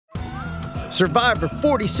Survivor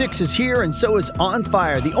 46 is here, and so is On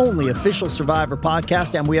Fire, the only official Survivor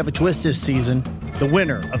podcast, and we have a twist this season. The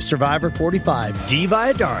winner of Survivor 45, Dee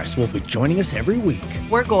Valladares, will be joining us every week.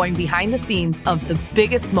 We're going behind the scenes of the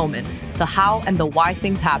biggest moments, the how and the why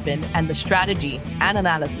things happen, and the strategy and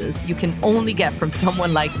analysis you can only get from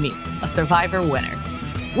someone like me, a Survivor winner.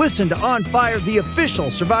 Listen to On Fire, the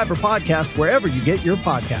official Survivor podcast, wherever you get your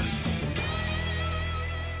podcasts.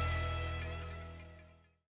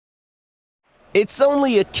 It's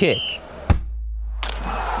only a kick,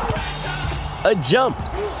 a jump,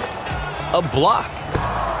 a block.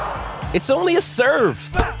 It's only a serve.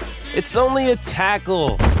 It's only a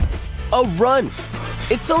tackle, a run.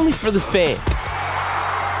 It's only for the fans.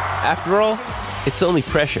 After all, it's only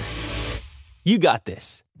pressure. You got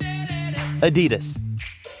this. Adidas.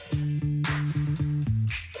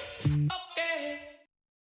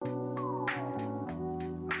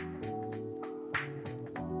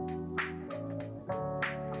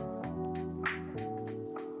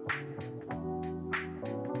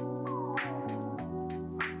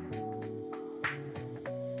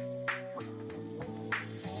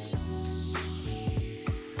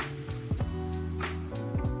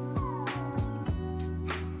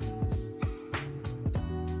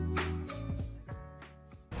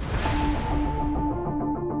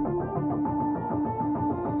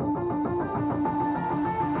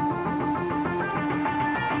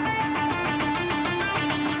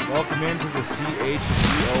 Welcome into the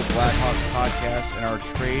CHGO Blackhawks podcast and our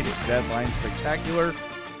trade deadline spectacular.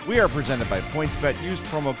 We are presented by PointsBet. Use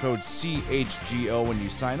promo code CHGO when you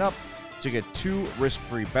sign up to get 2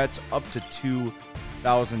 risk-free bets up to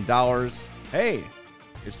 $2,000. Hey,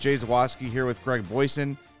 it's Jay Zawoski here with Greg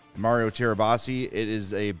Boyson and Mario Tirabassi. It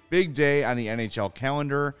is a big day on the NHL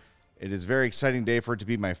calendar. It is a very exciting day for it to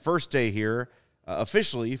be my first day here,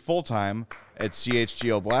 officially full-time at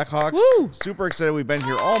CHGO Blackhawks. Woo! Super excited. We've been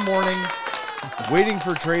here all morning waiting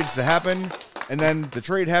for trades to happen, and then the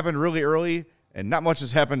trade happened really early, and not much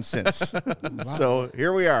has happened since. So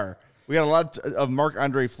here we are. We got a lot of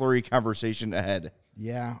Marc-Andre Fleury conversation ahead.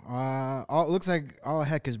 Yeah, it looks like all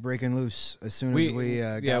heck is breaking loose as soon as we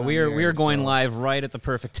we are going live right at the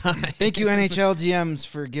perfect time. Thank you, NHL GMs,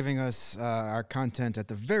 for giving us our content at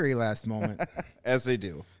the very last moment. As they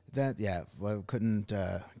do. Couldn't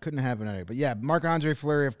happen anyway. But yeah, Marc-Andre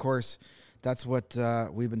Fleury, of course, that's what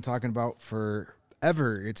we've been talking about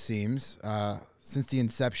forever, it seems, since the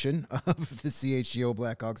inception of the CHGO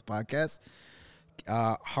Blackhawks podcast.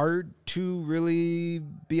 Hard to really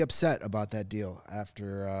be upset about that deal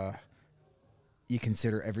after you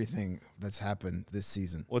consider everything that's happened this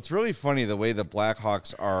season. Well, it's really funny the way the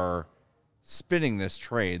Blackhawks are spinning this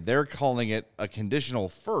trade. They're calling it a conditional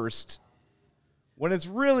first when it's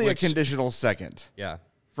really a conditional second. Yeah.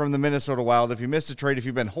 From the Minnesota Wild. If you missed a trade, if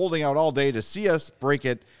you've been holding out all day to see us break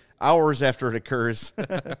it hours after it occurs,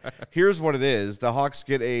 here's what it is. The Hawks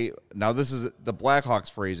get now this is the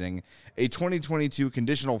Blackhawks phrasing, a 2022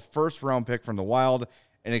 conditional first-round pick from the Wild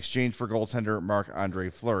in exchange for goaltender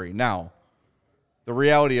Marc-Andre Fleury. Now, the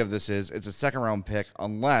reality of this is it's a second-round pick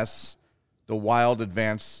unless the Wild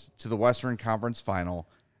advance to the Western Conference Final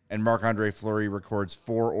and Marc-Andre Fleury records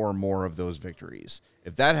 4 or more of those victories.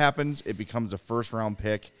 If that happens, it becomes a first-round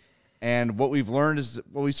pick. And what we've learned is,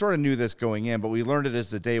 well, we sort of knew this going in, but we learned it as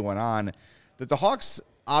the day went on, that the Hawks'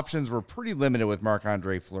 options were pretty limited with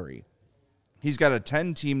Marc-Andre Fleury. He's got a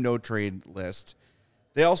 10-team no-trade list.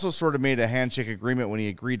 They also sort of made a handshake agreement when he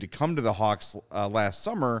agreed to come to the Hawks last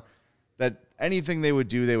summer that anything they would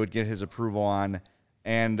do, they would get his approval on.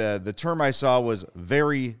 And the term I saw was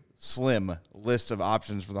very slim list of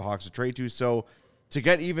options for the Hawks to trade to. So to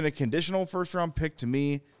get even a conditional first-round pick, to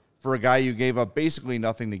me, for a guy you gave up basically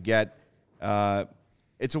nothing to get,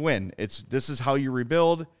 it's a win. This is how you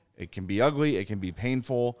rebuild. It can be ugly. It can be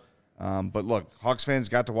painful. But look, Hawks fans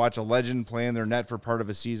got to watch a legend play in their net for part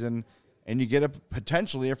of a season, and you get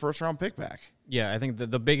potentially a first-round pick back. Yeah, I think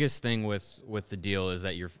the biggest thing with the deal is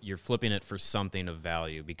that you're flipping it for something of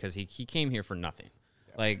value, because he came here for nothing.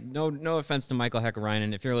 Like, no offense to Michael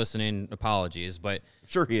Hakkarainen. If you're listening, apologies, but I'm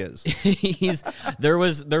sure he is. There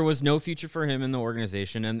was no future for him in the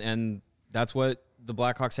organization, and that's what the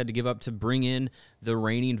Blackhawks had to give up to bring in the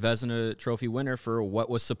reigning Vezina Trophy winner for what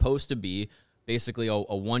was supposed to be basically a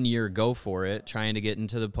 1-year go for it, trying to get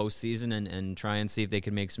into the postseason and try and see if they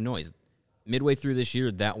could make some noise. Midway through this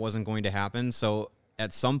year, that wasn't going to happen, so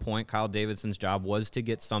at some point, Kyle Davidson's job was to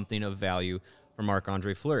get something of value from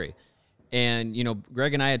Marc-Andre Fleury. And,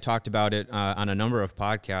 Greg and I had talked about it on a number of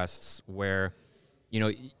podcasts where,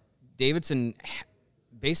 Davidson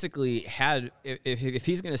basically had, if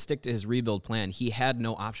he's going to stick to his rebuild plan, he had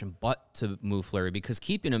no option but to move Fleury, because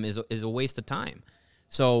keeping him is a waste of time.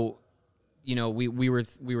 So, you know, we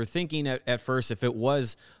were thinking at first, if it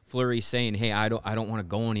was Fleury saying, "Hey, I don't want to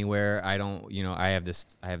go anywhere. I don't, you know, I have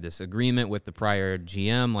this agreement with the prior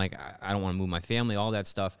GM. Like, I don't want to move my family, all that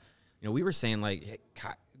stuff." You know, we were saying, like, hey,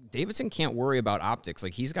 Davidson can't worry about optics.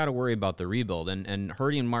 Like, he's got to worry about the rebuild, and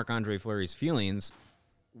hurting Marc-Andre Fleury's feelings.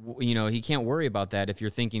 You know, he can't worry about that if you're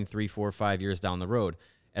thinking 3, 4, 5 years down the road.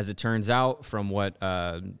 As it turns out, from what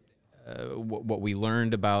we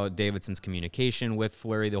learned about Davidson's communication with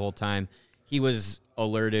Fleury the whole time, he was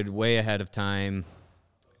alerted way ahead of time.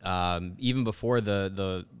 Even before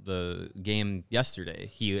the game yesterday,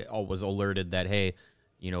 he was alerted that, hey,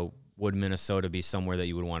 you know, would Minnesota be somewhere that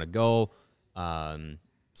you would want to go?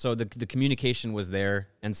 So the communication was there,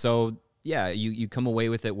 and so yeah, you come away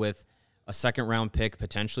with it with a second-round pick,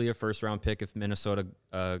 potentially a first-round pick if Minnesota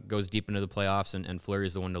goes deep into the playoffs, and Fleury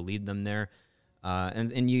is the one to lead them there.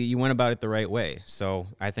 And you went about it the right way. So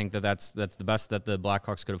I think that's the best that the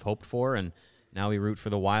Blackhawks could have hoped for, and now we root for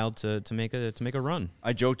the Wild to make a run.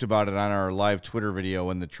 I joked about it on our live Twitter video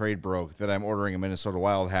when the trade broke that I'm ordering a Minnesota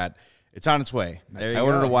Wild hat. It's on its way. I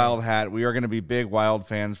ordered a Wild hat. We are going to be big Wild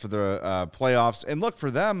fans for the playoffs. And look,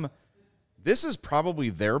 for them, this is probably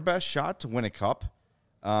their best shot to win a cup.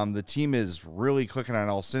 The team is really clicking on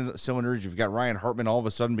all cylinders. You've got Ryan Hartman all of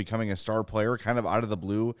a sudden becoming a star player, kind of out of the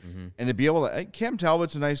blue. Mm-hmm. And to be able to, Cam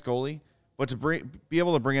Talbot's a nice goalie, but to be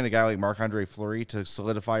able to bring in a guy like Marc-Andre Fleury to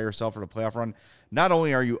solidify yourself for the playoff run, not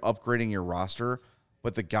only are you upgrading your roster,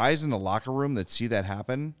 but the guys in the locker room that see that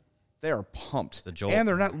happen, they are pumped. And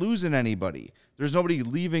they're not losing anybody. There's nobody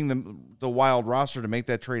leaving the Wild roster to make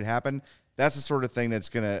that trade happen. That's the sort of thing that's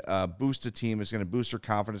going to boost a team. It's going to boost their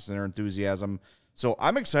confidence and their enthusiasm. So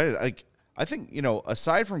I'm excited. I think, you know,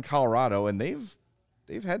 aside from Colorado, and they've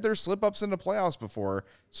had their slip-ups in the playoffs before,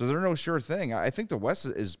 so they're no sure thing. I think the West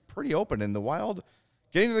is pretty open, and the Wild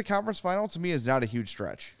getting to the conference final, to me, is not a huge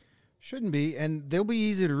stretch. Shouldn't be, and they'll be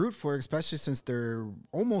easy to root for, especially since they're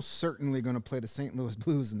almost certainly going to play the St. Louis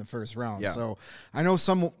Blues in the first round. Yeah. So I know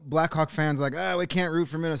some Blackhawk fans are like, we can't root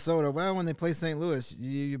for Minnesota. Well, when they play St. Louis,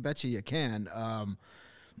 you bet you can.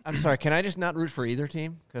 I'm sorry. Can I just not root for either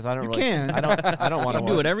team? Because I don't. You can. I don't want to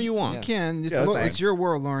do whatever you want. You can. It's your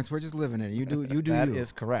world, Lawrence. We're just living it. You do. That you.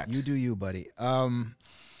 is correct. You do you, buddy.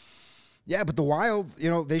 Yeah, but the Wild, you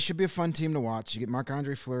know, they should be a fun team to watch. You get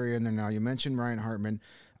Marc-Andre Fleury in there now. You mentioned Ryan Hartman.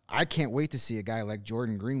 I can't wait to see a guy like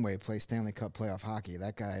Jordan Greenway play Stanley Cup playoff hockey.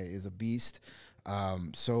 That guy is a beast.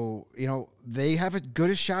 So, you know, they have as good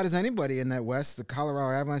a shot as anybody in that West. The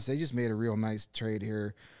Colorado Avalanche, they just made a real nice trade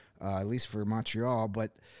here, at least for Montreal.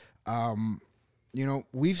 But, you know,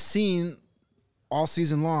 we've seen all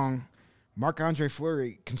season long, Marc-Andre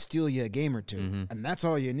Fleury can steal you a game or two, and that's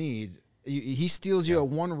all you need. He steals you a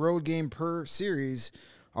one road game per series.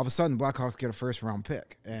 All of a sudden, Blackhawks get a first-round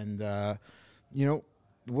pick. And, you know,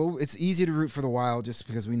 well, it's easy to root for the Wild just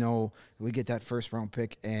because we know we get that first-round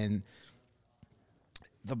pick. And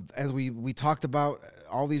as we talked about,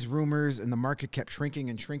 all these rumors, and the market kept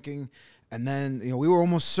shrinking and shrinking. And then, you know, we were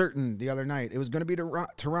almost certain the other night it was going to be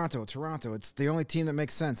Toronto. It's the only team that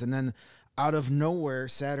makes sense. And then out of nowhere,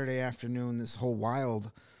 Saturday afternoon, this whole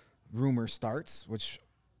Wild rumor starts, which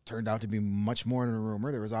turned out to be much more than a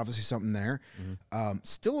rumor. There was obviously something there.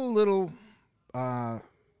 Still a little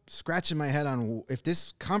scratching my head on if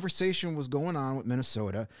this conversation was going on with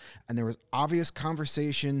Minnesota, and there was obvious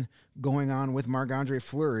conversation going on with Marc-Andre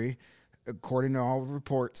Fleury, according to all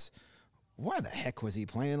reports. Why the heck was he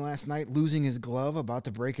playing last night, losing his glove, about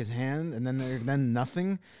to break his hand, and then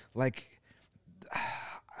nothing? Like,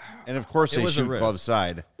 and of course they shoot glove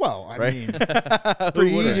side. Well, I mean, it's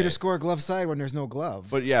pretty easy to score glove side when there's no glove.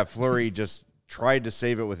 But yeah, Fleury just tried to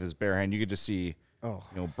save it with his bare hand. You could just see, you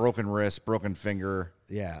know, broken wrist, broken finger.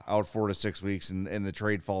 Yeah, out 4 to 6 weeks, and the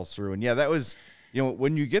trade falls through. And yeah, that was, you know,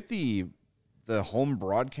 when you get the home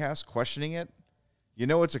broadcast questioning it, you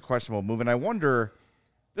know it's a questionable move. And I wonder,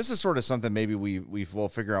 this is sort of something maybe we will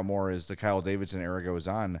figure out more as the Kyle Davidson era goes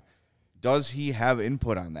on. Does he have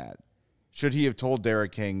input on that? Should he have told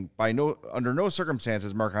Derek King, under no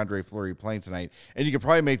circumstances Marc-Andre Fleury playing tonight? And you could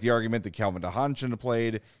probably make the argument that Calvin DeHaan shouldn't have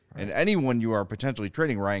played, and anyone you are potentially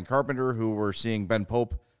trading, Ryan Carpenter, who we're seeing Ben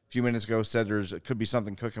Pope a few minutes ago said could be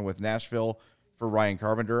something cooking with Nashville for Ryan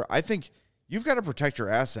Carpenter. I think you've got to protect your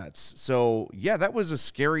assets. So, yeah, that was a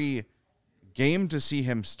scary game to see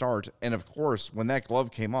him start. And, of course, when that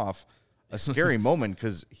glove came off, a scary moment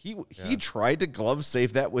because he tried to glove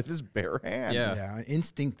save that with his bare hand. Yeah,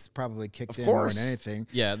 instincts probably kicked in more than anything.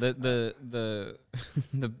 Yeah, the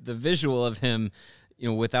visual of him,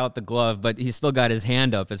 without the glove, but he's still got his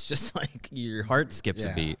hand up. It's just like your heart skips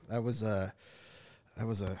a beat. That was I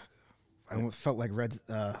almost felt like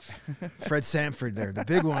Fred Sanford there. The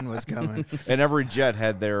big one was coming. And every Jet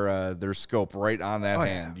had their scope right on that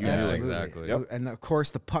hand. Yeah, You knew exactly. Yep. And of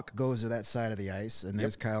course, the puck goes to that side of the ice, and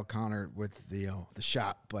there's Kyle Connor with the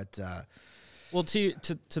shot. But Well, to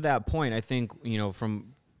that point, I think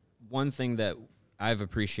from one thing that I've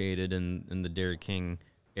appreciated in the Derek King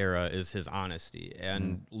era is his honesty,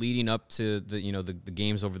 and leading up to the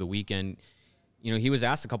games over the weekend, he was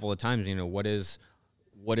asked a couple of times,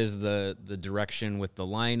 what is the direction with the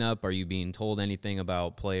lineup? Are you being told anything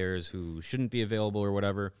about players who shouldn't be available or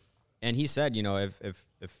whatever? And he said,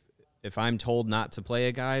 if I'm told not to play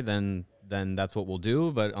a guy, then that's what we'll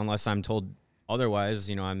do. But unless I'm told otherwise,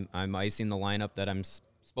 I'm icing the lineup that I'm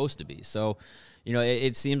supposed to be. So,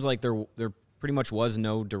 it seems like there pretty much was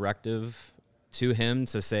no directive to him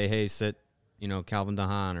to say, hey, sit, Calvin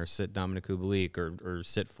DeHaan or sit Dominic Kubalik or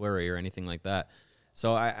sit Fleury or anything like that.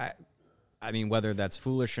 So I mean, whether that's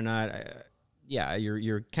foolish or not,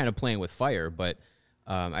 you're kind of playing with fire. But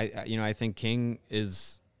I think King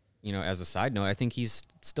is, as a side note, I think he's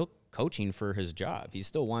still coaching for his job. He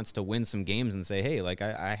still wants to win some games and say, hey, like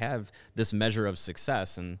I have this measure of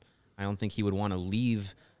success, and I don't think he would want to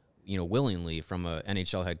leave, willingly from a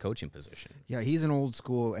NHL head coaching position. yeah, he's an old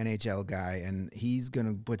school NHL guy, and he's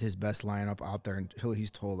gonna put his best lineup out there until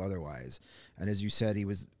he's told otherwise. And as you said, he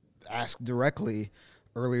was asked directly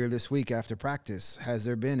earlier this week after practice, has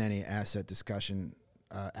there been any asset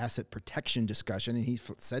protection discussion? And he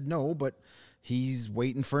said no, but he's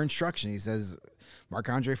waiting for instruction. He says,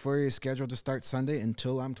 Marc-Andre Fleury is scheduled to start Sunday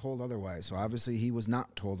until I'm told otherwise. So obviously he was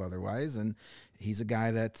not told otherwise, and he's a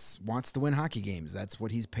guy that wants to win hockey games. That's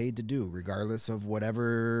what he's paid to do, regardless of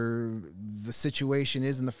whatever the situation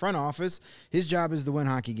is in the front office. His job is to win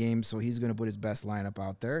hockey games, so he's going to put his best lineup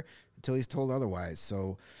out there until he's told otherwise.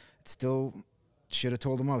 So it's still should have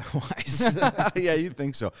told him otherwise. Yeah, you'd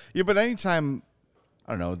think so. Yeah, but anytime,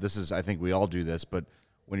 I don't know, I think we all do this, but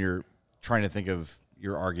when you're trying to think of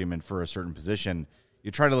your argument for a certain position,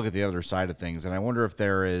 you try to look at the other side of things. And I wonder if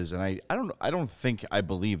there is, and I don't think I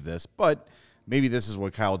believe this, but maybe this is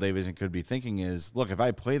what Kyle Davidson could be thinking is, look, if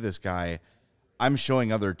I play this guy, I'm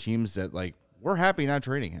showing other teams that, like, we're happy not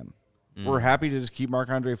trading him. We're happy to just keep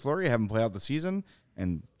Marc-Andre Fleury, have him play out the season,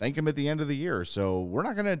 and thank him at the end of the year. So we're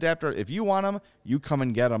not going to adapt. If you want him, you come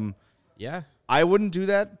and get him. Yeah. I wouldn't do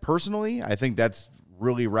that personally. I think that's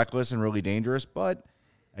really reckless and really dangerous. But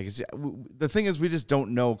I can see, the thing is, we just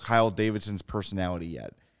don't know Kyle Davidson's personality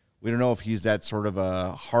yet. We don't know if he's that sort of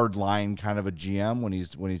a hard line kind of a GM when he's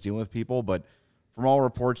dealing with people. But from all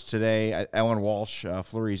reports today, Alan Walsh,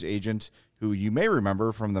 Fleury's agent, who you may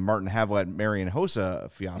remember from the Martin Havlat Marian Hossa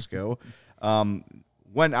fiasco,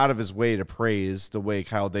 went out of his way to praise the way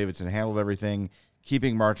Kyle Davidson handled everything,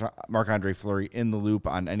 keeping Marc-Andre Fleury in the loop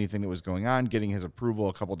on anything that was going on, getting his approval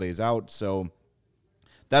a couple days out. So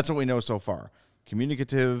that's what we know so far.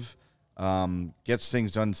 Communicative, gets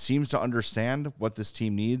things done, seems to understand what this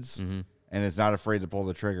team needs, and is not afraid to pull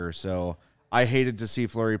the trigger. So I hated to see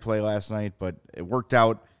Fleury play last night, but it worked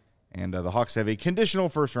out, and the Hawks have a conditional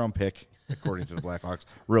first-round pick, according to the Blackhawks,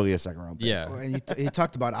 really a second-round pick. Yeah. Well, and you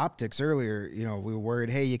talked about optics earlier. We were worried,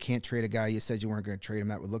 hey, you can't trade a guy. You said you weren't going to trade him.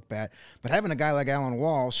 That would look bad. But having a guy like Alan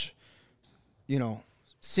Walsh,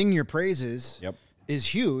 sing your praises is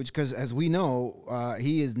huge because, as we know,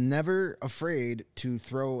 he is never afraid to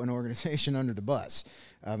throw an organization under the bus.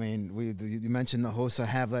 I mean, you mentioned the Hossa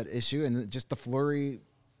Havlat issue and just the Fleury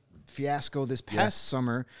fiasco this past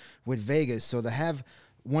summer with Vegas. So to have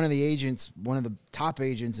one of the top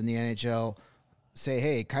agents in the NHL say,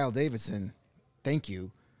 hey, Kyle Davidson, thank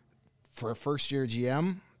you for a first-year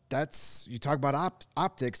GM. You talk about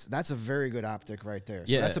optics. That's a very good optic right there.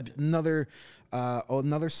 So that's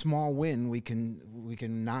another small win we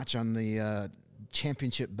can notch on the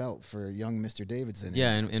championship belt for young Mr. Davidson.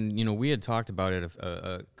 Yeah, and we had talked about it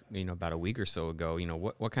about a week or so ago.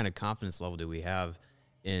 What kind of confidence level do we have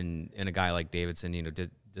in a guy like Davidson?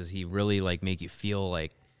 Does he really make you feel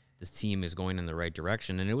like this team is going in the right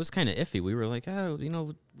direction? And it was kind of iffy. We were like,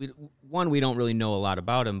 we don't really know a lot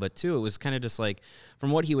about him, but two, it was kind of just like,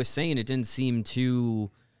 from what he was saying, it didn't seem too,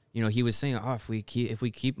 he was saying, if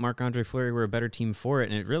we keep Marc-Andre Fleury, we're a better team for it.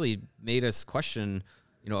 And it really made us question,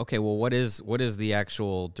 okay, well, what is the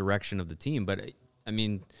actual direction of the team? But I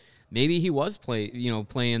mean, maybe he was playing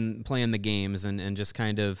the games and just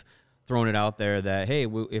kind of throwing it out there that, hey,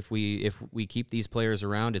 if we keep these players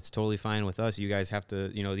around, it's totally fine with us. You guys have to,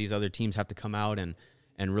 these other teams have to come out and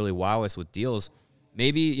really wow us with deals.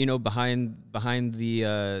 Maybe, behind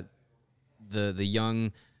the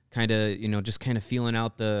young kind of just kind of feeling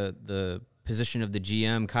out the position of the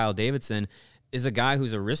GM, Kyle Davidson, is a guy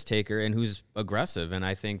who's a risk taker and who's aggressive. And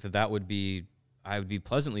I think I would be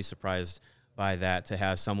pleasantly surprised by that, to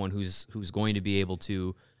have someone who's going to be able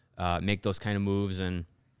to make those kind of moves and,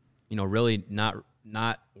 really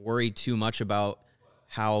not worry too much about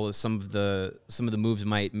how some of the moves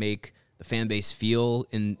might make the fan base feel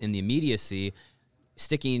in the immediacy,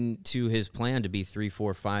 sticking to his plan to be 3,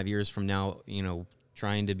 4, 5 years from now,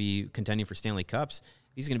 trying to be contending for Stanley Cups.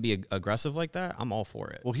 He's going to be aggressive like that. I'm all for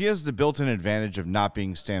it. Well, he has the built-in advantage of not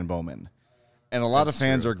being Stan Bowman. And a lot of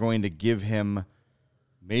fans are going to give him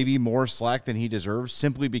maybe more slack than he deserves,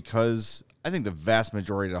 simply because I think the vast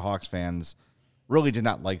majority of the Hawks fans really did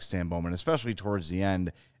not like Stan Bowman, especially towards the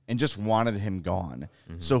end, and just wanted him gone.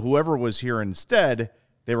 Mm-hmm. So whoever was here instead,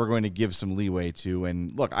 they were going to give some leeway to.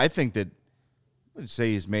 And look, I think that, let's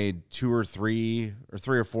say he's made 2 or 3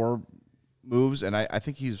 or 4 moves, and I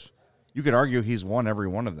think you could argue he's won every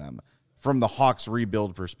one of them from the Hawks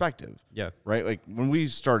rebuild perspective. Yeah. Right? Like when we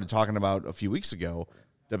started talking about a few weeks ago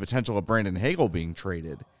the potential of Brandon Hagel being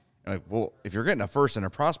traded, and like, well, if you're getting a first and a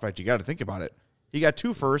prospect, you got to think about it. He got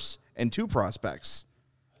 2 firsts and 2 prospects.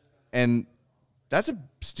 And that's a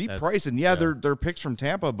steep price. And they're picks from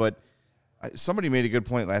Tampa, but somebody made a good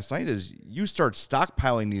point last night is you start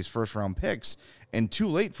stockpiling these first-round picks, and 2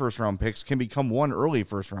 late first-round picks can become 1 early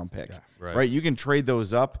first-round pick. Yeah, right? You can trade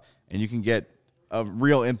those up, and you can get a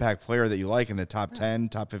real impact player that you like in the top 10,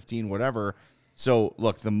 top 15, whatever. So,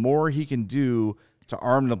 look, the more he can do to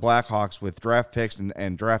arm the Blackhawks with draft picks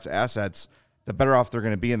and draft assets, the better off they're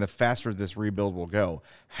going to be, and the faster this rebuild will go.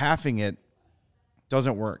 Halving it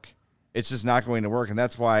doesn't work. It's just not going to work, and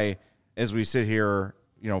that's why, as we sit here,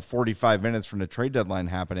 45 minutes from the trade deadline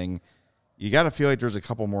happening, you got to feel like there's a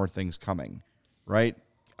couple more things coming, right?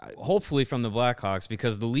 Hopefully from the Blackhawks,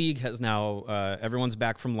 because the league has now everyone's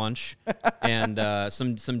back from lunch, and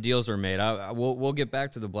some deals were made. We'll get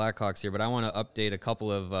back to the Blackhawks here, but I want to update a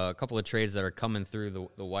couple of trades that are coming through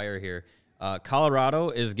the wire here. Colorado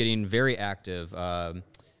is getting very active.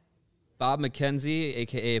 Bob McKenzie,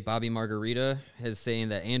 a.k.a. Bobby Margarita, is saying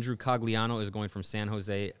that Andrew Cogliano is going from San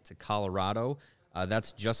Jose to Colorado.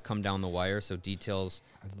 That's just come down the wire, so details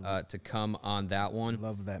to come on that one.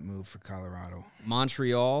 Love that move for Colorado.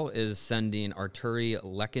 Montreal is sending Arturi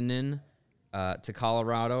Lehkonen to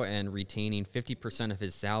Colorado and retaining 50% of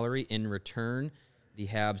his salary. In return, the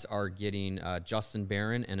Habs are getting Justin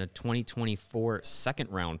Barron and a 2024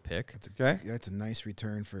 second-round pick. That's a nice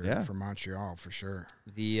return for Montreal, for sure.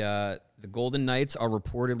 The Golden Knights are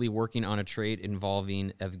reportedly working on a trade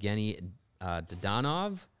involving Evgeny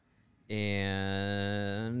Dadonov.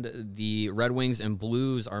 And the Red Wings and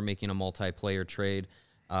Blues are making a multiplayer trade.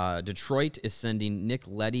 Detroit is sending Nick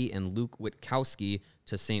Leddy and Luke Witkowski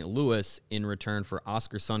to St. Louis in return for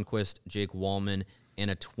Oscar Sundqvist, Jake Wallman,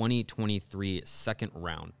 and a 2023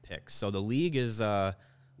 second-round pick. So the league is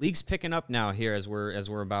league's picking up now here as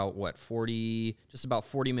we're about just about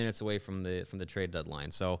 40 minutes away from the trade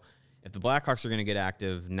deadline. So if the Blackhawks are going to get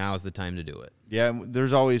active, now is the time to do it. Yeah,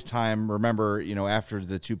 there's always time. Remember, after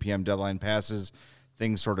the 2 p.m. deadline passes,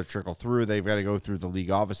 things sort of trickle through. They've got to go through the league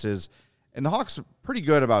offices. And the Hawks are pretty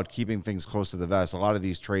good about keeping things close to the vest. A lot of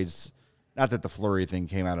these trades, not that the Fleury thing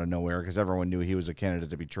came out of nowhere because everyone knew he was a candidate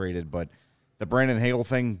to be traded, but the Brandon Hagel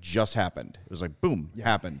thing just happened. It was like, boom,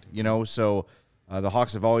 happened. So the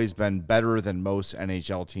Hawks have always been better than most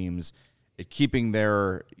NHL teams at keeping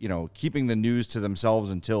keeping the news to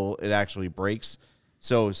themselves until it actually breaks.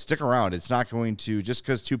 So stick around. It's not going to, just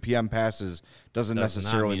because 2 p.m. passes doesn't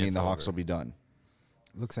necessarily mean the Hawks will be done.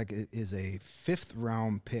 Looks like it is a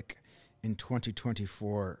 5th-round pick in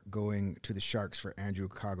 2024 going to the Sharks for Andrew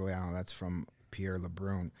Cogliano. That's from Pierre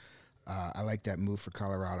LeBrun. I like that move for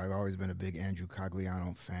Colorado. I've always been a big Andrew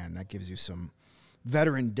Cogliano fan. That gives you some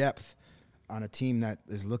veteran depth on a team that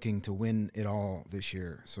is looking to win it all this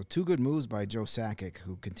year. So 2 good moves by Joe Sakic,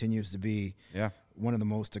 who continues to be one of the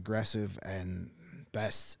most aggressive and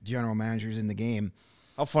best general managers in the game.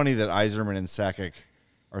 How funny that Yzerman and Sakic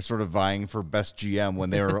are sort of vying for best GM when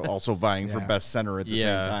they are also vying for best center at the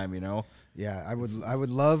same time, Yeah, I would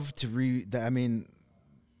love to read that. I mean,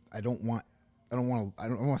 I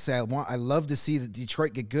love to see the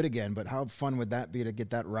Detroit get good again, but how fun would that be to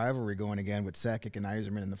get that rivalry going again with Sakic and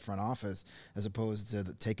Yzerman in the front office as opposed to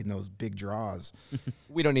taking those big draws?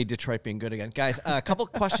 We don't need Detroit being good again. Guys, a couple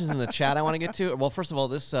questions in the chat I want to get to. Well, first of all,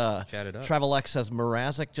 this Travel X says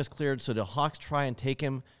Mrazek just cleared, so do Hawks try and take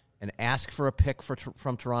him and ask for a pick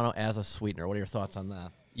from Toronto as a sweetener? What are your thoughts on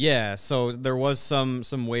that? Yeah, so there was some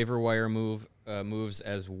waiver wire moves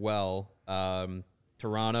as well.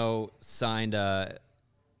 Toronto signed a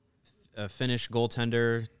Finnish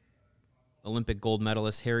goaltender Olympic gold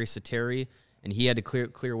medalist Harry Sateri, and he had to clear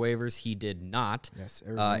waivers. He did not. Yes,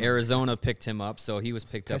 Arizona picked him up, so he was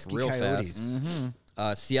picked up real Coyotes.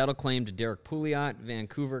 fast. Seattle claimed Derek Pouliot.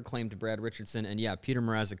 Vancouver claimed Brad Richardson. And, yeah, Peter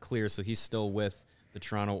Mrazek clears, so he's still with the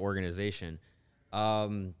Toronto organization.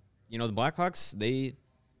 The Blackhawks,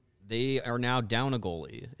 they are now down a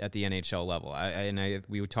goalie at the NHL level.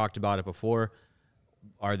 We talked about it before.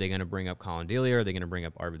 Are they going to bring up Colin Delia? Are they going to bring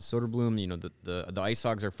up Arvid Soderblom? The Ice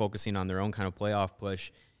Hogs are focusing on their own kind of playoff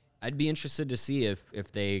push. I'd be interested to see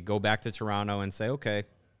if they go back to Toronto and say, okay,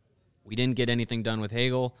 we didn't get anything done with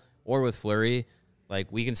Hagel or with Fleury. Like,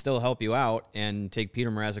 we can still help you out and take Peter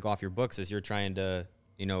Mrazek off your books as you're trying to,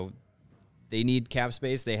 they need cap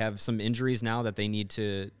space. They have some injuries now that they need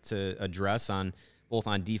to address on both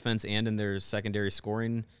on defense and in their secondary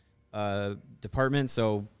scoring department.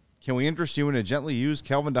 So, can we interest you in a gently used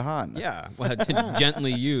Calvin DeHaan? Yeah,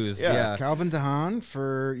 gently used. Yeah. Calvin DeHaan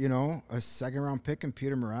for a second-round pick and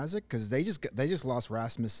Peter Mrazek, because they just lost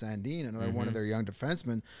Rasmus Sandin, another one of their young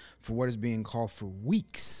defensemen, for what is being called for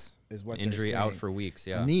weeks. Is what injury they're out saying. for weeks.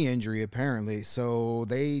 Yeah, a knee injury apparently. So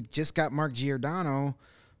they just got Mark Giordano,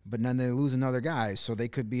 but then they lose another guy, so they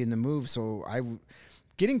could be in the move. So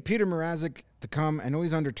getting Peter Mrazek to come, I know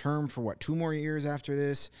he's under term for 2 more years after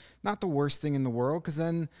this. Not the worst thing in the world, because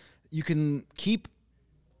then you can keep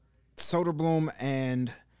Soderblom and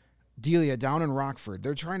Delia down in Rockford.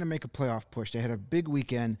 They're trying to make a playoff push. They had a big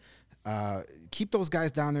weekend. Keep those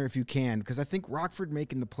guys down there if you can, because I think Rockford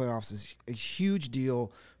making the playoffs is a huge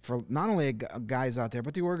deal for not only guys out there,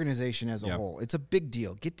 but the organization as a whole. It's a big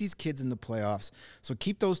deal. Get these kids in the playoffs. So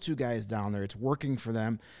keep those 2 guys down there. It's working for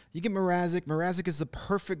them. You get Mrazek. Mrazek is the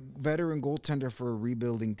perfect veteran goaltender for a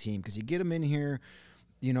rebuilding team, because you get him in here,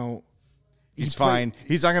 He's fine.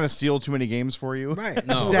 He's not going to steal too many games for you. Right.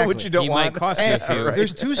 No, exactly. Which you don't he want. might cost you a few. Right.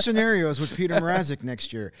 There's 2 scenarios with Peter Mrazek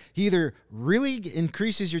next year. He either really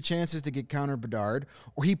increases your chances to get Connor Bedard,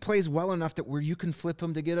 or he plays well enough that where you can flip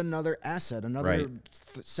him to get another asset, another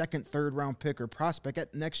second, third round pick or prospect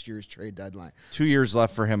at next year's trade deadline. 2 years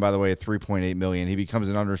left for him, by the way, at $3.8 million. He becomes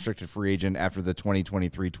an unrestricted free agent after the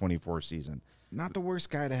 2023-24 season. Not the worst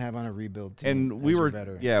guy to have on a rebuild team. And we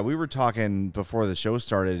were talking before the show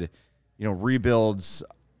started. Rebuilds,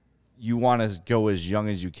 you want to go as young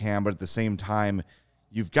as you can, but at the same time,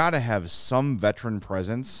 you've got to have some veteran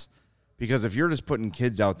presence, because if you're just putting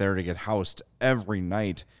kids out there to get housed every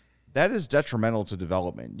night, that is detrimental to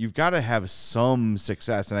development. You've got to have some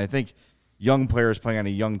success, and I think young players playing on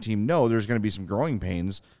a young team know there's going to be some growing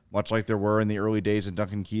pains, much like there were in the early days of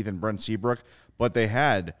Duncan Keith and Brent Seabrook, but they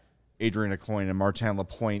had Adrian Aucoin and Martin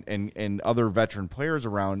Lapointe and other veteran players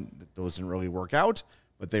around. Those didn't really work out,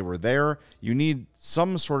 but they were there. You need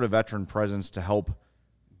some sort of veteran presence to help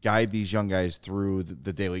guide these young guys through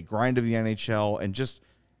the daily grind of the NHL and just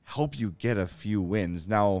help you get a few wins.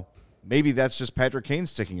 Now, maybe that's just Patrick Kane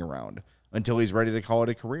sticking around until he's ready to call it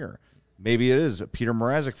a career. Maybe it is Peter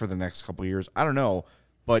Mrazek for the next couple of years. I don't know,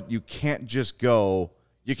 but you can't just go.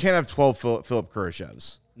 You can't have 12 Philip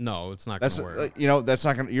Kurashevs. No, it's not going to work. That's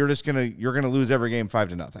not going to. You're going to lose every game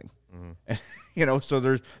 5-0. So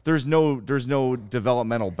there's no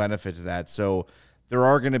developmental benefit to that. So there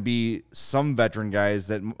are going to be some veteran guys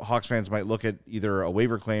that Hawks fans might look at either a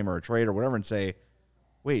waiver claim or a trade or whatever and say,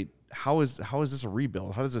 wait, how is this a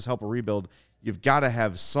rebuild? How does this help a rebuild? You've got to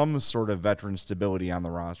have some sort of veteran stability on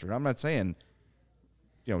the roster. And I'm not saying,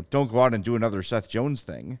 don't go out and do another Seth Jones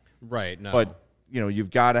thing. Right. No. But,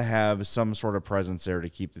 you've got to have some sort of presence there to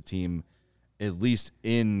keep the team at least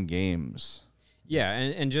in games. Yeah,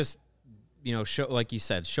 and just, show, like you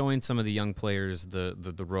said, showing some of the young players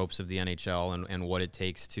the ropes of the NHL and what it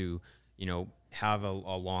takes to, have a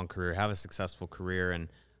long career, have a successful career. And,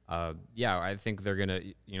 I think they're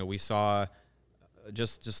going to, we saw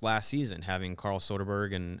just last season having Carl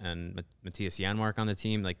Soderberg and Matthias Janmark on the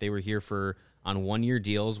team. Like, they were here on 1-year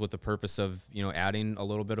deals with the purpose of, adding a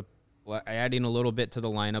little bit to the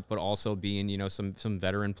lineup, but also being, some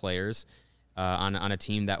veteran players on a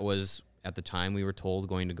team that was, at the time, we were told,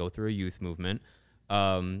 going to go through a youth movement.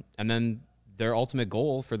 And then their ultimate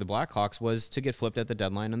goal for the Blackhawks was to get flipped at the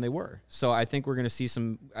deadline, and they were. So I think we're going to see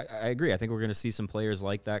I agree. I think we're going to see some players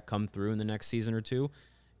like that come through in the next season or two.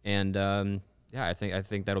 And, I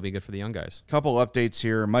think that'll be good for the young guys. Couple updates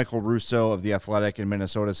here. Michael Russo of The Athletic in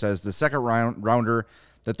Minnesota says the second rounder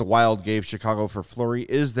that the Wild gave Chicago for Fleury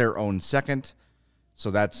is their own second.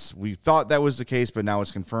 So we thought that was the case, but now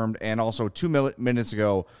it's confirmed. And also 2 minutes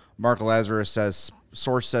ago, Mark Lazarus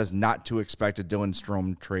source says not to expect a Dylan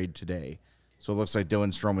Strome trade today. So it looks like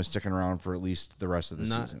Dylan Strome is sticking around for at least the rest of the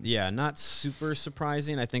season. Yeah, not super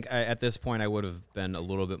surprising. I think at this point I would have been a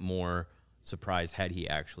little bit more, surprised had he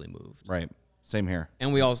actually moved. Right. Same here.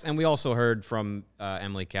 And we also heard from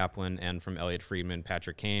Emily Kaplan and from Elliot Friedman,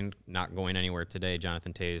 Patrick Kane not going anywhere today,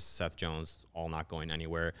 Jonathan Toews, Seth Jones, all not going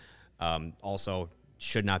anywhere. Also,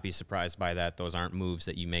 should not be surprised by that. Those aren't moves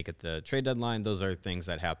that you make at the trade deadline. Those are things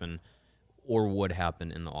that happen or would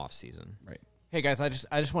happen in the offseason. Right. Hey guys, I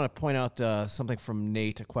just want to point out something from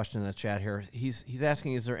Nate. A question in the chat here. He's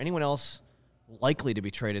asking, is there anyone else likely to be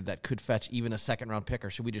traded that could fetch even a second-round pick, or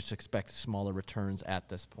should we just expect smaller returns at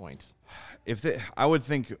this point? I would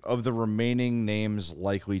think of the remaining names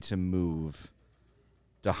likely to move,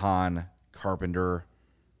 DeHaan, Carpenter.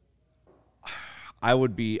 I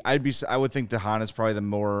would think DeHaan is probably the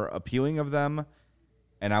more appealing of them,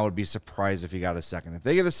 and I would be surprised if he got a second. If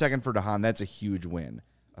they get a second for DeHaan, that's a huge win.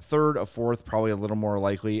 A third, a fourth, probably a little more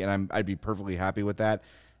likely, and I'd be perfectly happy with that.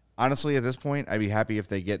 Honestly, at this point, I'd be happy if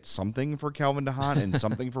they get something for Calvin DeHaan and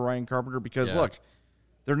something for Ryan Carpenter because, look,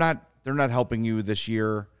 they're not helping you this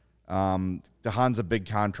year. DeHaan's a big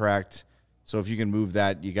contract, so if you can move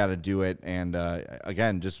that, you got to do it. And,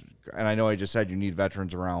 again, and I know I just said you need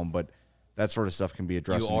veterans around, but that sort of stuff can be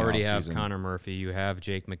addressed. You already have Connor Murphy. You have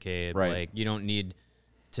Jake McCabe. Right. Like, you don't need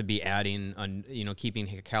to be adding, keeping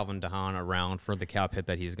Calvin DeHaan around for the cap hit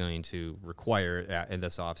that he's going to require in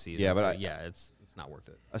this offseason. Yeah, but it's not worth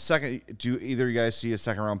it. A second, do either of you guys see a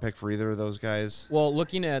second-round pick for either of those guys? Well,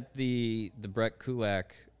 looking at the Brett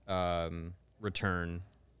Kulak return,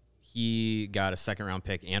 he got a second-round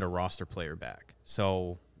pick and a roster player back.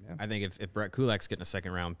 So I think if Brett Kulak's getting a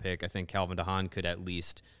second-round pick, I think Calvin DeHaan could at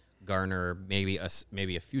least garner maybe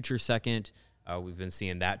a future second. We've been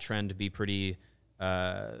seeing that trend be pretty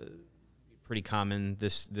common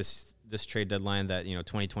this trade deadline, that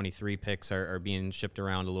 2023 picks are being shipped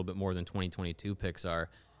around a little bit more than 2022 picks are.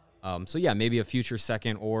 So maybe a future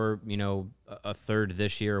second or a third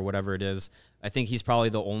this year or whatever it is. I think he's probably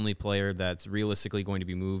the only player that's realistically going to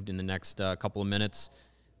be moved in the next couple of minutes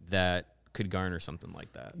that could garner something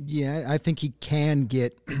like that. Yeah, I think he can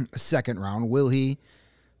get a second round. Will he?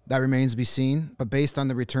 That remains to be seen. But based on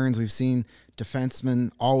the returns we've seen,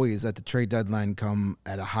 defensemen always at the trade deadline come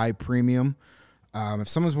at a high premium. If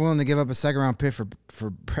someone's willing to give up a second-round pick for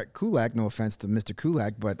Brett Kulak, no offense to Mr.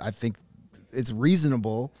 Kulak, but I think it's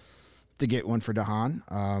reasonable to get one for DeHaan.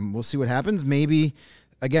 We'll see what happens. Maybe,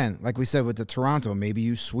 again, like we said with the Toronto, maybe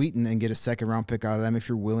you sweeten and get a second-round pick out of them if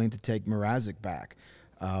you're willing to take Mrazek back.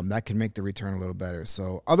 That can make the return a little better.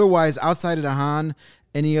 So otherwise, outside of DeHaan,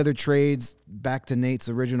 any other trades, back to Nate's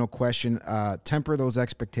original question, temper those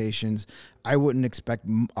expectations. I wouldn't expect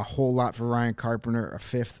a whole lot for Ryan Carpenter, a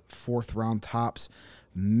fifth, fourth round tops.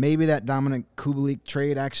 Maybe that Dominic Kubalik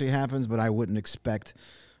trade actually happens, but I wouldn't expect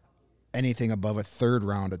anything above a third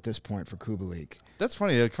round at this point for Kubalik. That's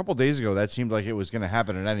funny. A couple days ago, that seemed like it was going to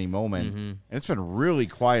happen at any moment, and it's been really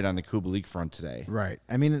quiet on the Kubalik front today. Right.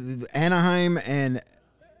 I mean, Anaheim and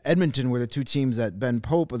Edmonton were the two teams that Ben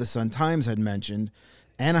Pope of the Sun-Times had mentioned.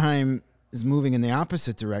 Anaheim is moving in the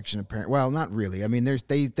opposite direction, apparently. Well, not really. I mean,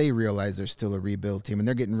 they realize they're still a rebuild team, and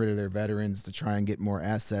they're getting rid of their veterans to try and get more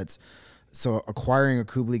assets. So acquiring a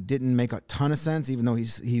Kubalik didn't make a ton of sense, even though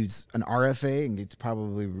he's an RFA and gets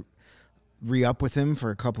probably re-up with him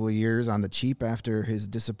for a couple of years on the cheap after his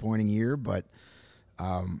disappointing year. But,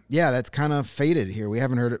 that's kind of faded here. We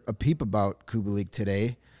haven't heard a peep about Kubalik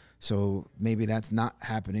today, so maybe that's not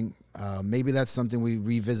happening. Maybe that's something we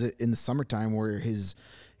revisit in the summertime where his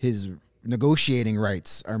negotiating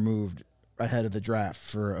rights are moved ahead of the draft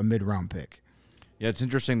for a mid-round pick. Yeah, it's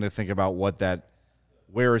interesting to think about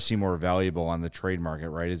where is he more valuable on the trade market,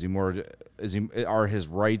 right? Are his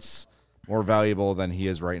rights more valuable than he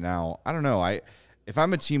is right now? I don't know. If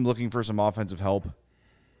I'm a team looking for some offensive help,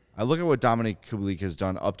 I look at what Dominic Kubalik has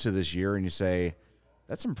done up to this year, and you say,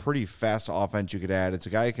 that's some pretty fast offense you could add. It's a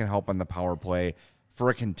guy who can help on the power play. For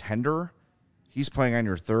a contender, he's playing on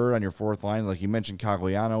your third, on your fourth line. Like you mentioned,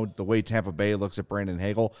 Cogliano, the way Tampa Bay looks at Brandon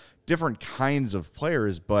Hagel, different kinds of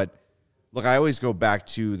players. But look, I always go back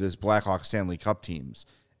to this Blackhawks Stanley Cup teams.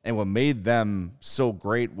 And what made them so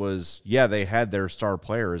great was, they had their star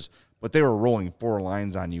players, but they were rolling four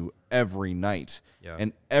lines on you every night. Yeah.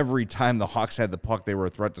 And every time the Hawks had the puck, they were a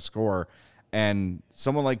threat to score. And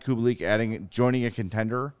someone like Kubalik joining a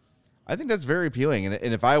contender, I think that's very appealing.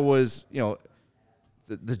 And if I was, the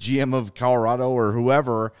GM of Colorado or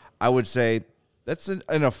whoever, I would say that's an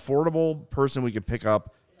affordable person we could pick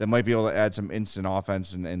up that might be able to add some instant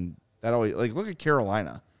offense. And that always, like, look at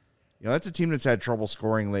Carolina. That's a team that's had trouble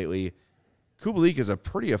scoring lately. Kubalik is a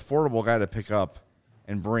pretty affordable guy to pick up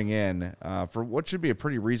and bring in for what should be a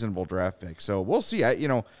pretty reasonable draft pick. So we'll see.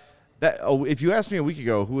 If you asked me a week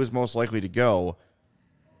ago who is most likely to go,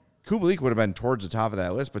 Kubalik would have been towards the top of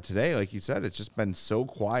that list, but today, like you said, it's just been so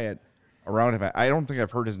quiet around him. I don't think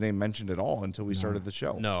I've heard his name mentioned at all until we started the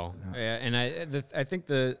show. No. And I think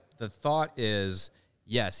the thought is,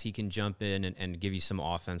 yes, he can jump in and give you some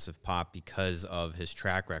offensive pop because of his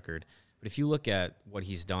track record. But if you look at what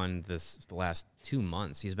he's done the last 2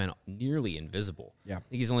 months, he's been nearly invisible. Yeah. I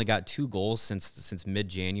think he's only got 2 goals since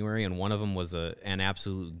mid-January, and one of them was an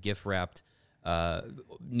absolute gift-wrapped,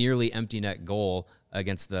 nearly empty net goal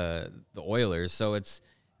against the Oilers. So it's,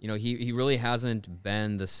 he really hasn't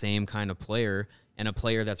been the same kind of player, and a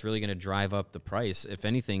player that's really going to drive up the price. If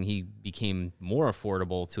anything, he became more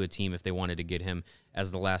affordable to a team if they wanted to get him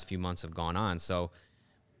as the last few months have gone on. So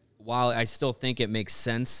while I still think it makes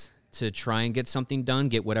sense to try and get something done,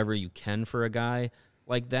 get whatever you can for a guy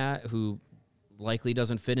like that who likely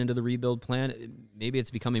doesn't fit into the rebuild plan, maybe it's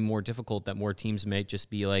becoming more difficult that more teams may just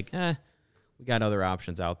be like, we got other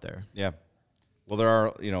options out there. Yeah. Well,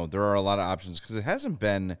 there are a lot of options because it hasn't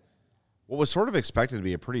been what was sort of expected to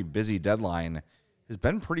be a pretty busy deadline has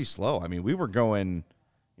been pretty slow. I mean, we were going,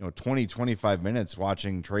 20, 25 minutes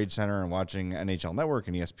watching Trade Center and watching NHL Network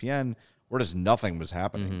and ESPN where just nothing was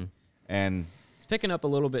happening. Mm-hmm. And picking up a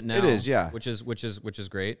little bit now. It is, yeah. Which is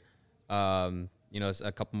great. A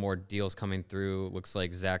couple more deals coming through. Looks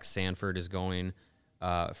like Zach Sanford is going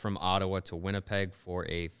from Ottawa to Winnipeg for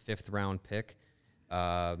a 5th round pick.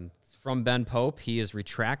 From Ben Pope, he is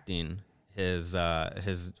retracting his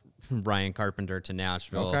Ryan Carpenter to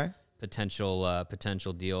Nashville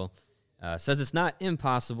potential deal. Says it's not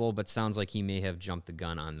impossible, but sounds like he may have jumped the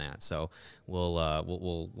gun on that. So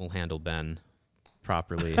we'll handle Ben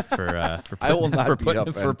properly for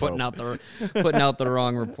putting out the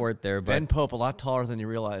wrong report there. But Ben Pope, a lot taller than you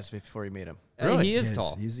realized before you meet him. Really? He is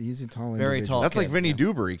tall. He's a tall, very individual. tall. That's like Vinny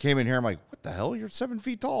Duber. He came in here. I'm like, what the hell? You're 7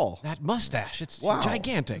 feet tall. That mustache, it's Wow.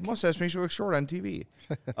 gigantic. Mustache makes you look short on TV.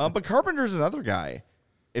 But Carpenter's another guy.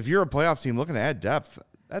 If you're a playoff team looking to add depth,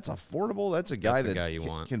 that's affordable. That's a guy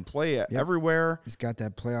can play everywhere. He's got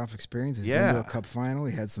that playoff experience. He's been to a cup final.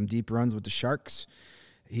 He had some deep runs with the Sharks.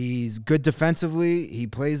 He's good defensively. He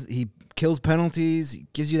kills penalties. He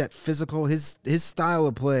gives you that physical. His style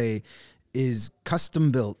of play is custom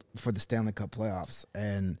built for the Stanley Cup playoffs.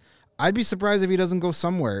 And I'd be surprised if he doesn't go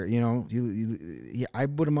somewhere. I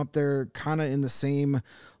put him up there kind of in the same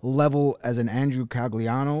level as an Andrew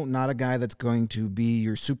Cagliano. Not a guy that's going to be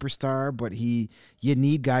your superstar, but you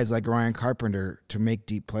need guys like Ryan Carpenter to make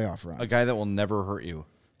deep playoff runs. A guy that will never hurt you.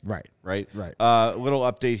 Right. Little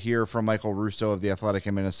update here from Michael Russo of The Athletic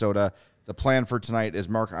in Minnesota. The plan for tonight is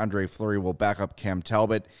Marc-Andre Fleury will back up Cam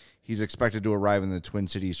Talbot. He's expected to arrive in the Twin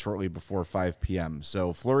Cities shortly before 5 p.m.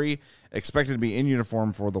 So Fleury expected to be in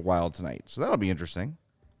uniform for the Wild tonight. So that'll be interesting.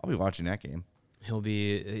 I'll be watching that game. He'll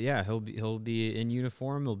be in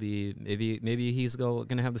uniform. He'll be maybe he's going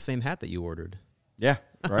to have the same hat that you ordered. Yeah,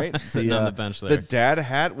 right. Sitting on the bench there. The dad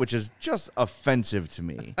hat, which is just offensive to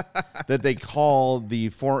me, that they call they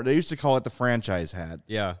used to call it the franchise hat.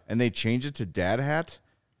 Yeah, and they changed it to dad hat.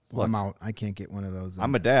 Well, I'm out. I can't get one of those.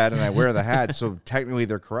 I'm a dad, and I wear the hat, so technically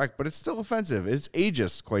they're correct, but it's still offensive. It's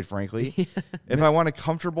ageist, quite frankly. If I want a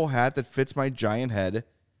comfortable hat that fits my giant head,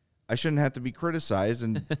 I shouldn't have to be criticized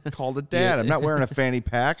and called a dad. I'm not wearing a fanny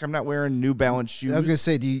pack. I'm not wearing New Balance shoes. I was going to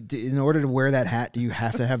say, in order to wear that hat, do you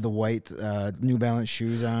have to have the white New Balance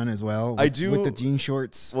shoes on as well? I do. With the jean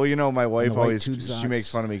shorts? Well, my wife always, she socks. makes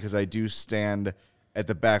fun of me because I do stand at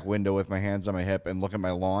the back window with my hands on my hip and look at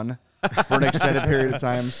my lawn for an extended period of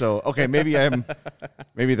time. So, okay, maybe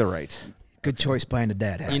they're right. Good choice buying a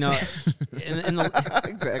dad hat.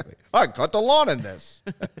 Exactly. I cut the lawn in this.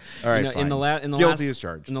 All right, fine. Guilty as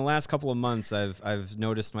charged. In the last couple of months, I've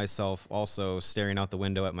noticed myself also staring out the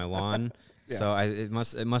window at my lawn. Yeah. So it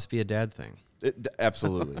must be a dad thing.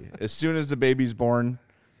 Absolutely. As soon as the baby's born,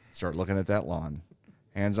 start looking at that lawn.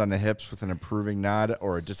 Hands on the hips with an approving nod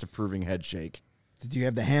or a disapproving head shake. Did you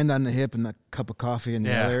have the hand on the hip and the cup of coffee in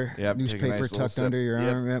the other? Yep. Newspaper tucked under your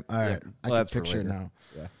arm? Yep. All right. Yep. I can picture it now.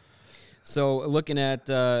 Yeah. So looking at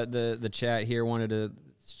the chat here, wanted to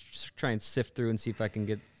try and sift through and see if I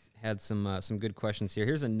can had some good questions here.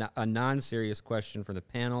 Here's a non-serious question for the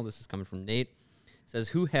panel. This is coming from Nate. It says,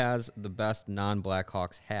 who has the best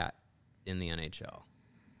non-Blackhawks hat in the NHL?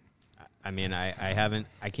 I mean, I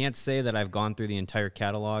can't say that I've gone through the entire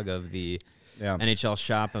catalog of the NHL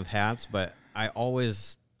shop of hats, but I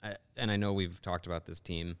always, and I know we've talked about this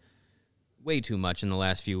team way too much in the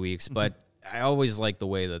last few weeks, but I always like the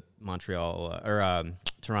way that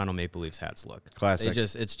Toronto Maple Leafs hats look. Classic.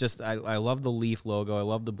 I love the Leaf logo. I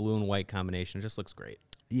love the blue and white combination. It just looks great.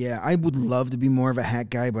 Yeah, I would love to be more of a hat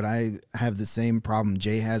guy, but I have the same problem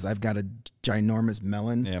Jay has. I've got a ginormous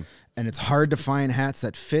melon, and it's hard to find hats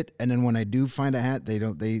that fit. And then when I do find a hat, they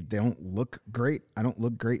don't look great. I don't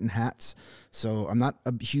look great in hats, so I'm not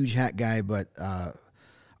a huge hat guy. But I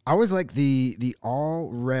always like the all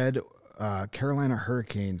red Carolina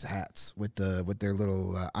Hurricanes hats with their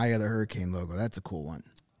little Eye of the Hurricane logo. That's a cool one.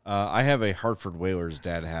 I have a Hartford Whalers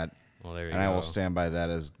dad hat. Well, there you and go. I will stand by that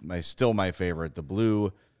as my favorite. The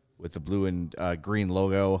blue with the blue and green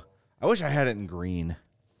logo. I wish I had it in green.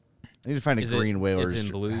 I need to find a green Whalers. It's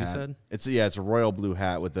in blue, hat. you said? It's a royal blue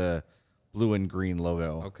hat with the blue and green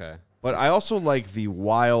logo. Okay. But I also like the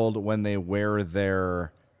Wild when they wear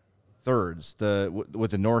their thirds, with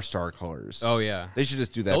the North Star colors. Oh yeah, they should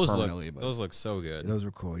just do that permanently. Those look so good. Those were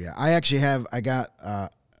cool. Yeah, I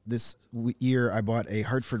got this year. I bought a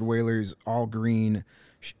Hartford Whalers all green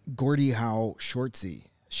Gordie Howe shirtsy.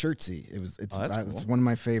 It's cool. one of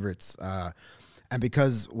my favorites. And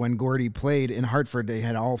because when Gordie played in Hartford, they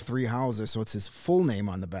had all three Howes, so it's his full name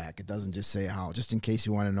on the back. It doesn't just say Howe, just in case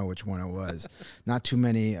you want to know which one it was. Not too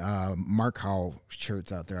many Mark Howe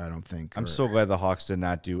shirts out there, I don't think. I'm so glad the Hawks did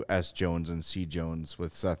not do S. Jones and C. Jones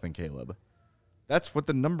with Seth and Caleb. That's what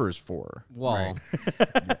the number's for. Well,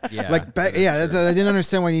 yeah. I didn't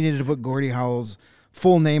understand why you needed to put Gordie Howe's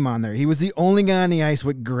full name on there. He was the only guy on the ice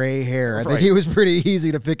with gray hair. I think it was pretty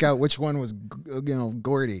easy to pick out which one was,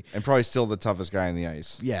 Gordie. And probably still the toughest guy on the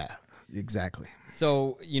ice. Yeah, exactly.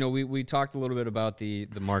 So, we talked a little bit about the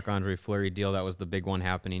Marc-Andre Fleury deal. That was the big one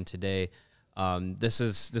happening today. This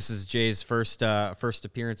is Jay's first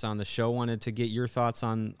appearance on the show. Wanted to get your thoughts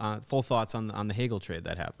on full thoughts on the Hagel trade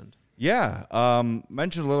that happened. Yeah,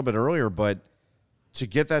 mentioned a little bit earlier, but to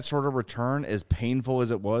get that sort of return, as painful as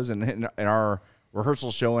it was, and in our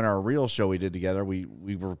rehearsal show and our real show we did together, we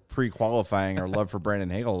were pre-qualifying our love for Brandon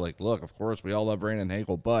Hagel. Like, look, of course we all love Brandon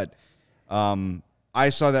Hagel, but I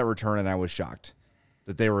saw that return and I was shocked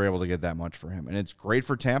that they were able to get that much for him. And it's great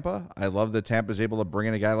for Tampa. I love that Tampa's able to bring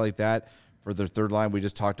in a guy like that for their third line. We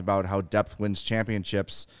just talked about how depth wins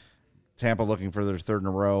championships. Tampa looking for their third in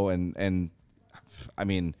a row, and I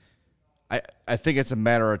mean, I think it's a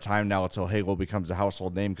matter of time now until Hagel becomes a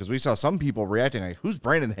household name, because we saw some people reacting like, who's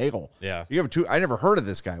Brandon Hagel? Yeah. I never heard of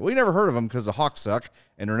this guy. Well, you never heard of him because the Hawks suck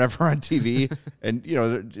and they're never on TV. And,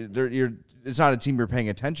 it's not a team you're paying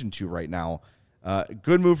attention to right now.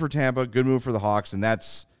 Good move for Tampa, good move for the Hawks, and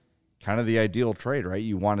that's kind of the ideal trade, right?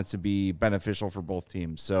 You want it to be beneficial for both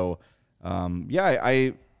teams. So,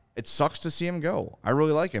 it sucks to see him go. I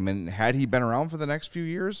really like him. And had he been around for the next few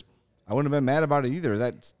years, I wouldn't have been mad about it either.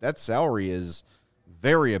 That salary is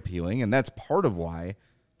very appealing, and that's part of why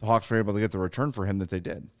the Hawks were able to get the return for him that they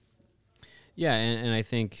did. Yeah, and I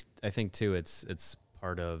think too, it's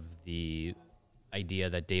part of the idea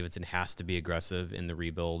that Davidson has to be aggressive in the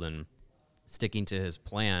rebuild and sticking to his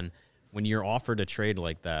plan. When you're offered a trade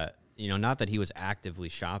like that, not that he was actively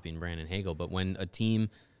shopping Brandon Hagel, but when a team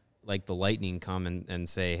like the Lightning come and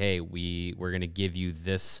say, hey, we're going to give you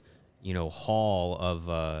this, haul of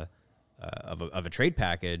a trade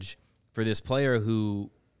package for this player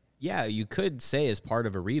who, you could say is part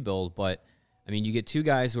of a rebuild, but I mean, you get two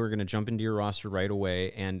guys who are going to jump into your roster right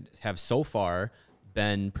away and have so far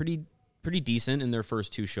been pretty decent in their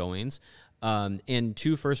first two showings, and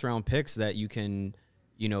 2 first-round picks that you can,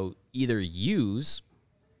 either use,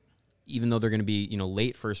 even though they're going to be,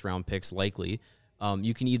 late first-round picks likely.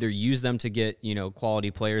 You can either use them to get,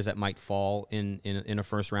 quality players that might fall in a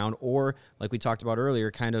first round, or like we talked about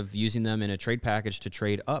earlier, kind of using them in a trade package to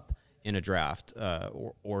trade up in a draft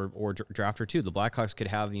or draft or two. The Blackhawks could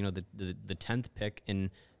have, the 10th pick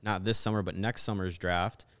in not this summer, but next summer's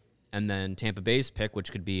draft. And then Tampa Bay's pick,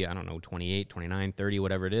 which could be, 28, 29, 30,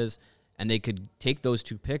 whatever it is. And they could take those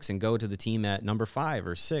 2 picks and go to the team at number 5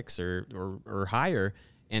 or 6 or higher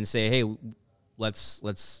and say, hey,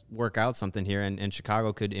 let's work out something here, and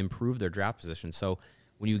Chicago could improve their draft position. So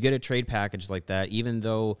when you get a trade package like that, even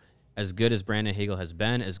though as good as Brandon Hagel has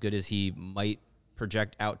been, as good as he might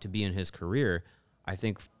project out to be in his career, I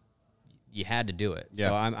think you had to do it. Yeah.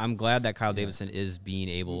 So I'm glad that Kyle Davidson is being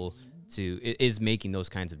able to is making those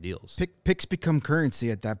kinds of deals. Picks become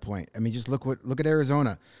currency at that point. I mean, just look at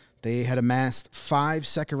Arizona. They had amassed 5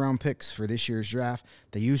 second-round picks for this year's draft.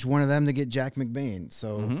 They used one of them to get Jack McBain.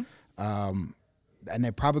 So. And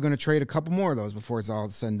they're probably going to trade a couple more of those before it's all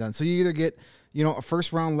said and done. So you either get, a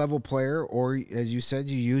first-round level player, or, as you said,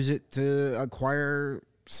 you use it to acquire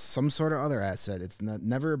some sort of other asset. It's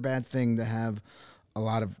never a bad thing to have a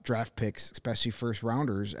lot of draft picks, especially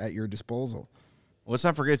first-rounders, at your disposal. Let's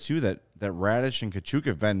not forget, too, that Radish and Kachuk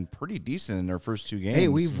have been pretty decent in their first 2 games. Hey,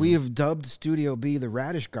 we have dubbed Studio B the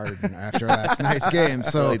Radish Garden after last night's game.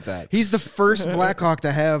 So like that. He's the first Blackhawk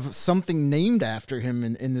to have something named after him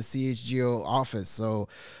in the CHGO office. So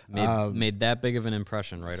made that big of an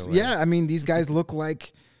impression right away. Yeah, I mean, these guys look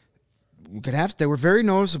like they were very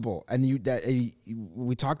noticeable. And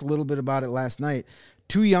we talked a little bit about it last night.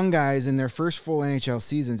 2 young guys in their first full NHL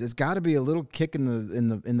seasons. It's got to be a little kick in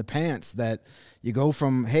the pants that you go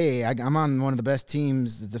from, hey, I'm on one of the best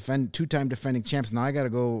teams, the 2-time defending champs. Now I got to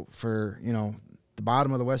go for the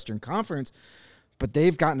bottom of the Western Conference. But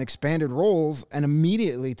they've gotten expanded roles and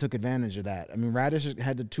immediately took advantage of that. I mean, Radish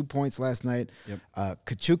had the 2 points last night. Yep.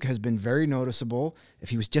 Kachuk has been very noticeable. If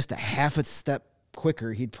he was just a half a step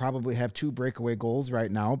quicker, he'd probably have 2 breakaway goals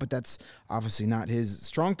right now, but that's obviously not his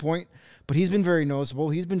strong point. But he's been very noticeable.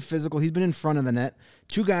 He's been physical. He's been in front of the net.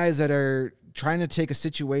 2 guys that are trying to take a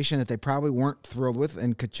situation that they probably weren't thrilled with,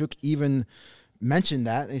 and Kachuk even mentioned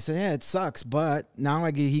that. And he said, yeah, it sucks, but now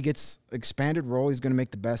he gets expanded role. He's going to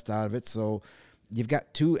make the best out of it. So you've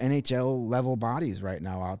got 2 NHL-level bodies right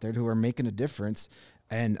now out there who are making a difference.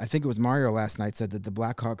 And I think it was Mario last night said that the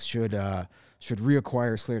Blackhawks should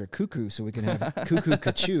reacquire Slater Cuckoo so we can have Cuckoo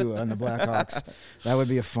Kachu on the Blackhawks. That would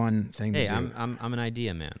be a fun thing to do. Hey, I'm an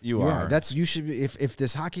idea man. You are. You should be, if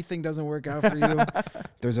this hockey thing doesn't work out for you,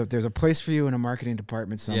 there's a place for you in a marketing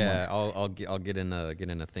department somewhere. Yeah, I'll get in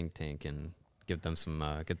a think tank and get them some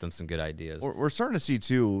good ideas. We're starting to see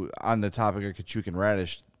too, on the topic of Kachuk and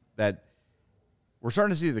Radish, that we're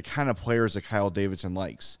starting to see the kind of players that Kyle Davidson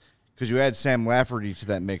likes. Because you add Sam Lafferty to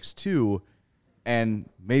that mix too, and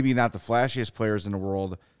maybe not the flashiest players in the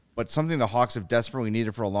world, but something the Hawks have desperately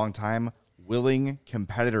needed for a long time, willing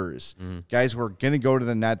competitors. Guys who are going to go to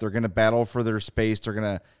the net, they're going to battle for their space, they're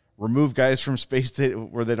going to remove guys from space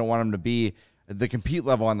where they don't want them to be. The compete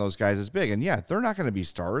level on those guys is big. And yeah, they're not going to be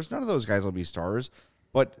stars. None of those guys will be stars,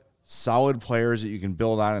 but solid players that you can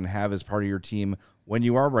build on and have as part of your team when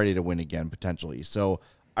you are ready to win again, potentially. So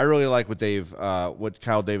I really like what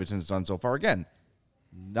Kyle Davidson's done so far. Again,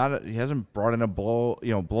 he hasn't brought in a blow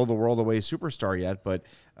the world away superstar yet, but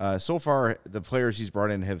so far the players he's brought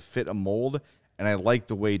in have fit a mold, and I like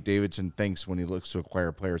the way Davidson thinks when he looks to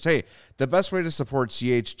acquire players. Hey, the best way to support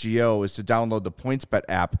CHGO is to download the PointsBet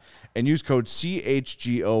app and use code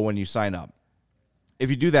CHGO when you sign up. If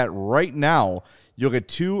you do that right now, you'll get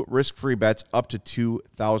 2 risk-free bets up to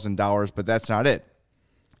 $2,000, but that's not it.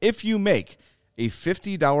 If you make a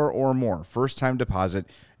 $50 or more first-time deposit,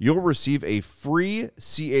 you'll receive a free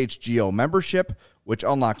CHGO membership, which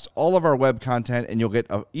unlocks all of our web content, and you'll get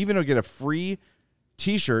a free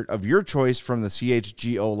T-shirt of your choice from the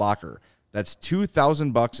CHGO locker. That's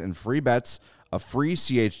 $2,000 in free bets, a free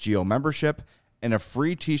CHGO membership, and a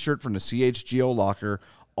free T-shirt from the CHGO locker,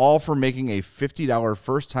 all for making a $50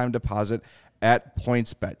 first-time deposit at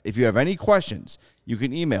PointsBet. If you have any questions, you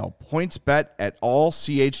can email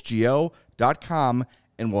pointsbet@allchgo.com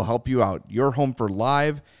and we'll help you out. Your home for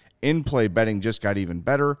live in-play betting just got even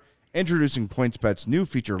better. Introducing PointsBet's new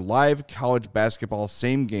feature, Live College Basketball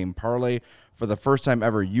Same Game Parlay. For the first time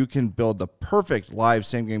ever, you can build the perfect live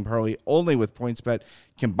same game parlay only with PointsBet.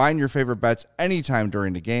 Combine your favorite bets anytime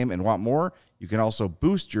during the game, and want more? You can also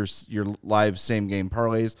boost your live same game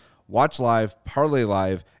parlays. Watch live, parlay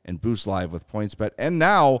live, and boost live with PointsBet. And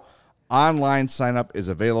now, online sign-up is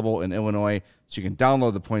available in Illinois, so you can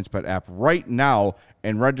download the PointsBet app right now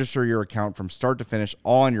and register your account from start to finish,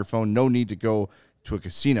 all on your phone. No need to go to a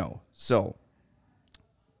casino. So,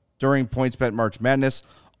 during PointsBet March Madness,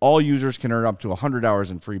 all users can earn up to $100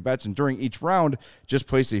 in free bets, and during each round, just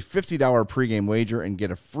place a $50 pregame wager and get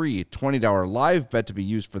a free $20 live bet to be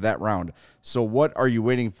used for that round. So what are you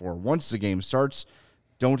waiting for? Once the game starts,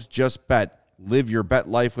 don't just bet. Live your bet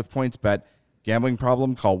life with PointsBet. Gambling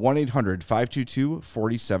problem? Call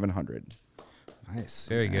 1-800-522-4700. Nice.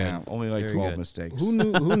 Very good. Yeah, only like Very 12 good. mistakes.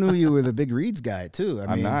 Who knew you were the big Reeds guy too?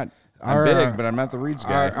 I'm not. I'm big, but I'm not the Reeds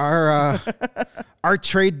guy.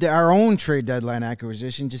 Our own trade deadline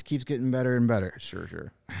acquisition just keeps getting better and better.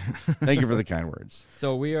 Sure. Thank you for the kind words.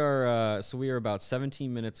 So we are about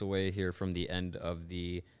 17 minutes away here from the end of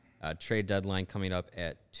the trade deadline, coming up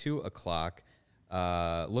at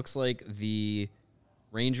 2:00. Looks like the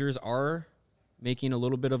Rangers are making a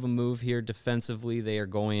little bit of a move here defensively. They are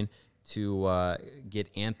going to get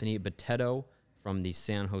Anthony Bitetto from the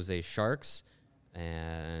San Jose Sharks.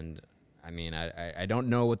 And I mean, I don't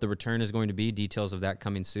know what the return is going to be. Details of that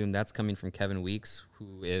coming soon. That's coming from Kevin Weeks,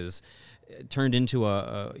 who is turned into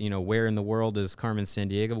a where in the world is Carmen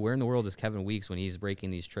Sandiego? Where in the world is Kevin Weeks when he's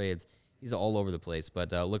breaking these trades? He's all over the place.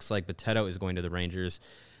 But looks like Bitetto is going to the Rangers.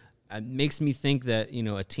 it makes me think that,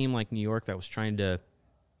 a team like New York that was trying to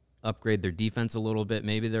upgrade their defense a little bit,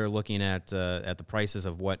 maybe they're looking at the prices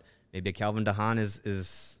of what maybe Calvin DeHaan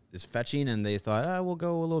is fetching, and they thought, we'll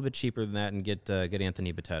go a little bit cheaper than that and get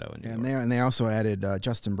Anthony Bitetto in New York. And they also added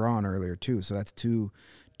Justin Braun earlier too, so that's two.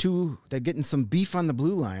 They're getting some beef on the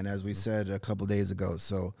blue line, as we said a couple days ago.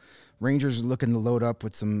 So Rangers are looking to load up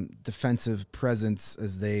with some defensive presence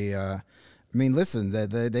as they. Listen,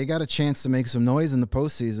 they got a chance to make some noise in the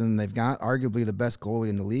postseason. They've got arguably the best goalie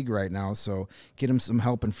in the league right now, so get him some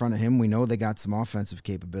help in front of him. We know they got some offensive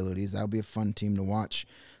capabilities. That'll be a fun team to watch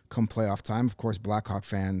come playoff time. Of course, Blackhawk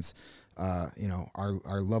fans, our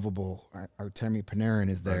lovable Artemi Panarin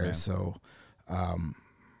is there, so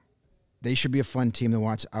they should be a fun team to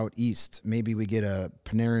watch out east. Maybe we get a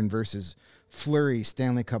Panarin versus Fleury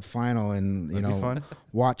Stanley Cup final, and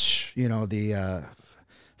watch the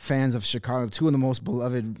fans of Chicago, two of the most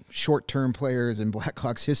beloved short-term players in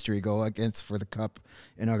Blackhawks history, go against for the cup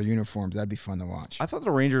in other uniforms. That'd be fun to watch. I thought the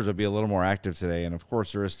Rangers would be a little more active today, and of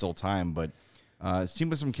course there is still time, but it's a team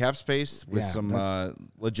with some cap space, with some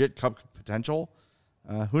legit cup potential.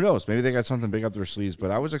 Who knows? Maybe they got something big up their sleeves, but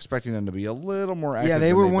I was expecting them to be a little more active. Yeah,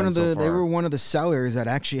 they were one of the sellers that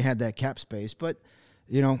actually had that cap space, but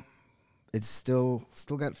it's still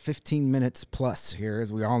got 15 minutes plus here.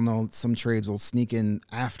 As we all know, some trades will sneak in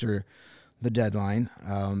after the deadline.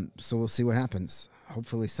 So we'll see what happens.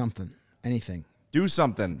 Hopefully anything. Do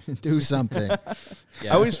something. Do something. I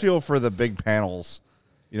always feel for the big panels,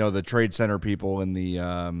 the trade center people in the,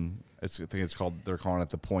 I think they're calling it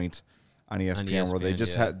The Point on ESPN, where they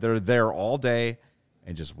just they're there all day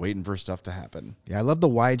and just waiting for stuff to happen. Yeah, I love the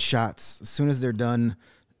wide shots. As soon as they're done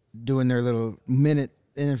doing their little minute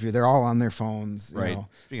interview, they're all on their phones. Right.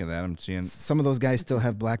 Speaking of that, I'm seeing some of those guys still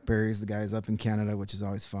have BlackBerries. The guys up in Canada, which is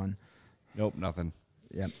always fun. Nope, nothing.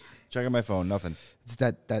 Yep. Checking my phone, nothing. It's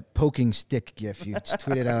that poking stick gif you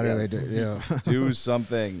tweeted out earlier. Do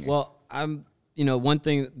something. Well, one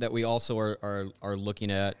thing that we also are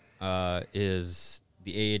looking at is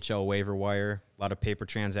the AHL waiver wire. A lot of paper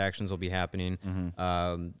transactions will be happening.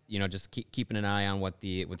 Mm-hmm. Just keeping an eye on what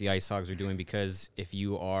the Ice Hogs are doing, because if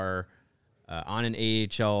you are on an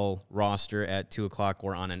AHL roster at 2:00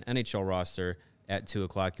 or on an NHL roster at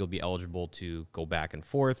 2:00, you'll be eligible to go back and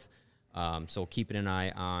forth. So keeping an eye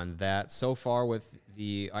on that. So far with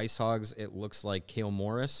the Ice Hogs, it looks like Cale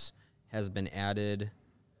Morris has been added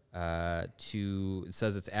it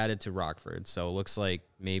says it's added to Rockford. So it looks like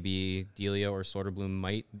maybe Delia or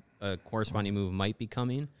Soderblom corresponding move might be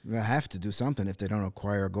coming. They have to do something if they don't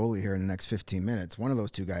acquire a goalie here in the next 15 minutes. One of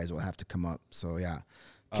those two guys will have to come up. So, yeah.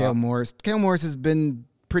 Cale Morris has been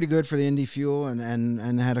pretty good for the Indy Fuel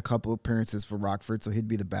and had a couple appearances for Rockford, so he'd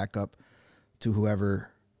be the backup to whoever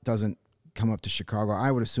doesn't come up to Chicago.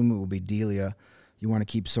 I would assume it will be Delia. You want to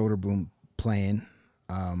keep Soderblom playing,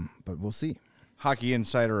 but we'll see. Hockey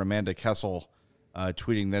insider Amanda Kessel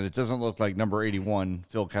tweeting that it doesn't look like number 81,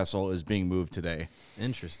 Phil Kessel, is being moved today.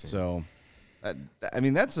 Interesting. So,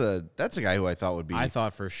 that's a guy who I thought would be. I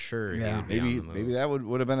thought for sure. Yeah. Maybe that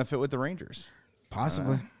would have been a fit with the Rangers.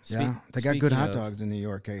 Possibly. They got good hot dogs in New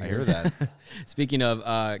York. I hear that. Speaking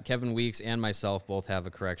of, Kevin Weeks and myself both have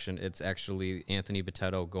a correction. It's actually Anthony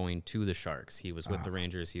Bitetto going to the Sharks. He was with the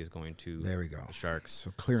Rangers. He is going to the Sharks.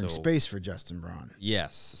 So clearing space for Justin Braun.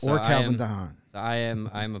 Yes. Or Calvin DeHaan. So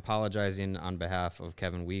I'm apologizing on behalf of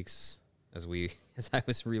Kevin Weeks as I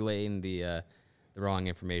was relaying the wrong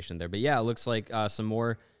information there. But yeah, it looks like some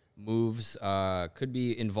more moves could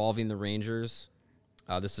be involving the Rangers.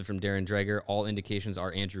 This is from Darren Dreger. All indications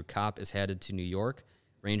are Andrew Kopp is headed to New York.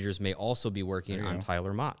 Rangers may also be working on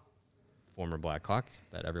Tyler Mott, former Blackhawk,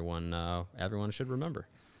 that everyone should remember.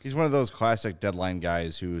 He's one of those classic deadline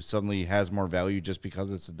guys who suddenly has more value just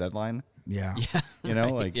because it's a deadline. Yeah.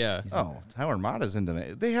 Tyler Mott is into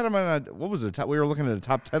it. They had him on we were looking at a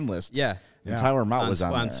top 10 list. Yeah. And Tyler Mott was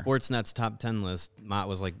on Sportsnet's top 10 list. Mott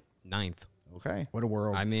was like 9th. Okay. What a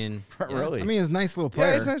world. I mean, really? He's a nice little player.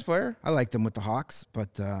 Yeah, he's a nice player. I liked him with the Hawks, but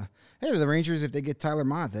hey, the Rangers, if they get Tyler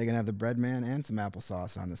Mott, they're gonna have the bread man and some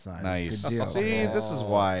applesauce on the side. Nice. That's a good deal. See,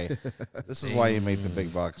 this is why you make the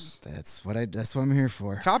big bucks. That's what I'm here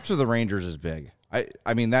for. Kopp to the Rangers is big.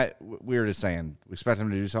 I mean that we're just saying we expect him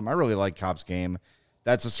to do something. I really like Kopp's game.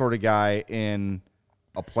 That's the sort of guy in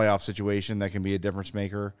a playoff situation that can be a difference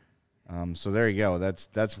maker. So there you go.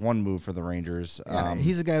 That's one move for the Rangers. Yeah,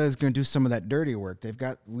 he's a guy that's going to do some of that dirty work.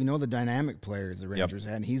 We know the dynamic players the Rangers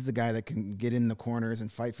had, and he's the guy that can get in the corners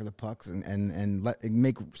and fight for the pucks and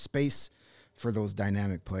make space for those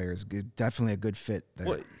dynamic players. Definitely a good fit there.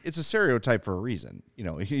 Well, it's a stereotype for a reason.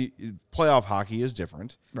 Playoff hockey is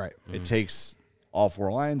different. Right. It takes all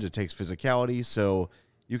four lines. It takes physicality. So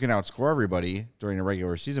you can outscore everybody during a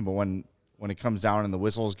regular season, but when it comes down and the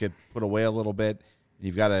whistles get put away a little bit, and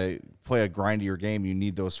you've got to play a grindier game, you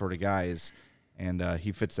need those sort of guys, and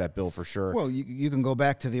he fits that bill for sure. Well, you can go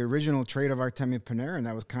back to the original trade of Artemi Panarin.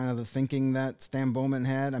 That was kind of the thinking that Stan Bowman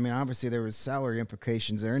had. I mean, obviously there was salary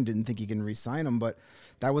implications there and didn't think he can re-sign him, but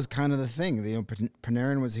that was kind of the thing.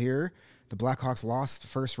 Panarin was here. The Blackhawks lost the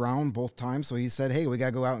first round both times, so he said, hey, we got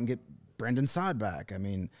to go out and get Brendan Saad back. I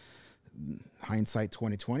mean, hindsight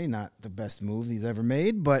 2020, not the best move he's ever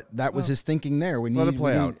made, but that was his thinking there. Let it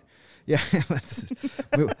play out. Yeah,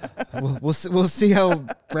 we'll see how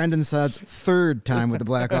Brendan Saad's third time with the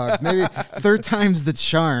Blackhawks. Maybe third time's the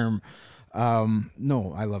charm.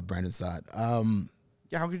 No, I love Brendan Saad.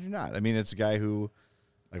 Yeah, how could you not? I mean, it's a guy who,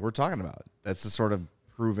 like we're talking about, that's the sort of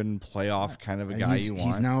proven playoff kind of a guy you want.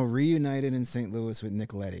 He's now reunited in St. Louis with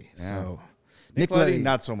Nick Leddy. Yeah. So Nick Leddy,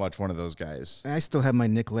 not so much one of those guys. I still have my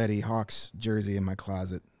Nick Leddy Hawks jersey in my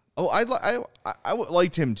closet. Oh, I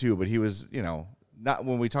liked him too, but he was, not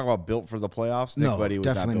when we talk about built for the playoffs. Nick Leddy was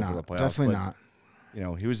not built for the playoffs. Definitely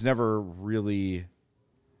not. He was never really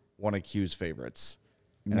one of Q's favorites,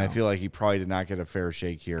 and I feel like he probably did not get a fair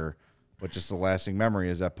shake here. But just the lasting memory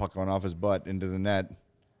is that puck going off his butt into the net,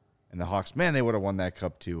 and the Hawks, man, they would have won that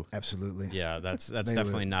cup too. Absolutely. Yeah, that's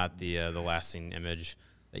definitely not the lasting image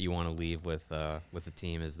that you want to leave with the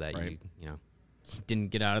team, is that right. you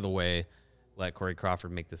didn't get out of the way, let Corey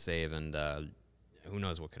Crawford make the save, and who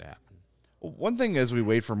knows what could happen. One thing as we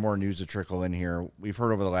wait for more news to trickle in here, we've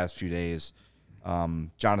heard over the last few days,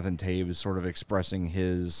 Jonathan Toews sort of expressing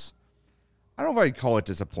his, I don't know if I'd call it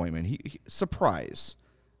disappointment, he surprise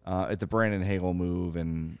at the Brandon Hagel move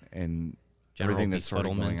and General everything that's sort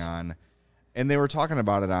of going on. And they were talking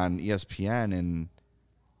about it on ESPN, and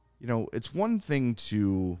it's one thing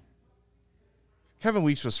to Kevin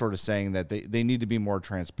Weeks was sort of saying that they need to be more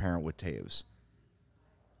transparent with Toews.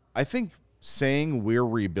 I think saying we're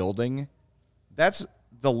rebuilding, that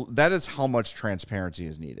is how much transparency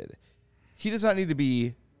is needed. He does not need to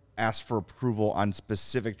be asked for approval on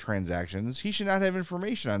specific transactions. He should not have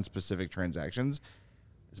information on specific transactions.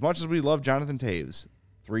 As much as we love Jonathan Toews,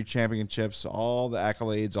 3 championships, all the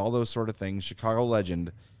accolades, all those sort of things, Chicago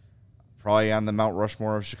legend, probably on the Mount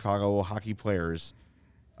Rushmore of Chicago hockey players.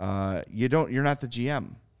 You're not the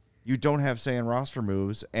GM. You don't have say in roster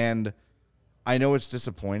moves, and I know it's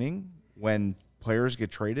disappointing when players get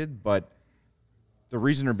traded, but the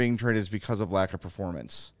reason they're being traded is because of lack of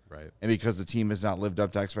performance. Right. And because the team has not lived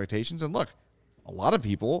up to expectations. And look, a lot of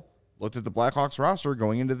people looked at the Blackhawks roster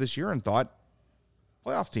going into this year and thought,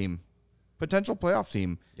 potential playoff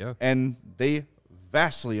team. Yeah. And they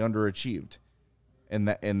vastly underachieved in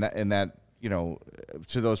that,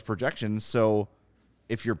 to those projections. So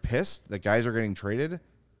if you're pissed that guys are getting traded,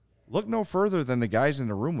 look no further than the guys in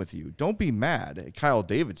the room with you. Don't be mad at Kyle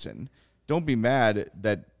Davidson. Don't be mad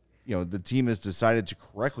that, the team has decided to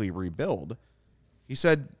correctly rebuild. He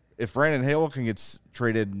said, if Brandon Hagel can get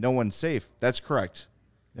traded, no one's safe. That's correct.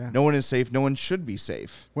 Yeah. No one is safe. No one should be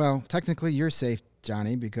safe. Well, technically you're safe,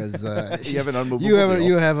 Johnny, because you have an unmovable deal.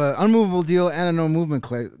 You have an unmovable deal and a no movement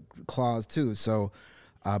clause too. So,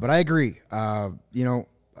 but I agree. I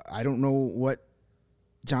don't know what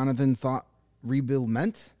Jonathan thought rebuild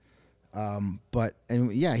meant.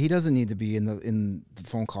 He doesn't need to be in the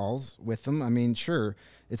phone calls with them. I mean, sure,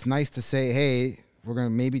 it's nice to say, hey, we're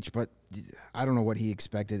going to but I don't know what he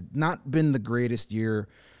expected. Not been the greatest year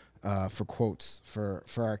for quotes for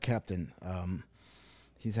our captain.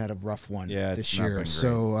 He's had a rough one this year.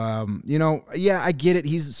 So, I get it.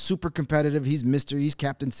 He's super competitive. He's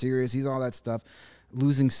Captain Serious. He's all that stuff.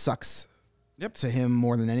 Losing sucks to him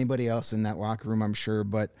more than anybody else in that locker room, I'm sure.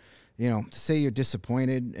 But, to say you're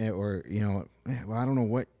disappointed or, I don't know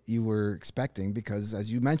what you were expecting, because as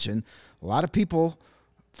you mentioned, a lot of people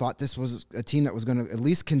thought this was a team that was going to at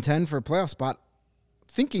least contend for a playoff spot,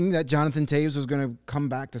 thinking that Jonathan Toews was going to come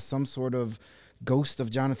back to some sort of ghost of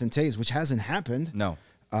Jonathan Toews, which hasn't happened. No.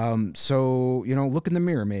 So, look in the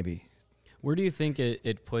mirror maybe. Where do you think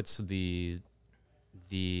it puts the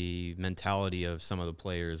mentality of some of the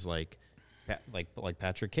players like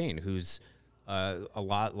Patrick Kane, who's a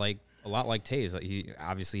lot like Toews? He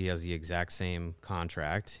obviously has the exact same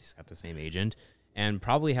contract. He's got the same agent and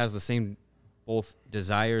probably has the same both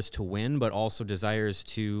desires to win, but also desires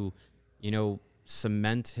to,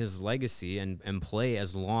 cement his legacy and play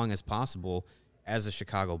as long as possible as a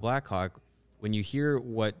Chicago Blackhawk. When you hear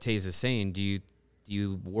what Toews is saying, do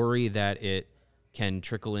you worry that it can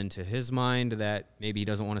trickle into his mind that maybe he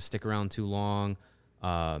doesn't want to stick around too long?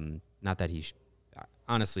 Not that he,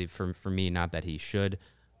 honestly, for me, not that he should,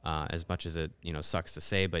 as much as it sucks to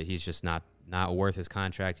say, but he's just not worth his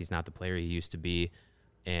contract. He's not the player he used to be.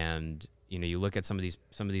 And you look at some of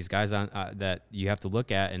these guys on that you have to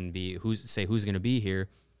look at and who's going to be here.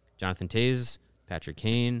 Jonathan Toews, Patrick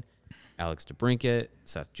Kane, Alex DeBrincat,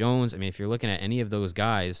 Seth Jones. I mean, if you're looking at any of those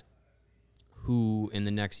guys who in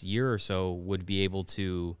the next year or so would be able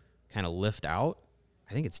to kind of lift out,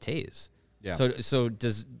 I think it's Toews. Yeah. So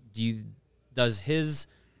do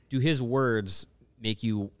his words make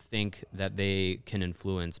you think that they can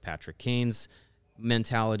influence Patrick Kane's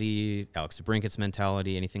mentality, Alex DeBrincat's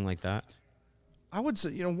mentality, anything like that? I would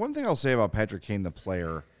say, one thing I'll say about Patrick Kane, the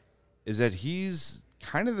player, is that he's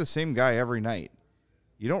kind of the same guy every night.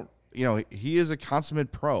 He is a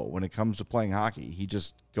consummate pro when it comes to playing hockey. He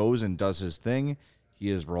just goes and does his thing. He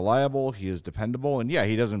is reliable. He is dependable. And yeah,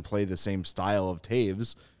 he doesn't play the same style of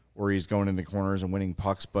Toews where he's going into corners and winning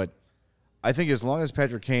pucks. But I think as long as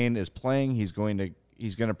Patrick Kane is playing, he's going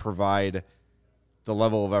to provide the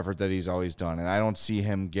level of effort that he's always done. And I don't see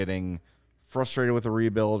him getting frustrated with the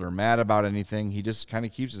rebuild or mad about anything. He just kind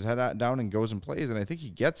of keeps his head down and goes and plays. And I think he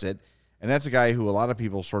gets it. And that's a guy who a lot of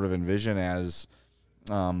people sort of envision as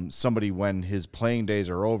somebody when his playing days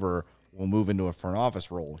are over will move into a front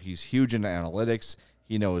office role. He's huge into analytics.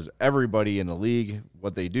 He knows everybody in the league,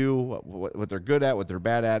 what they do, what they're good at, what they're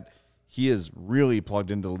bad at. He is really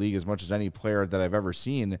plugged into the league as much as any player that I've ever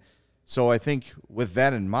seen. So I think with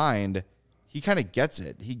that in mind, he kind of gets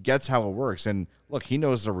it. He gets how it works. And look, he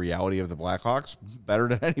knows the reality of the Blackhawks better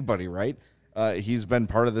than anybody, right? He's been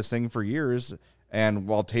part of this thing for years. And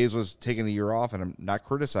while Toews was taking the year off, and I'm not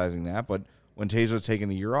criticizing that, but when Toews was taking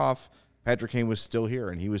the year off, Patrick Kane was still here,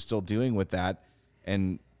 and he was still dealing with that.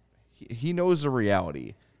 And he knows the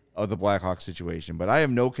reality of the Blackhawks situation. But I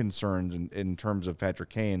have no concerns in terms of Patrick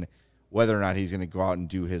Kane, whether or not he's going to go out and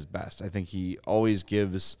do his best. I think he always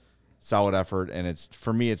gives solid effort, and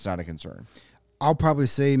for me, it's not a concern. I'll probably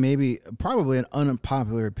say probably an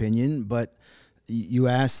unpopular opinion, but you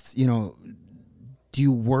asked, do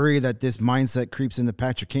you worry that this mindset creeps into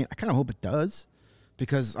Patrick Kane? I kind of hope it does,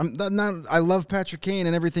 because I love Patrick Kane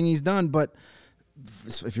and everything he's done, but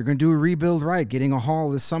if you're going to do a rebuild right, getting a haul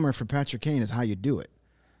this summer for Patrick Kane is how you do it.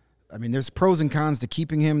 I mean, there's pros and cons to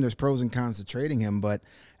keeping him. There's pros and cons to trading him, but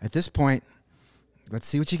at this point, let's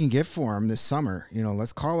see what you can get for him this summer.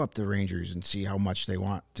 Let's call up the Rangers and see how much they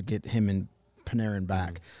want to get him and Panarin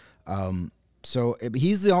back. So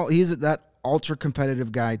he's that ultra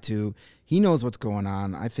competitive guy too. He knows what's going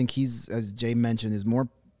on. I think he's, as Jay mentioned, is more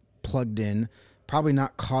plugged in, probably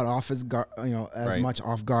not caught off as much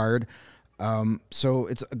off guard. So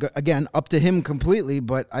it's again up to him completely.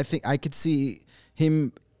 But I think I could see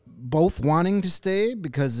him both wanting to stay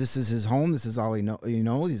because this is his home. This is all he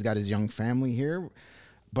knows. He's got his young family here.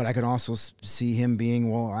 But I could also see him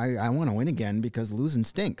being, well, I want to win again because losing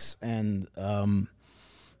stinks. And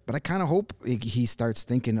but I kind of hope he starts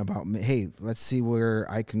thinking about, hey, let's see where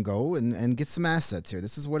I can go and get some assets here.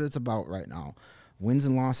 This is what it's about right now. Wins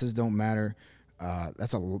and losses don't matter.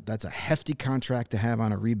 That's a hefty contract to have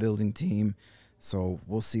on a rebuilding team. So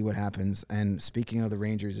we'll see what happens. And speaking of the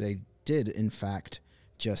Rangers, they did, in fact,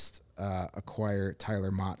 just acquire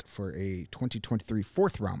Tyler Mott for a 2023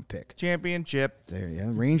 4th-round pick. Championship. There, yeah.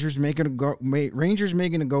 Rangers making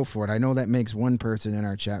a go for it. I know that makes one person in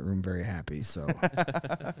our chat room very happy. So,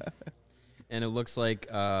 and it looks like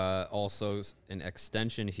also an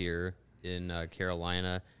extension here in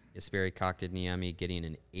Carolina. Jesperi Kotkaniemi getting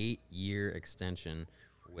an 8-year extension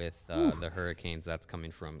with the Hurricanes. That's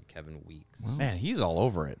coming from Kevin Weeks. Wow. Man, he's all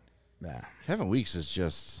over it. Yeah. Kevin Weeks is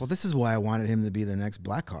just... Well, this is why I wanted him to be the next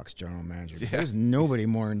Blackhawks general manager. Yeah. There's nobody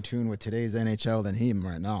more in tune with today's NHL than him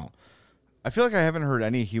right now. I feel like I haven't heard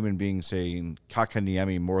any human being saying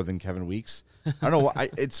Kotkaniemi more than Kevin Weeks. I don't know.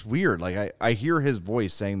 It's weird. Like, I hear his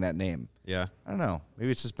voice saying that name. Yeah. I don't know. Maybe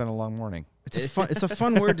it's just been a long morning. It's a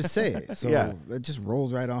fun word to say. So yeah. It just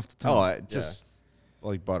rolls right off the tongue. Just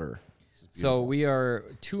like butter. So we are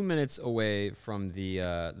 2 minutes away from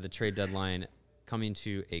the trade deadline coming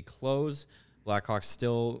to a close. Blackhawks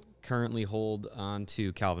still currently hold on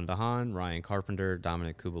to Calvin DeHaan, Ryan Carpenter,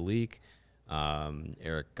 Dominic Kubalik,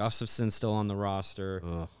 Eric Gustafson still on the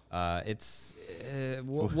roster.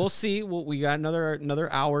 We'll see. We got another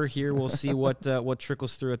hour here. We'll see what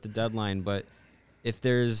trickles through at the deadline. But if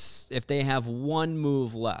they have one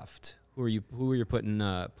move left, who are you putting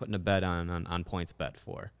a bet on points bet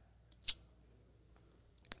for?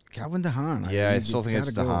 Calvin DeHaan. Yeah, I still think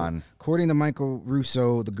it's DeHaan. According to Michael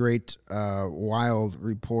Russo, the great Wild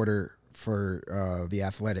reporter for The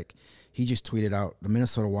Athletic, he just tweeted out the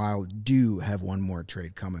Minnesota Wild do have one more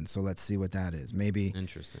trade coming. So let's see what that is.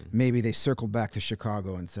 Interesting. Maybe they circled back to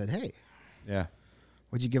Chicago and said, hey, yeah,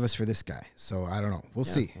 what'd you give us for this guy? So I don't know. We'll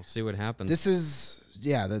see. We'll see what happens. This is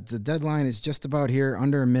the deadline is just about here,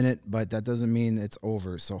 under a minute, but that doesn't mean it's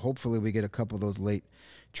over. So hopefully we get a couple of those late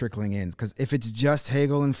trickling in. Because if it's just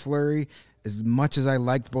Hagel and Fleury, as much as I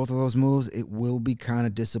liked both of those moves, it will be kind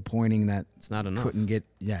of disappointing that it's not enough.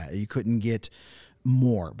 You couldn't get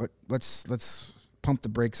more. But let's pump the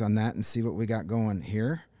brakes on that and see what we got going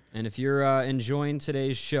here. And if you're enjoying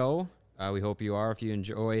today's show, we hope you are. If you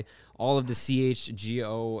enjoy all of the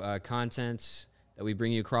CHGO content that we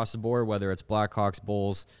bring you across the board, whether it's Blackhawks,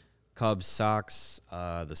 Bulls, Cubs, Sox,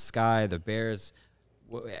 the Sky, the Bears,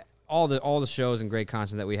 all the shows and great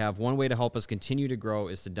content that we have, one way to help us continue to grow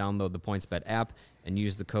is to download the PointsBet app and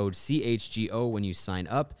use the code CHGO when you sign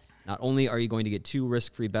up. Not only are you going to get 2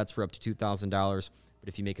 risk-free bets for up to $2,000, but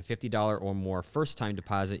if you make a $50 or more first-time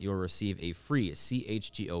deposit, you'll receive a free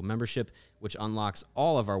CHGO membership, which unlocks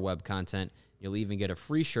all of our web content. You'll even get a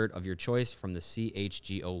free shirt of your choice from the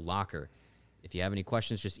CHGO locker. If you have any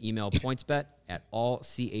questions, just email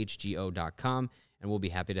pointsbet@allchgo.com, and we'll be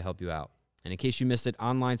happy to help you out. And in case you missed it,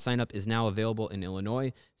 online sign-up is now available in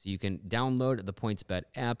Illinois, so you can download the PointsBet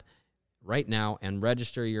app right now and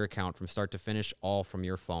register your account from start to finish, all from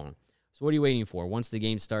your phone. So what are you waiting for? Once the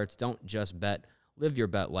game starts, don't just bet. Live your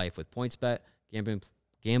bet life with PointsBet.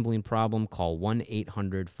 Gambling problem, call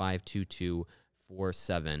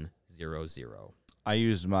 1-800-522-4700. I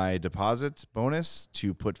used my deposit bonus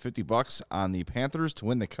to put $50 on the Panthers to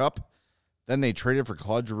win the cup. Then they traded for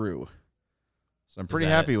Claude Giroux. So I'm pretty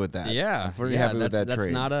happy with that. Yeah, I'm pretty happy with that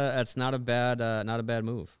trade. That's not a bad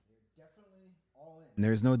move. And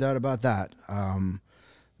there's no doubt about that.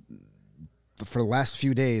 For the last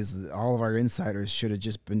few days, all of our insiders should have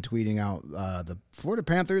just been tweeting out the Florida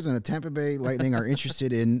Panthers and the Tampa Bay Lightning are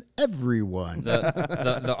interested in everyone.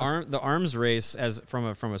 The arms race, as from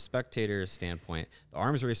a spectator standpoint, the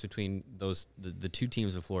arms race between the two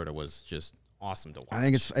teams of Florida was just awesome to watch. I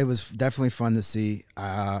think it was definitely fun to see.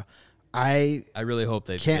 I really hope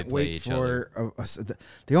they can't play wait each for other.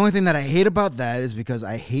 The only thing that I hate about that is because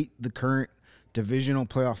I hate the current divisional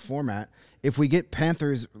playoff format. If we get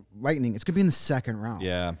Panthers Lightning, it's going to be in the second round.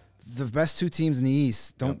 Yeah. The best 2 teams in the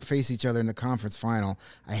East don't face each other in the conference final.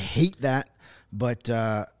 I hate that, but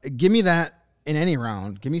give me that in any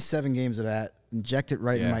round. Give me 7 games of that. Inject it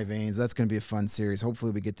right in my veins. That's going to be a fun series.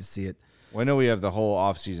 Hopefully we get to see it. Well, I know we have the whole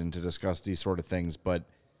offseason to discuss these sort of things, but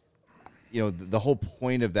the whole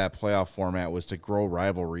point of that playoff format was to grow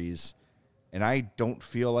rivalries. And I don't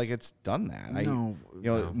feel like it's done that.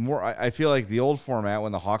 I feel like the old format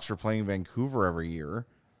when the Hawks were playing Vancouver every year,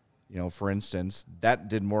 for instance, that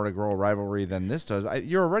did more to grow a rivalry than this does.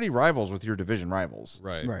 You're already rivals with your division rivals.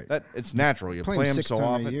 Right. That it's natural. You play them so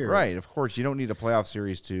often. Right. Of course, you don't need a playoff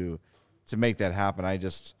series to make that happen. I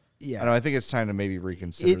don't know, I think it's time to maybe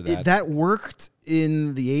reconsider that. That worked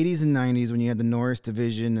in the 80s and 90s when you had the Norris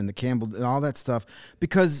division and the Campbell and all that stuff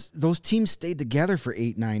because those teams stayed together for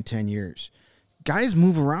 8, 9, 10 years. Guys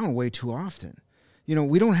move around way too often.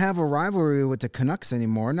 We don't have a rivalry with the Canucks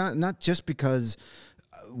anymore, not just because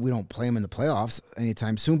we don't play them in the playoffs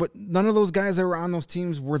anytime soon, but none of those guys that were on those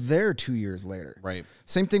teams were there 2 years later. Right.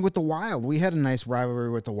 Same thing with the Wild. We had a nice rivalry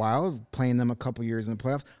with the Wild, playing them a couple years in the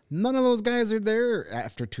playoffs. None of those guys are there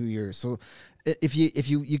after 2 years. So if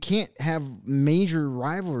you can't have major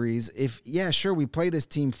rivalries, sure, we play this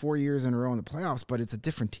team 4 years in a row in the playoffs, but it's a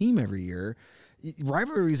different team every year.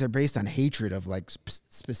 Rivalries are based on hatred of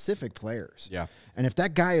specific players. Yeah. And if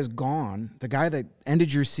that guy is gone, the guy that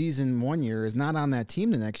ended your season 1 year is not on that team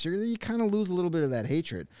the next year, then you kind of lose a little bit of that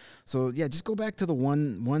hatred. So just go back to the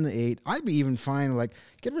 1 to 8. I'd be even fine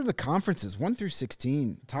get rid of the conferences 1 through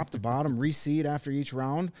 16, top to bottom, reseed after each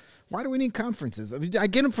round. Why do we need conferences? I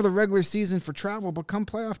get them for the regular season for travel, but come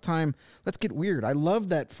playoff time, let's get weird. I loved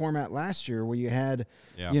that format last year where you had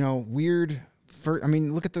weird.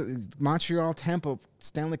 Look at the Montreal-Tampa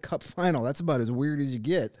Stanley Cup final. That's about as weird as you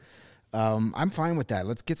get. I'm fine with that.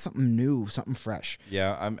 Let's get something new, something fresh.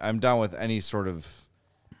 Yeah, I'm down with any sort of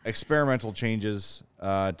experimental changes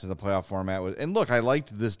to the playoff format. And look, I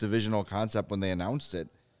liked this divisional concept when they announced it,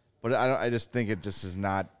 but I just think it just is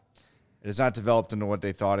not. It has not developed into what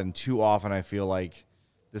they thought, and too often I feel like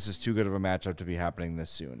this is too good of a matchup to be happening this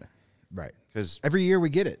soon. Right. Because every year we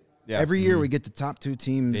get it. Yeah. Every year we get the top 2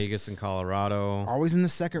 teams. Vegas and Colorado. Always in the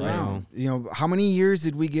second round. How many years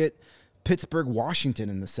did we get Pittsburgh, Washington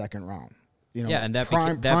in the second round? And that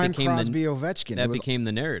became Crosby, Ovechkin. That became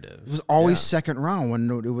the narrative. It was always second round when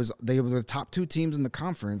they were the top 2 teams in the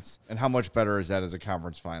conference. And how much better is that as a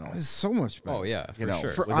conference final? It's so much better. Oh yeah,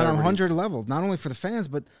 for sure. On 100 levels, not only for the fans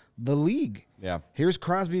but the league. Yeah. Here's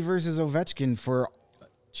Crosby versus Ovechkin for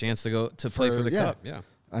chance to go to play for the cup. Yeah.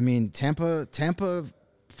 Tampa,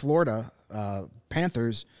 Florida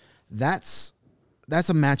Panthers. That's that's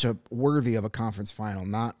a matchup worthy of a conference final,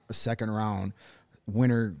 not a second round.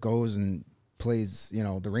 Winner goes and plays,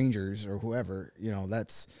 the Rangers or whoever.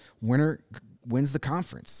 That's winner wins the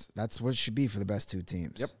conference. That's what it should be for the best two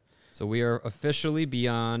teams. Yep. So we are officially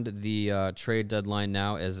beyond the trade deadline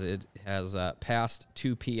now, as it has passed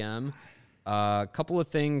 2 p.m. A couple of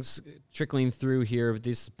things trickling through here.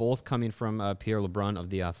 These both coming from Pierre LeBrun of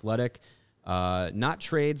The Athletic. Not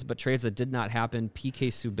trades, but trades that did not happen. PK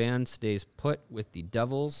Subban stays put with the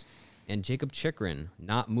Devils, and Jacob Chychrun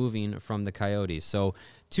not moving from the Coyotes. So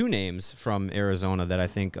 2 names from Arizona that I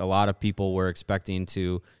think a lot of people were expecting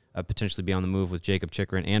to potentially be on the move with Jacob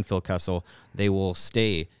Chychrun and Phil Kessel. They will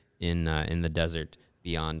stay in the desert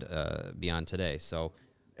beyond today. So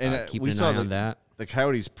keeping an eye on that. The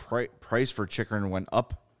Coyotes' price for Chychrun went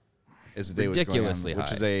up as the day was going on, ridiculously high,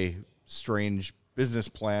 which is a strange business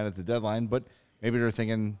plan at the deadline. But maybe they're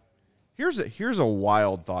thinking, here's a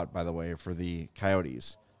wild thought, by the way, for the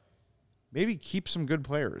Coyotes. Maybe keep some good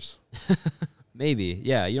players. Maybe,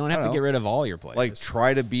 yeah. You don't have to get rid of all your players. Like,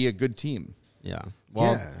 try to be a good team. Yeah.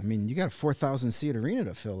 Well, you got a 4,000 seat arena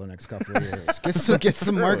to fill the next couple of years. Get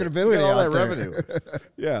some marketability Get all out that there. revenue.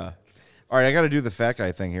 Yeah. All right, I got to do the fat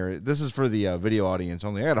guy thing here. This is for the video audience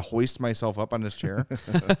only. I got to hoist myself up on this chair,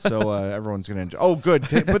 so everyone's gonna enjoy. Oh, good.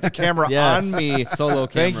 Put the camera on me. Solo camera.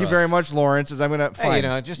 Thank you very much, Lawrence. As I'm gonna. Fine.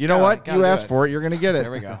 Hey, you know what? You asked for it. You're gonna get it.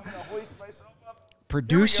 There we go.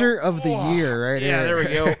 Producer of the year, right Yeah, here. there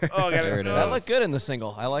we go. Oh, got it. That looked good in the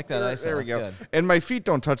single. I like that. There we go. Good. And my feet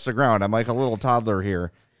don't touch the ground. I'm like a little toddler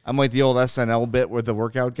here. I'm like the old SNL bit with the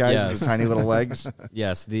workout guys with the tiny little legs.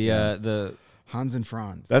 Yes, the Hans and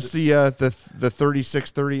Franz. That's the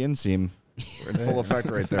 3630 inseam. We're in full effect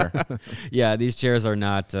right there. Yeah, these chairs are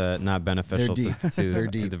not beneficial They're deep. to They're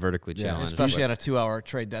deep. the vertically challenged. Especially on a 2-hour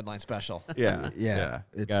trade deadline special. Yeah.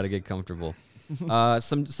 Got to get comfortable.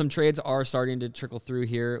 Some trades are starting to trickle through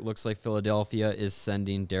here. It looks like Philadelphia is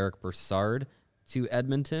sending Derek Brassard to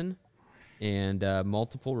Edmonton, and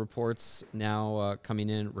multiple reports now coming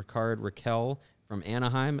in. Ricard Raquel from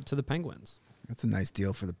Anaheim to the Penguins. That's a nice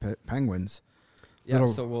deal for the Penguins. Yeah, Little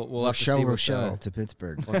so we'll have to see Rochelle to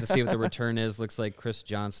Pittsburgh. We'll have to see what the return is. Looks like Chris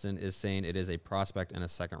Johnston is saying it is a prospect and a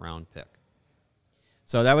second-round pick.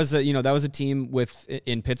 So that was a team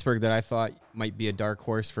in Pittsburgh that I thought might be a dark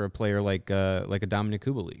horse for a player like a Dominic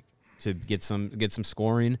Kubalik to get some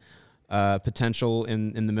scoring potential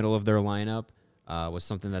in the middle of their lineup was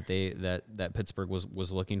something that Pittsburgh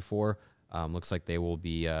was looking for. Looks like they will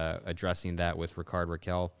be addressing that with Ricard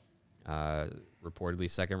Raquel. Reportedly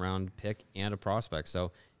second-round pick and a prospect.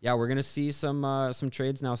 So yeah, we're gonna see some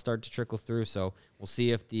trades now start to trickle through. So we'll see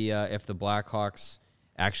if the Blackhawks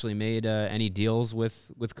actually made any deals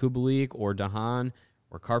with Kubalik or Dahan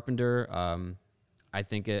or Carpenter. I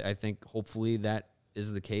think hopefully that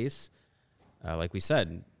is the case. Like we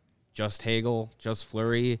said, just Hagel, just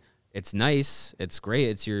Fleury. It's nice. It's great.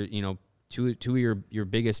 It's your two of your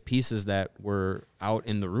biggest pieces that were out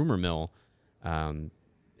in the rumor mill.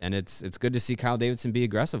 And it's good to see Kyle Davidson be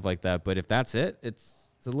aggressive like that. But if that's it, it's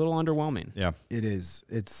a little underwhelming. Yeah, it is.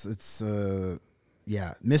 It's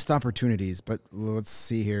missed opportunities. But let's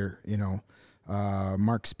see here.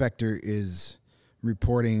 Mark Spector is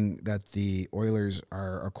reporting that the Oilers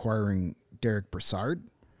are acquiring Derek Brassard.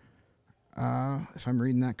 If I'm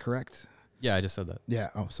reading that correct. Yeah, I just said that. Yeah.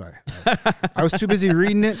 Oh, sorry. I was too busy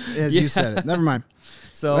reading it as you said it. Never mind.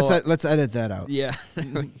 So let's edit that out. Yeah.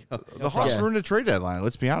 The Hawks ruined the trade deadline.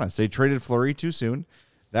 Let's be honest. They traded Fleury too soon.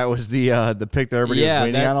 That was the pick that everybody was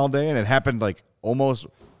waiting on all day, and it happened like almost.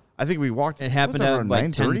 I think we walked. It happened around at like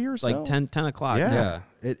 9:30 or so, like 10 o'clock. Yeah.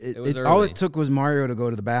 It was all early. it took was Mario to go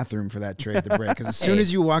to the bathroom for that trade to break. Because as soon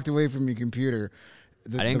as you walked away from your computer,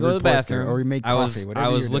 I didn't go to the bathroom. Or we made coffee. I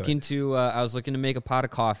was looking to make a pot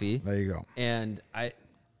of coffee. There you go. And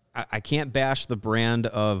I can't bash the brand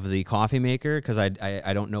of the coffee maker because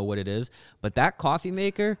I don't know what it is, but that coffee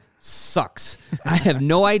maker sucks. I have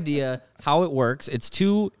no idea how it works. It's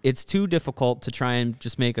too difficult to try and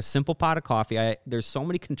just make a simple pot of coffee. There's so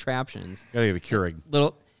many contraptions. Gotta get a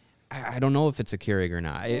Keurig. I don't know if it's a Keurig or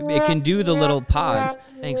not. It can do the little pods.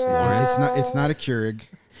 Thanks, Lauren. It's not a Keurig.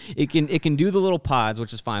 It can do the little pods,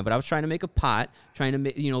 which is fine. But I was trying to make a pot, trying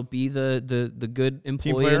to be the good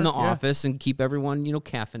employee in the office and keep everyone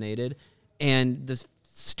caffeinated. And this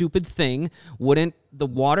stupid thing wouldn't. The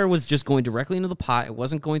water was just going directly into the pot. It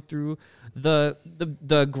wasn't going through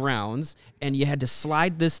the grounds, and you had to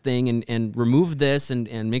slide this thing and remove this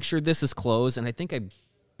and make sure this is closed. And I think I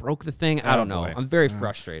broke the thing. I don't know. boy. I'm very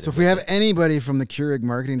frustrated. So if we have anybody from the Keurig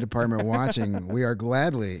marketing department watching, we are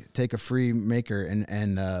gladly take a free maker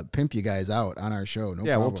and pimp you guys out on our show. No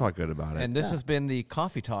problem. We'll talk good about it. And this has been the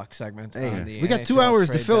Coffee Talk segment. Hey, The we got 2 NHL hours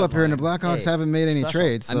to trade fill up here, and the deadline. Blackhawks haven't made any Special.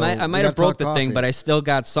 trades. So I might have broke the thing, but I still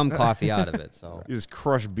got some coffee out of it. So You just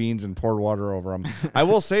crush beans and poured water over them. I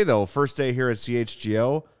will say, though, first day here at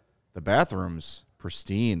CHGO, the bathrooms,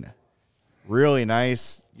 pristine. Really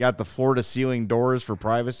nice. You got the floor-to-ceiling doors for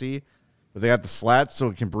privacy, but they got the slats so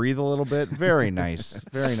it can breathe a little bit. Very nice.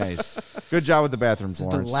 Very nice. Good job with the bathrooms, This is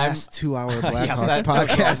the Lawrence. last 2 hour Blackhawks Yes,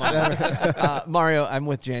 podcast ever. Mario, I'm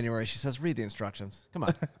with January. She says, read the instructions. Come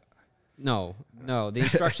on. no, the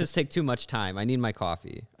instructions take too much time. I need my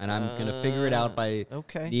coffee, and I'm gonna figure it out by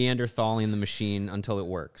Neanderthaling the machine until it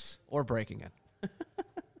works. Or breaking it.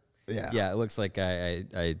 Yeah, it looks like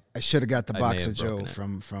I should have got the I box may of have Joe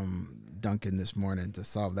broken from Duncan this morning to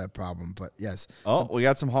solve that problem. But yes. Oh, we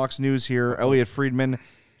got some Hawks news here. Elliot Friedman,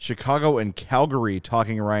 Chicago and Calgary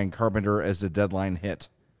talking Ryan Carpenter as the deadline hit.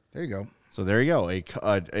 There you go. So there you go.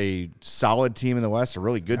 A solid team in the West, a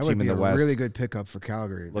really good That team would in be the a West. really good pickup for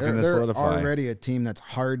Calgary. Looking to they're solidify. already a team that's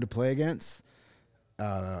hard to play against,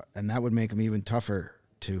 and that would make them even tougher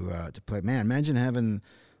to play. Man, imagine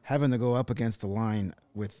having to go up against the line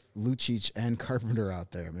with Lucic and Carpenter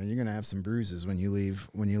out there. Man, you're gonna have some bruises when you leave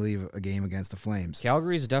a game against the Flames.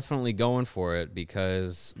 Calgary's definitely going for it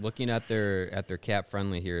because looking at their cap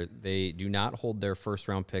friendly here, they do not hold their first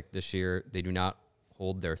round pick this year. They do not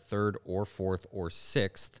hold their third or fourth or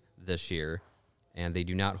sixth this year, and they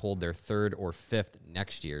do not hold their third or fifth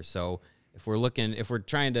next year. So if we're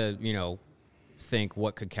trying to, think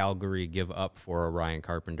what could Calgary give up for a Ryan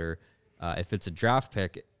Carpenter, if it's a draft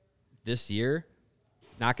pick this year,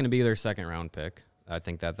 it's not going to be their second round pick. I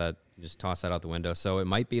think that just toss that out the window. So it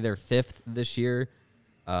might be their fifth this year,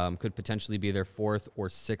 could potentially be their fourth or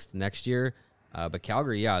sixth next year. But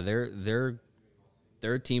Calgary, yeah, their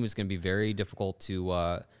team is going to be very difficult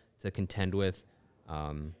to contend with.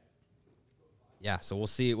 So we'll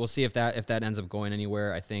see. We'll see if that ends up going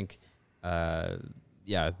anywhere. I think,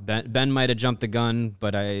 Ben might have jumped the gun,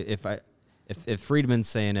 but if Friedman's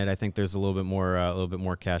saying it, I think there's a little bit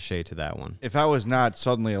more cachet to that one. If I was not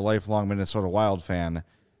suddenly a lifelong Minnesota Wild fan,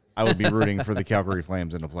 I would be rooting for the Calgary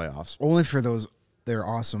Flames in the playoffs. Only for their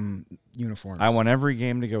awesome uniforms. I want every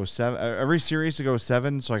game to go 7, every series to go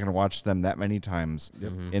 7, so I can watch them that many times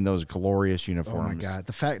in those glorious uniforms. Oh my God,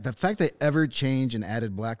 the fact they ever changed and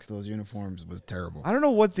added black to those uniforms was terrible. I don't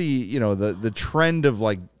know what the trend of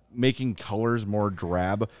like making colors more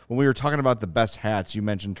drab. When we were talking about the best hats, you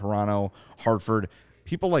mentioned Toronto, Hartford.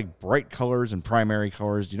 People like bright colors and primary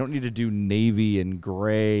colors. You don't need to do navy and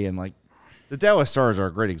gray, and like the Dallas Stars are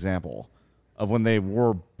a great example of when they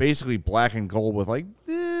wore basically black and gold with like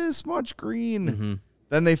this much green. Mm-hmm.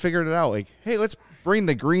 Then they figured it out like, hey, let's bring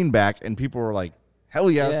the green back, and people were like,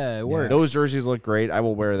 hell yes. Yeah, it works. Those jerseys look great. I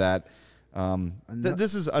will wear that.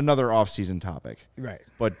 This is another off-season topic. Right.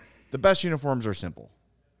 But the best uniforms are simple.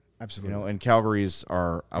 Absolutely. And Calgary's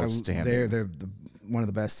are outstanding. They're one of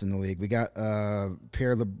the best in the league. We got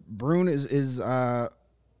Pierre LeBrun is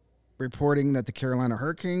reporting that the Carolina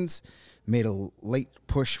Hurricanes made a late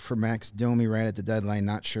push for Max Domi right at the deadline.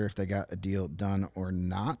 Not sure if they got a deal done or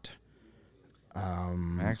not.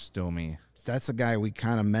 Max Domi. That's the guy we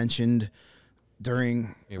kind of mentioned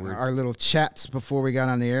during our little chats before we got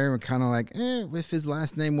on the air. We're kind of like, if his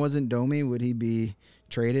last name wasn't Domi, would he be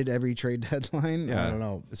traded every trade deadline? Yeah. I don't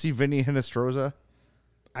know. Is he Vinny Hinostroza?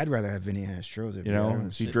 I'd rather have Vinny Hinostroza.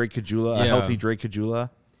 Is he Drake Caggiula? A healthy Drake Caggiula?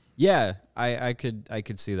 Yeah, I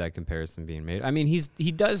could see that comparison being made. I mean,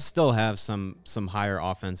 he does still have some higher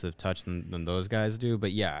offensive touch than those guys do.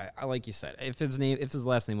 But yeah, like you said, if his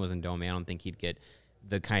last name wasn't Domi, I don't think he'd get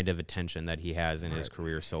the kind of attention that he has in his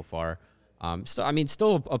career so far.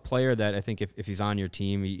 Still a player that I think if he's on your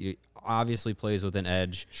team, he obviously plays with an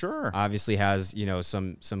edge. Sure. Obviously has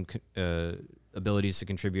some abilities to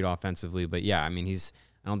contribute offensively. But yeah, I mean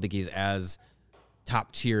I don't think he's as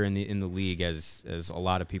top tier in the league as a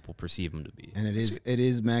lot of people perceive him to be. And it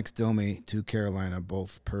is Max Domi to Carolina,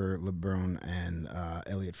 both per LeBrun and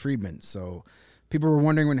Elliot Friedman. So people were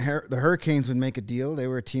wondering when the Hurricanes would make a deal. They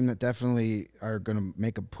were a team that definitely are going to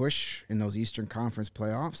make a push in those Eastern Conference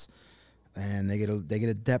playoffs, and they get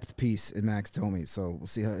a depth piece in Max Domi. So we'll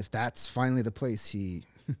see if that's finally the place he.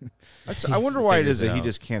 I wonder why it is that he out.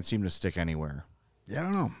 just can't seem to stick anywhere. Yeah, I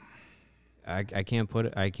don't know. I can't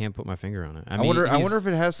put my finger on it. I wonder if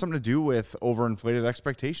it has something to do with overinflated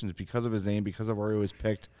expectations because of his name, because of where he was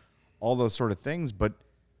picked, all those sort of things. But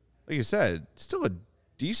like you said, still a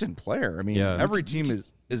decent player. I mean, every team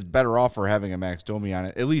is better off for having a Max Domi on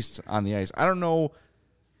it, at least on the ice. I don't know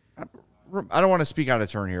I don't want to speak out of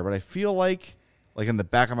turn here, but I feel like in the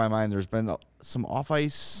back of my mind, there's been some off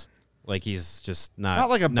ice. Like he's just not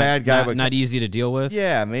like a bad guy, but not easy to deal with.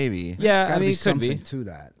 Yeah, maybe. Yeah, I mean, it could something be to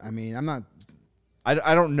that. I mean, I'm not.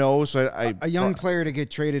 I don't know. So a young player to get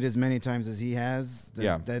traded as many times as he has,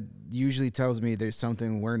 Yeah. that usually tells me there's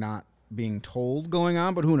something we're not being told going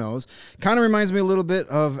on, but who knows? Kind of reminds me a little bit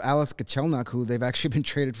of Alex Kachelnik, who they've actually been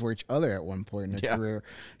traded for each other at one point in their career.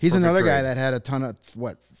 He's Perfect another guy trade. that had a ton of,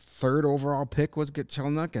 third overall pick was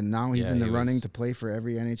Kachelnik, and now he's in the running to play for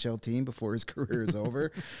every NHL team before his career is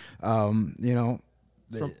over.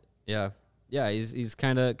 Yeah, he's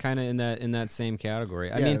kind of in that same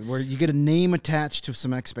category. I Yeah, mean, where you get a name attached to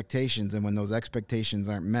some expectations, and when those expectations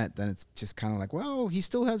aren't met, then it's just kind of like, well, he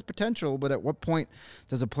still has potential, but at what point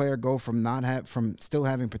does a player go from from still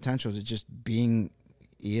having potential to just being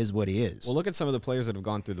he is what he is? well, look at some of the players that have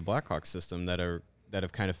gone through the Blackhawks system that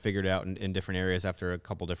have kind of figured out in different areas after a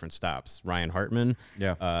couple different stops. Ryan Hartman,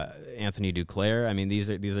 Anthony Duclair. I mean, these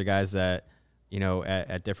are guys that,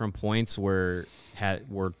 at different points were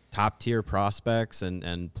top tier prospects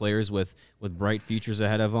and players with bright futures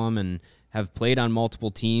ahead of them, and have played on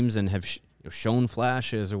multiple teams and have shown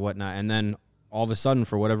flashes or whatnot. And then all of a sudden,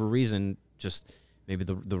 for whatever reason, just maybe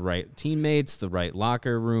the right teammates, the right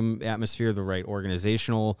locker room atmosphere, the right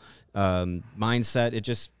organizational mindset. It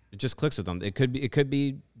just clicks with them. It could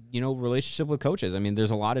be relationship with coaches. I mean,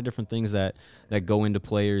 there's a lot of different things that go into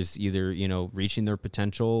players either reaching their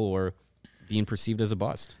potential or being perceived as a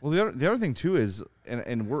bust. Well, the other thing too is,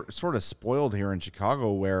 and we're sort of spoiled here in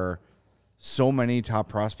Chicago, where so many top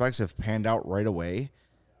prospects have panned out right away.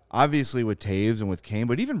 Obviously with Taves and with Kane,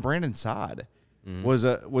 but even Brandon Saad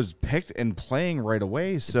was picked and playing right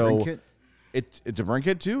away. So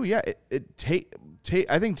DeBrincat too. Yeah, I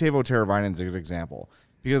think Teuvo Teravainen's a good example,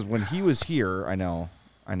 because when he was here, I know.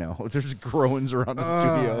 There's groans around the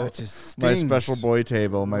studio. It just stings. My special boy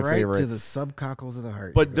Teuvo, my right favorite. to the subcockles of the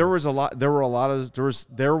heart. But there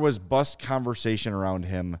was bust conversation around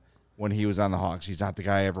him when he was on the Hawks. He's not the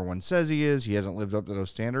guy everyone says he is. He hasn't lived up to those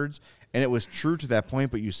standards. And it was true to that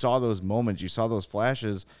point, but you saw those moments, you saw those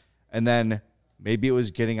flashes, and then maybe it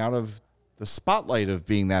was getting out of the spotlight of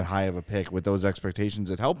being that high of a pick with those expectations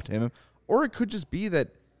that helped him. Or it could just be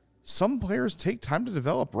that some players take time to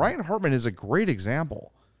develop. Ryan Hartman is a great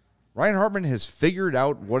example. Ryan Hartman has figured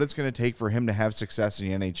out what it's going to take for him to have success in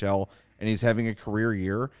the NHL, and he's having a career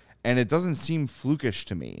year, and it doesn't seem flukish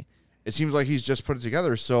to me. It seems like he's just put it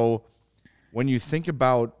together. So when you think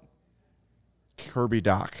about Kirby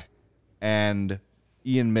Dach and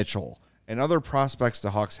Ian Mitchell and other prospects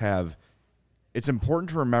the Hawks have, it's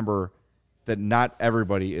important to remember that not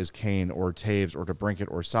everybody is Kane or Taves or DeBrincat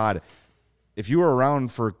or Saad. If you were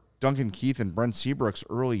around for Duncan Keith and Brent Seabrook's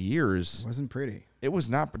early years, it wasn't pretty. It was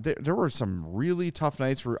not. There were some really tough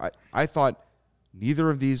nights where I thought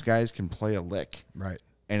neither of these guys can play a lick. Right.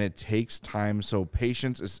 And it takes time. So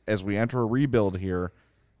patience as we enter a rebuild here.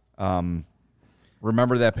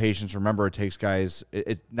 Remember that patience. Remember it takes guys.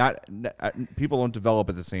 People don't develop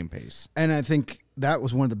at the same pace. And I think that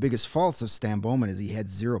was one of the biggest faults of Stan Bowman, is he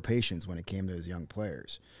had zero patience when it came to his young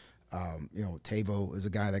players. Teuvo is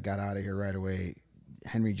a guy that got out of here right away.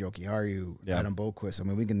 Henry Jokiharju, Adam Boqvist. I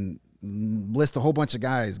mean, we can list a whole bunch of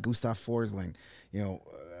guys. Gustav Forsling.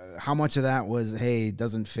 How much of that was, hey,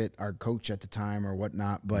 doesn't fit our coach at the time or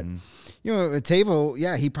whatnot. But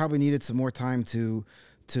Teuvo, he probably needed some more time to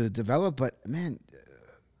develop. But man,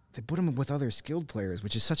 they put him with other skilled players,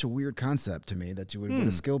 which is such a weird concept to me, that you would put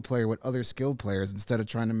a skilled player with other skilled players instead of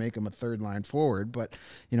trying to make him a third line forward. But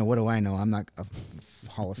what do I know? I'm not a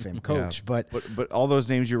Hall of Fame coach. But all those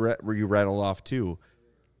names you rattled off too,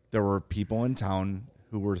 there were people in town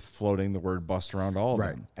who were floating the word bust around all of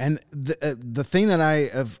them. And the thing that I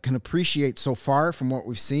can appreciate so far from what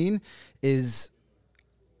we've seen is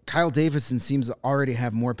Kyle Davidson seems to already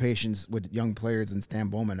have more patience with young players than Stan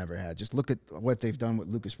Bowman ever had. Just look at what they've done with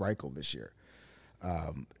Lucas Reichel this year,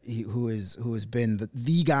 who has been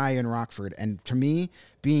the guy in Rockford. And to me,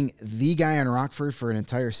 being the guy in Rockford for an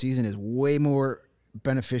entire season is way more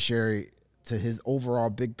beneficiary to his overall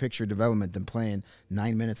big picture development than playing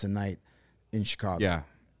 9 minutes a night in Chicago. Yeah,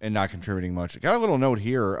 and not contributing much. Got a little note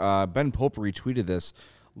here. Ben Pope retweeted this.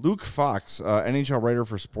 Luke Fox, NHL writer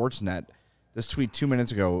for Sportsnet, this tweet 2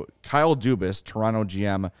 minutes ago. Kyle Dubas, Toronto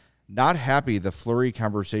GM, not happy the Fleury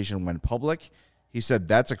conversation went public. He said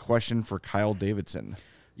that's a question for Kyle Davidson.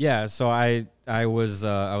 Yeah, so I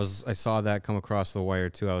saw that come across the wire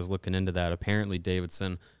too. I was looking into that. Apparently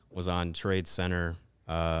Davidson was on Trade Center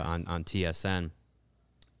on TSN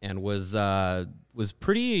and was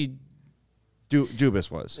pretty. Dubas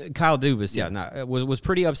was. Kyle Dubas, was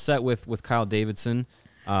pretty upset with Kyle Davidson.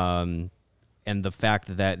 and the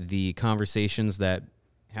fact that the conversations that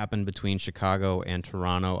happened between Chicago and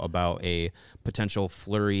Toronto about a potential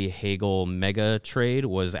Fleury-Hagel mega trade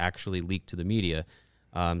was actually leaked to the media.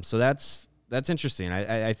 So that's interesting.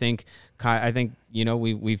 I think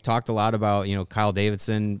we've talked a lot about Kyle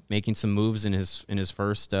Davidson making some moves in his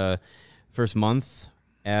first month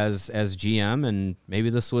as GM, and maybe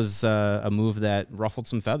this was a move that ruffled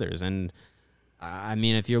some feathers. And I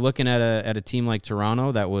mean, if you're looking at a team like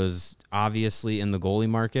Toronto that was obviously in the goalie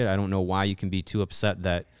market, I don't know why you can be too upset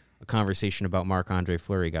that a conversation about Marc-Andre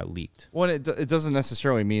Fleury got leaked. Well, it doesn't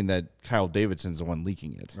necessarily mean that Kyle Davidson's the one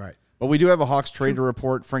leaking it. Right. But we do have a Hawks trade to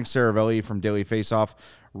report. Frank Saravelli from Daily Faceoff.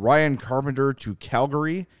 Ryan Carpenter to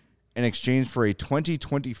Calgary in exchange for a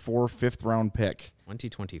 2024 fifth-round pick.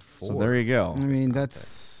 2024. So there you go. I mean,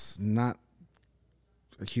 that's not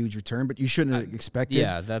a huge return, but you shouldn't have expected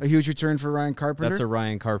a huge return for Ryan Carpenter. That's a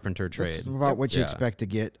Ryan Carpenter trade. That's about what you expect to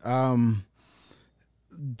get.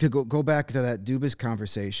 To go back to that Dubas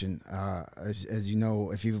conversation, as you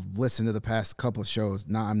know, if you've listened to the past couple of shows,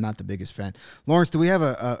 I'm not the biggest fan. Lawrence, do we have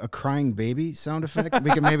a crying baby sound effect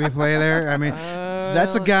we can maybe play there? I mean,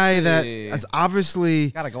 that's a guy that's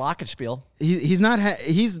obviously got a glockenspiel. He's not.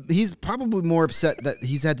 He's probably more upset that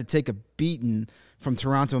he's had to take a beating from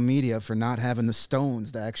Toronto media for not having the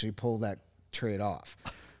stones to actually pull that trade off.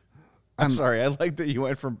 I'm sorry. I like that you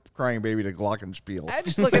went from crying baby to glockenspiel. I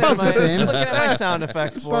just looking at my sound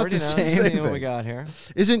effects board. See what we got here.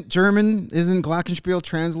 Isn't glockenspiel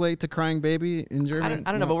translate to crying baby in German?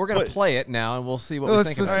 I don't know, but we're gonna play it now, and we'll see what we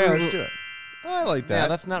think about it. Let's do it. I like that. Yeah,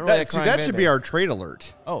 that's not really a crying that baby. should be our trade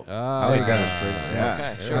alert. Oh, I like that as trade alert.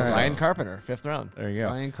 Yes. Okay, sure. Ryan Carpenter, fifth round. There you go.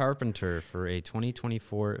 Ryan Carpenter for a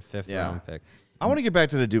 2024 fifth-round pick. I want to get back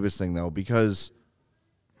to the Dubas thing, though, because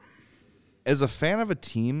as a fan of a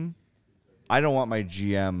team, I don't want my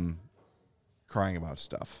GM crying about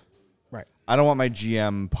stuff. Right. I don't want my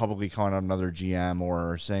GM publicly calling out another GM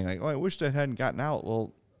or saying, like, oh, I wish that hadn't gotten out.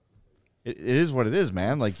 Well, it is what it is,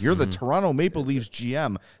 man. Like, you're the Toronto Maple Leafs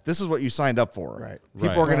GM. This is what you signed up for. Right.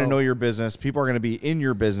 People are going to know your business. People are going to be in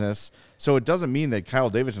your business. So it doesn't mean that Kyle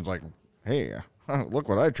Davidson's like, hey, look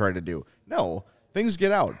what I tried to do. No. Things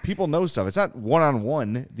get out. People know stuff. It's not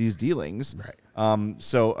one-on-one, these dealings. Right.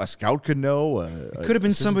 So a scout could know. It could have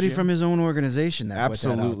been somebody from his own organization that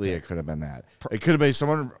absolutely, it could have been that. It could have been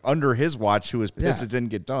someone under his watch who was pissed it didn't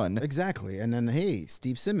get done. Exactly. And then, hey,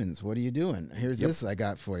 Steve Simmons, what are you doing? Here's this I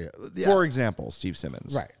got for you. Yeah. For example, Steve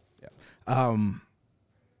Simmons. Right. Yeah. I'm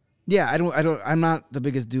not the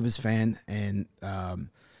biggest Dubas fan, and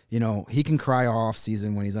he can cry all off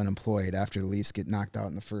season when he's unemployed after the Leafs get knocked out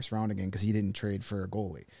in the first round again because he didn't trade for a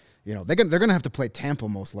goalie. They're gonna have to play Tampa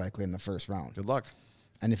most likely in the first round. Good luck.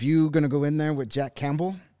 And if you're gonna go in there with Jack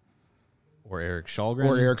Campbell or Eric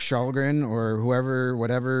Shalgren or whoever,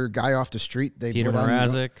 whatever guy off the street they Peter put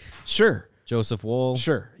Mrazek, sure, Joseph Woll,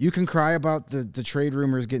 sure, you can cry about the trade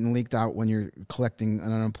rumors getting leaked out when you're collecting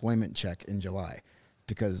an unemployment check in July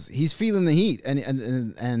because he's feeling the heat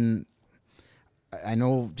and I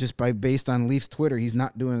know just based on Leafs Twitter, he's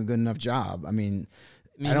not doing a good enough job. I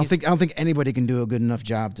don't think anybody can do a good enough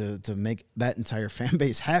job to make that entire fan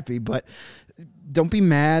base happy. But don't be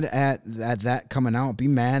mad at that coming out. Be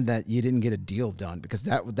mad that you didn't get a deal done because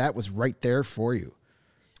that was right there for you.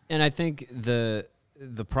 And I think the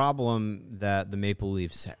problem that the Maple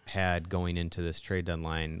Leafs had going into this trade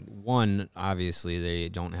deadline, one, obviously they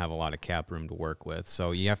don't have a lot of cap room to work with,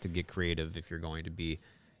 so you have to get creative if you're going to be,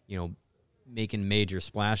 making major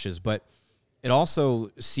splashes, but it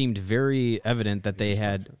also seemed very evident that they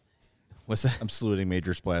had. What's that? I'm saluting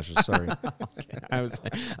major splashes. Sorry. Okay. I was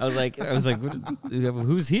like,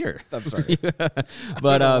 who's here? I'm sorry. But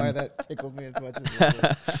I don't know why that tickled me as much as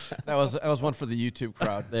that was one for the YouTube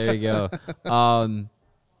crowd. There you go.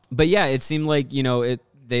 But yeah, it seemed like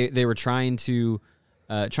they were trying to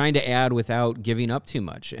add without giving up too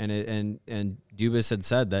much, and Dubas had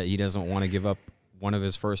said that he doesn't want to give up one of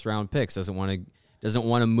his first round picks, doesn't want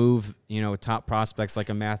to move, top prospects like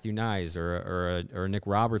a Matthew Nyes or a Nick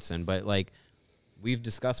Robertson. But like we've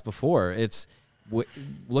discussed before,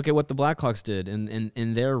 look at what the Blackhawks did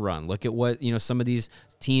in their run. Look at what, some of these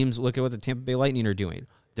teams, look at what the Tampa Bay Lightning are doing.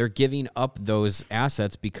 They're giving up those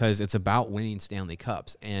assets because it's about winning Stanley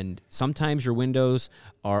Cups. And sometimes your windows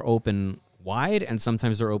are open wide and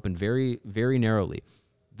sometimes they're open very, very narrowly.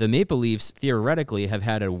 The Maple Leafs theoretically have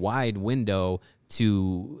had a wide window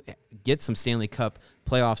to get some Stanley Cup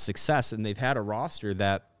playoff success, and they've had a roster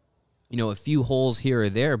that, a few holes here or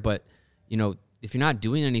there, but if you're not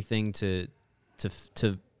doing anything to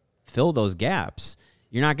fill those gaps,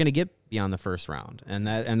 you're not going to get beyond the first round, and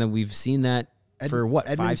then we've seen that for what,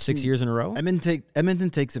 5-6 years in a row? Edmonton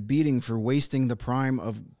takes a beating for wasting the prime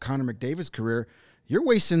of Connor McDavid's career. You're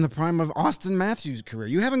wasting the prime of Austin Matthews' career.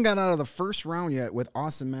 You haven't got out of the first round yet with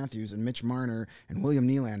Austin Matthews and Mitch Marner and William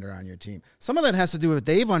Nylander on your team. Some of that has to do with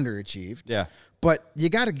they've underachieved. Yeah. But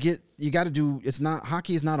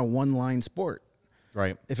hockey is not a one-line sport.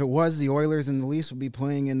 Right. If it was, the Oilers and the Leafs would be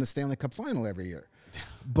playing in the Stanley Cup final every year.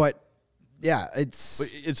 But yeah, But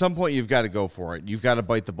at some point you've got to go for it. You've got to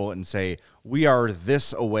bite the bullet and say, we are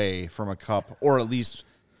this away from a cup, or at least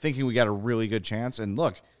thinking we got a really good chance. And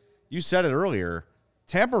look, you said it earlier,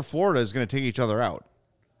 Tampa or Florida is going to take each other out,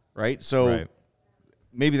 right? So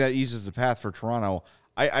maybe that eases the path for Toronto.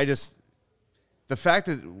 I just, the fact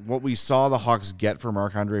that what we saw the Hawks get for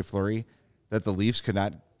Marc-Andre Fleury, that the Leafs could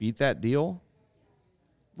not beat that deal,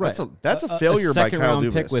 right? That's a failure by Kyle second-round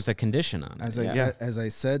Dubas. pick with a condition on it. As I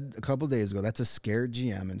said a couple of days ago, that's a scared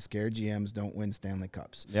GM, and scared GMs don't win Stanley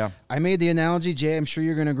Cups. Yeah. I made the analogy, Jay, I'm sure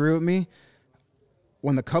you're going to agree with me.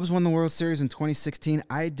 When the Cubs won the World Series in 2016,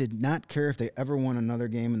 I did not care if they ever won another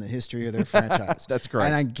game in the history of their franchise. That's correct.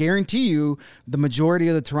 And I guarantee you, the majority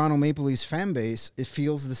of the Toronto Maple Leafs fan base, it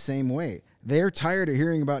feels the same way. They're tired of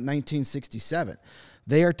hearing about 1967.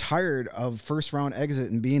 They are tired of first-round exit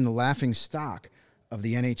and being the laughing stock of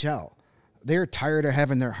the NHL. They're tired of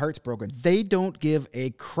having their hearts broken. They don't give a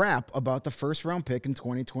crap about the first-round pick in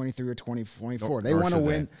 2023 or 2024. They want to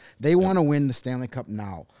win. They want to win the Stanley Cup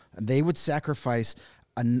now. They would sacrifice.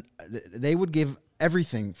 They would give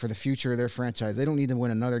everything for the future of their franchise. They don't need to win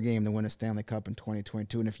another game to win a Stanley Cup in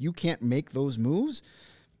 2022. And if you can't make those moves,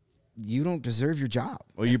 you don't deserve your job.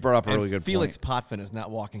 Well, you brought up a really good Felix point. Potvin is not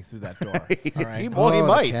walking through that door. All right. he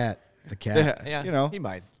might. The cat. Yeah, you know, he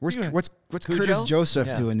might. What's Cujo? Curtis Joseph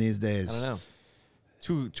Yeah. doing these days? I don't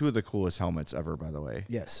know. Two of the coolest helmets ever, by the way.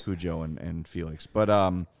 Yes. Cujo and Felix. But,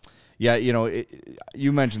 yeah, you know,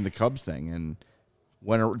 you mentioned the Cubs thing, and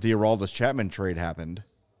when the Aroldis Chapman trade happened,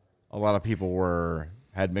 a lot of people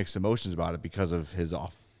had mixed emotions about it because of his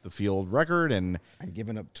off-the-field record and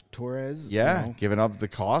giving up Torres. Giving up the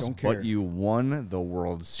cost, Don't care. but you won the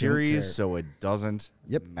World Series, so it doesn't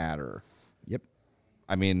matter. Yep.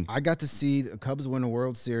 I mean, I got to see the Cubs win a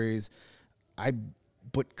World Series. I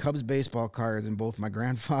put Cubs baseball cards in both my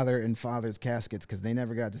grandfather and father's caskets because they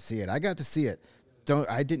never got to see it. I got to see it.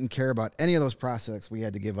 I didn't care about any of those prospects we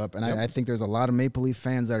had to give up, and I think there's a lot of Maple Leaf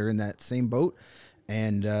fans that are in that same boat,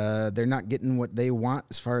 and they're not getting what they want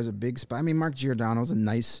as far as a big spot. I mean, Mark Giordano's a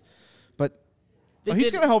nice, but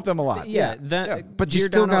he's going to help them a lot. But you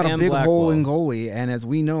still got a big hole in goalie, and as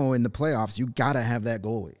we know in the playoffs, you got to have that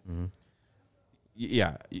goalie. Mm-hmm.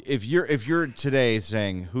 Yeah, if you're today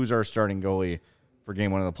saying who's our starting goalie for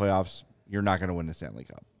Game 1 of the playoffs, you're not going to win the Stanley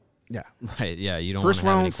Cup. Yeah, right. Yeah, you don't. First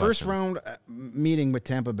want round meeting with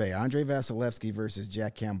Tampa Bay. Andre Vasilevsky versus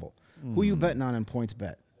Jack Campbell. Who you betting on in points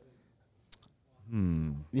bet? Let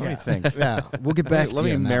me think. Yeah, we'll get back. Let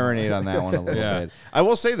me marinate on that one a little bit. I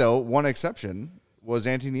will say though, one exception was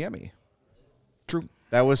Antti Niemi. True.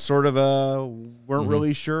 That was sort of weren't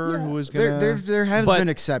really sure who was going to. There has been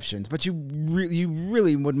exceptions, but you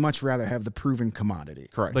really would much rather have the proven commodity.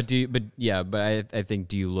 Correct. But I think,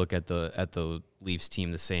 do you look at the Leafs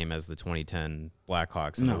team the same as the 2010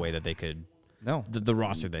 Blackhawks in the way that they could? No. The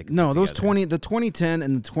roster they could. No, put together? the 2010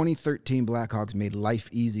 and the 2013 Blackhawks made life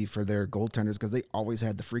easy for their goaltenders because they always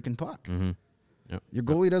had the freaking puck. Mm-hmm. Yep. Your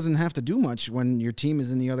goalie doesn't have to do much when your team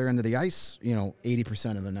is in the other end of the ice.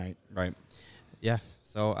 80% of the night. Right. Yeah.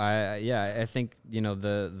 So I think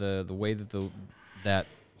the way that that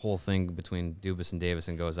whole thing between Dubas and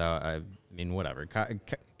Davison goes out. I mean, whatever.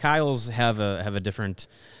 Kyle's have a different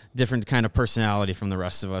kind of personality from the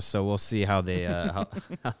rest of us. So we'll see how they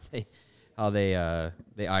how they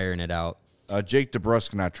iron it out. Jake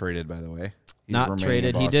DeBrusk not traded, by the way. He's not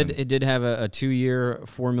traded. He did have a 2-year,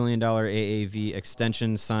 $4 million AAV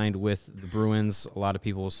extension signed with the Bruins. A lot of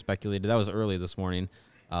people speculated. That was early this morning.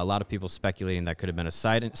 A lot of people speculating that could have been a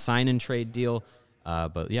sign-and-trade deal.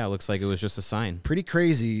 But, yeah, it looks like it was just a sign. Pretty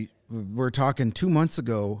crazy. We're talking 2 months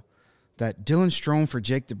ago that Dylan Strome for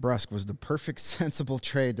Jake DeBrusk was the perfect, sensible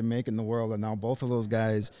trade to make in the world, and now both of those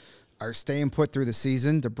guys are staying put through the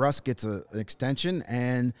season. DeBrusk gets an extension,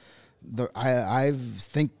 and I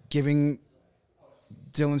think giving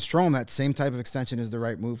Dylan Strome that same type of extension is the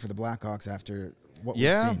right move for the Blackhawks after what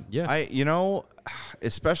we've seen. Yeah.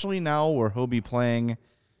 Especially now where he'll be playing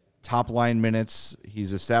top-line minutes.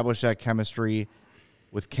 He's established that chemistry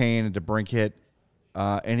with Kane and DeBrincat.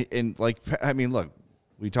 Look,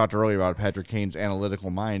 we talked earlier about Patrick Kane's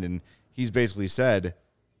analytical mind, and he's basically said,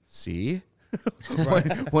 see,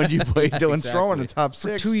 when you play Dylan Strome in the top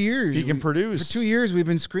six. For 2 years. He can produce. For 2 years, we've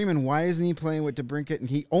been screaming, why isn't he playing with DeBrincat? And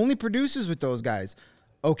he only produces with those guys.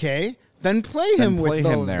 Okay, then play him with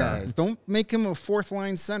those guys. Don't make him a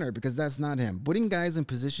fourth-line center because that's not him. Putting guys in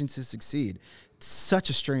position to succeed, it's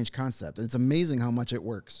such a strange concept. It's amazing how much it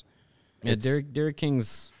works. Yeah, Derek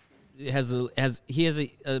King's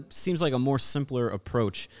seems like a more simpler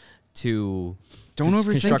approach to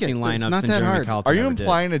constructing lineups than Jeremy Colleton. Are you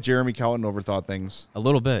implying that Jeremy Colleton overthought things? A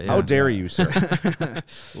little bit. Yeah. How dare you, sir?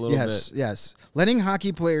 Yes. Letting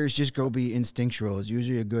hockey players just go be instinctual is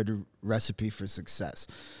usually a good recipe for success.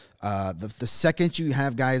 The second you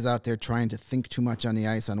have guys out there trying to think too much on the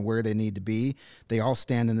ice on where they need to be, they all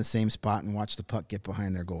stand in the same spot and watch the puck get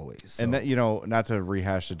behind their goalies. So. And that, not to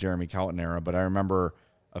rehash the Jeremy Colleton era, but I remember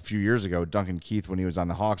a few years ago, Duncan Keith, when he was on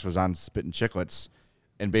the Hawks, was on Spittin' Chicklets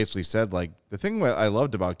and basically said, like, the thing that I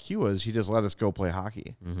loved about Q was he just let us go play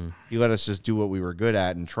hockey. Mm-hmm. He let us just do what we were good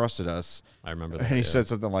at and trusted us. I remember that. And he said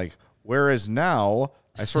something like, whereas now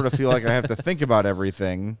I sort of feel like I have to think about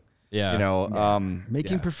everything. Yeah.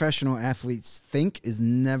 Making professional athletes think is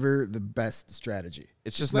never the best strategy.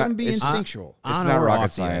 It's just let not them be instinctual. It's not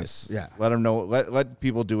rocket science. Yeah. Let them know. Let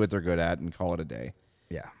people do what they're good at and call it a day.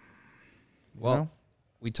 Yeah. Well,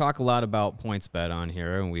 we talk a lot about PointsBet on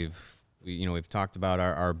here, and we've talked about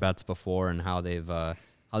our bets before and how they've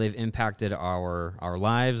impacted our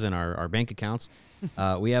lives and our bank accounts.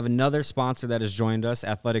 We have another sponsor that has joined us.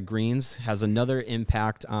 Athletic Greens has another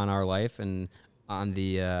impact on our life and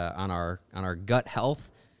on our gut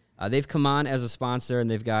health. They've come on as a sponsor, and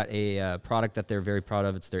they've got a product that they're very proud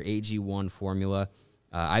of. It's their AG1 formula.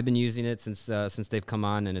 I've been using it since they've come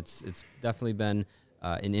on, and it's definitely been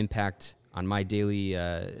an impact on my daily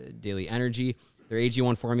energy. Their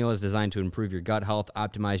AG1 formula is designed to improve your gut health,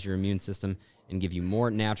 optimize your immune system, and give you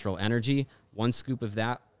more natural energy. One scoop of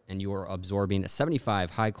that, and you are absorbing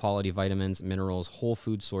 75 high-quality vitamins, minerals, whole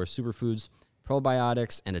food source superfoods,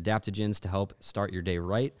 probiotics, and adaptogens to help start your day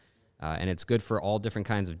right. And it's good for all different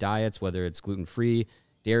kinds of diets, whether it's gluten-free,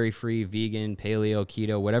 dairy-free, vegan, paleo,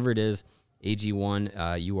 keto, whatever it is.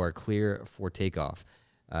 AG1, you are clear for takeoff.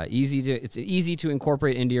 It's easy to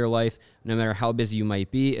incorporate into your life, no matter how busy you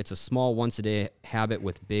might be. It's a small once-a-day habit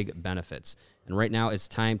with big benefits. And right now, it's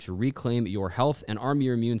time to reclaim your health and arm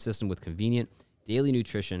your immune system with convenient daily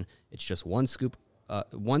nutrition. It's just one scoop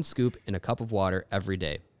in a cup of water every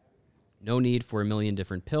day. No need for a million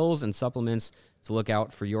different pills and supplements to look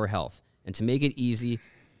out for your health. And to make it easy,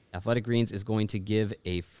 Athletic Greens is going to give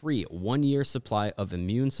a free 1-year supply of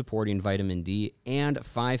immune-supporting vitamin D and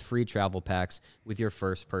 5 free travel packs with your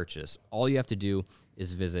first purchase. All you have to do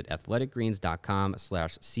is visit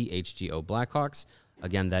athleticgreens.com/CHGO Blackhawks.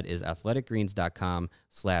 Again, that is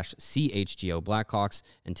athleticgreens.com/CHGO Blackhawks,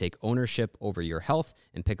 and take ownership over your health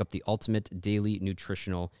and pick up the ultimate daily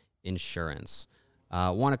nutritional insurance.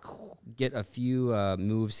 Want to get a few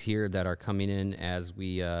moves here that are coming in as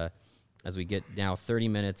we get now 30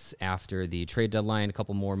 minutes after the trade deadline. A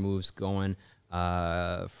couple more moves going.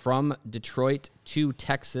 From Detroit to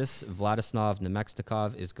Texas, Vladislav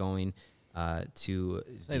Nemestikov is going to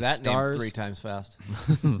say that Stars. Name 3 times fast.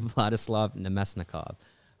 Vladislav Nemesnikov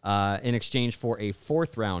in exchange for a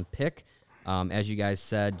 4th-round pick. As you guys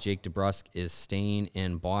said, Jake DeBrusk is staying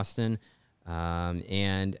in Boston.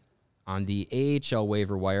 And on the AHL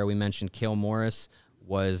waiver wire, we mentioned Cale Morris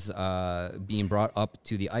was being brought up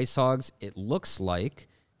to the Ice Hogs. It looks like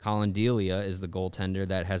Colin Delia is the goaltender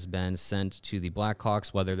that has been sent to the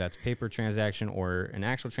Blackhawks, whether that's paper transaction or an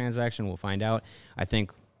actual transaction. We'll find out. I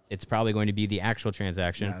think it's probably going to be the actual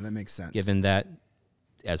transaction. Yeah, that makes sense. Given that,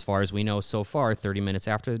 as far as we know so far, 30 minutes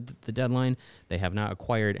after the deadline, they have not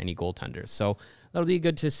acquired any goaltenders. So that'll be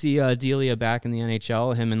good to see Delia back in the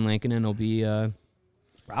NHL. Him and Lankinen will be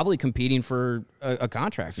probably competing for a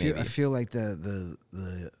contract. I feel like the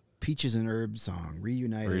Peaches and Herbs song,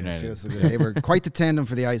 Reunited. Feels so good. They were quite the tandem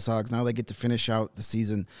for the Ice Hogs. Now they get to finish out the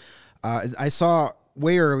season. I saw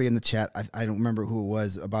way early in the chat, I don't remember who it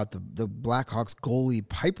was, about the Blackhawks goalie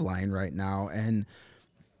pipeline right now, and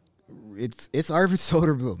it's Arvid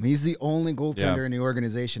Soderblom. He's the only goaltender in the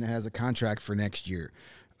organization that has a contract for next year.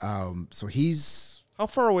 So he's... How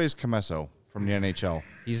far away is Comesso from the NHL?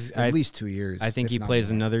 He's at least 2 years. I think he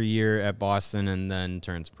plays another year at Boston and then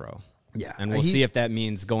turns pro. Yeah. And we'll see if that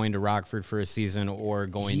means going to Rockford for a season or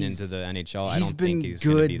going into the NHL. I don't think he's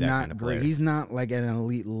going to be that kind of player. He's not like at an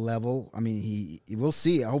elite level. I mean, we'll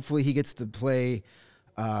see. Hopefully he gets to play.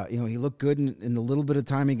 He looked good in the little bit of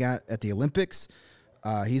time he got at the Olympics.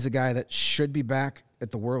 He's a guy that should be back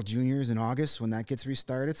at the World Juniors in August when that gets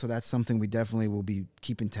restarted. So that's something we definitely will be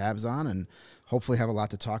keeping tabs on. And hopefully have a lot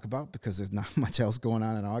to talk about because there's not much else going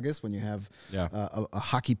on in August when you have a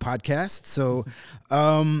hockey podcast. So,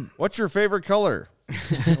 what's your favorite color?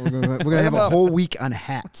 we're gonna have a whole week on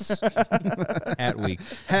hats. Hat week.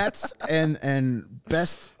 Hats and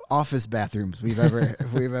best office bathrooms we've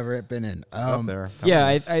ever been in. Up there. Yeah,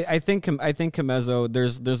 I think Comezzo.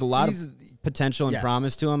 There's a lot of potential and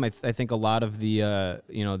promise to him. I think a lot of the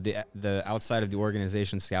the outside of the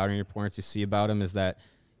organization scouting reports you see about him is that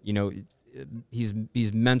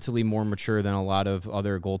he's mentally more mature than a lot of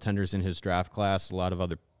other goaltenders in his draft class. A lot of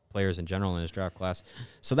other players in general in his draft class.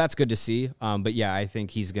 So that's good to see. But yeah, I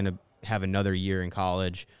think he's going to have another year in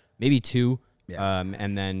college, maybe 2. Yeah.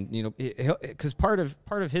 And then, because part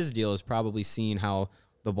of his deal is probably seeing how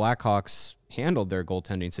the Blackhawks handled their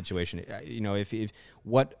goaltending situation. If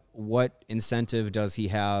what incentive does he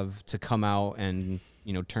have to come out and,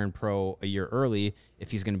 turn pro a year early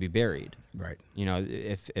if he's going to be buried? Right.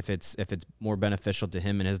 If it's more beneficial to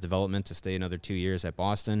him and his development to stay another 2 years at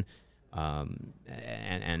Boston,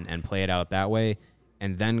 and play it out that way,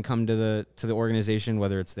 and then come to the organization,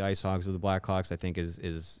 whether it's the Ice Hogs or the Blackhawks, I think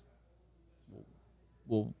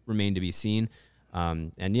will remain to be seen.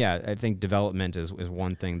 And yeah, I think development is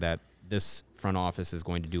one thing that this front office is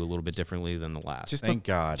going to do a little bit differently than the last. Thank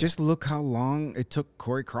God. Just look how long it took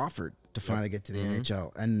Corey Crawford to finally get to the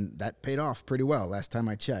NHL, and that paid off pretty well last time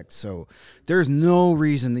I checked. So there's no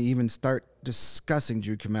reason to even start discussing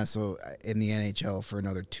Drew Commesso in the NHL for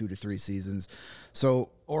another 2 to 3 seasons. So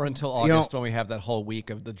or until August when we have that whole week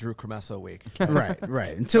of the Drew Commesso week.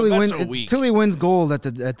 right. Until he wins gold at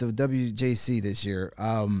the WJC this year.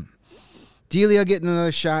 Delia getting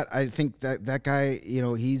another shot. I think that guy,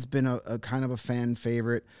 he's been a kind of a fan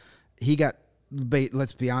favorite. He got,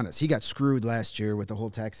 let's be honest, he got screwed last year with the whole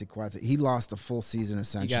taxi squad. He lost a full season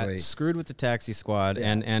essentially. He got screwed with the taxi squad,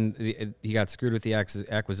 and he got screwed with the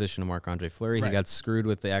acquisition of Marc-Andre Fleury. Right. He got screwed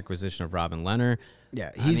with the acquisition of Robin Lehner.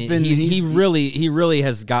 Yeah, he really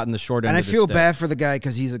has gotten the short end. And of the I feel stick. bad for the guy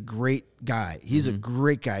because he's a great guy. He's a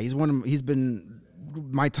great guy. He's been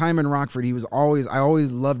my time in Rockford. I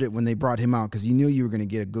always loved it when they brought him out because you knew you were going to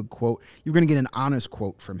get a good quote. You were going to get an honest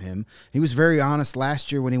quote from him. He was very honest last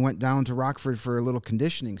year when he went down to Rockford for a little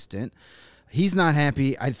conditioning stint. He's not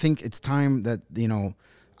happy. I think it's time that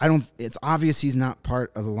it's obvious he's not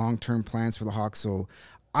part of the long-term plans for the Hawks. So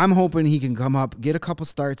I'm hoping he can come up, get a couple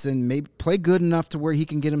starts in, maybe play good enough to where he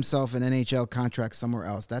can get himself an NHL contract somewhere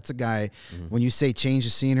else. That's a guy, when you say change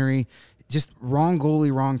the scenery, just wrong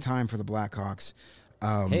goalie, wrong time for the Blackhawks.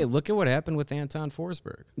 Hey, look at what happened with Anton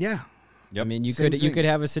Forsberg. Yeah. Yep. I mean, you could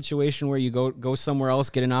have a situation where you go somewhere else,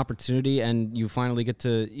 get an opportunity, and you finally get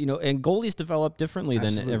to, and goalies develop differently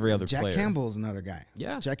than every other player. Jack Campbell is another guy.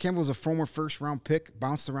 Yeah. Jack Campbell is a former first-round pick,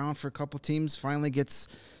 bounced around for a couple teams, finally gets,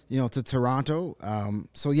 to Toronto.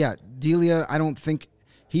 So, yeah, Delia, I don't think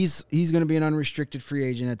he's going to be an unrestricted free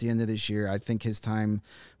agent at the end of this year. I think his time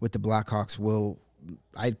with the Blackhawks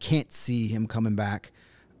I can't see him coming back.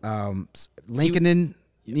 Lincoln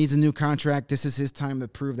needs a new contract. This is his time to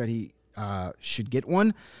prove that he should get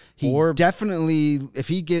one. Definitely, if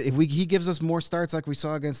he gives us more starts like we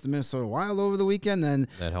saw against the Minnesota Wild over the weekend, then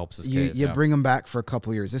that helps us. You bring him back for a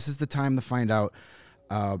couple of years. This is the time to find out.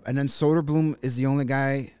 And then Soderblom is the only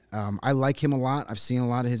guy. I like him a lot. I've seen a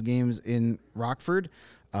lot of his games in Rockford.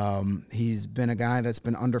 He's been a guy that's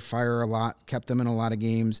been under fire a lot, kept them in a lot of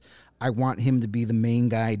games. I want him to be the main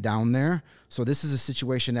guy down there. So this is a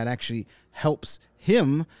situation that actually helps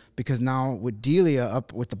him because now with Delia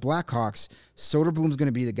up with the Blackhawks, Soderblom's going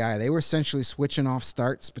to be the guy. They were essentially switching off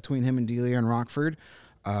starts between him and Delia and Rockford.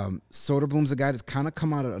 Soderblom's a guy that's kind of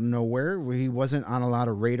come out of nowhere where he wasn't on a lot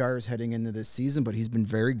of radars heading into this season, but he's been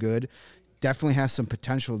very good. Definitely has some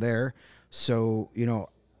potential there. So,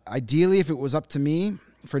 ideally, if it was up to me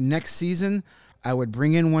for next season, I would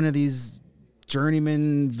bring in one of these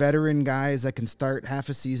journeyman veteran guys that can start half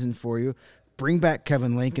a season for you. Bring back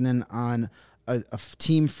Kevin Lankinen on a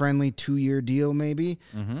team-friendly 2-year deal, maybe.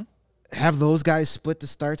 Mm-hmm. Have those guys split the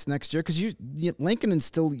starts next year because Lankinen's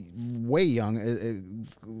still way young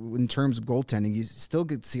in terms of goaltending. You still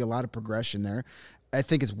get to see a lot of progression there. I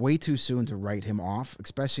think it's way too soon to write him off,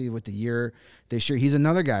 especially with the year this year. He's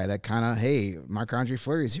another guy that kind of, hey, Marc-Andre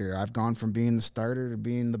Fleury's here. I've gone from being the starter to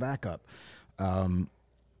being the backup.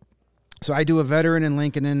 So I do a veteran in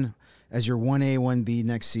Lankinen as your 1A, 1B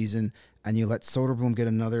next season, and you let Soderblom get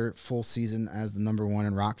another full season as the number one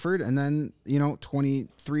in Rockford. And then,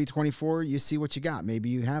 23, 24, you see what you got. Maybe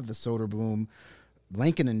you have the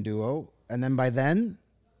Soderblom-Lankinen duo. And then by then,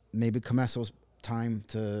 maybe Comesso's time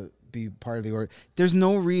to be part of the order. There's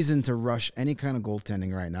no reason to rush any kind of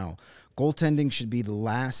goaltending right now. Goaltending should be the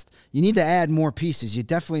last. You need to add more pieces. You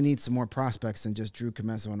definitely need some more prospects than just Drew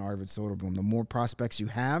Comesso and Arvid Soderblom. The more prospects you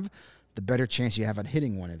have, the better chance you have at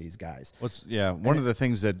hitting one of these guys. One of the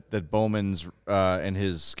things that Bowman's and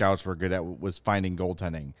his scouts were good at was finding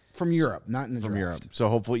goaltending. From Europe, not in the from draft. Europe. So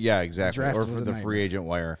hopefully, yeah, exactly. The Or draft for was a the nightmare. free agent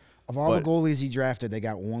wire. Of all the goalies he drafted, they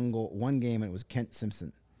got one game, and it was Kent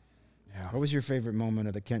Simpson. Yeah. What was your favorite moment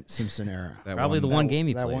of the Kent Simpson era? Probably the one game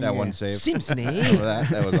he played. That one save. Simpson,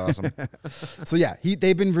 that was awesome. So, yeah,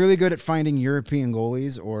 they've been really good at finding European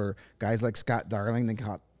goalies or guys like Scott Darling. They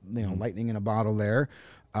caught lightning in a bottle there.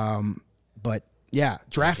 But, yeah,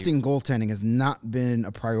 drafting goaltending has not been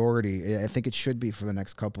a priority. I think it should be for the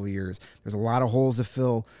next couple of years. There's a lot of holes to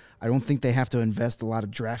fill. I don't think they have to invest a lot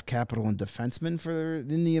of draft capital in defensemen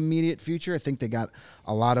in the immediate future. I think they got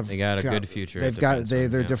a lot of. They got a good future. They've got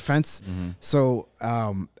their defense. Mm-hmm. So,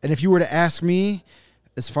 and if you were to ask me,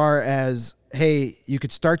 as far as hey, you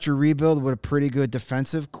could start your rebuild with a pretty good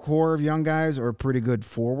defensive core of young guys or a pretty good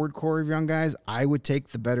forward core of young guys, I would take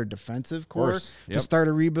the better defensive core to start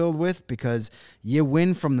a rebuild with, because you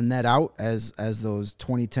win from the net out, as those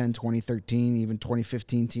 2010, 2013, even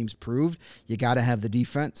 2015 teams proved. You got to have the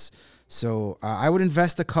defense. So I would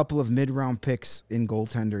invest a couple of mid-round picks in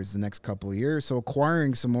goaltenders the next couple of years. So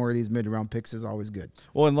acquiring some more of these mid-round picks is always good.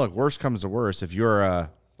 Well, and look, worst comes to worst, if you're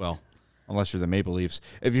unless you're the Maple Leafs,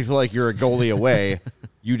 if you feel like you're a goalie away,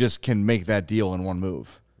 you just can make that deal in one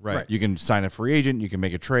move. Right. You can sign a free agent, you can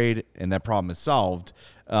make a trade, and that problem is solved.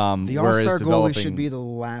 The all-star goalie should be the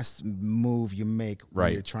last move you make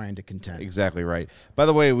when you're trying to contend. Exactly right. By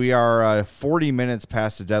the way, we are 40 minutes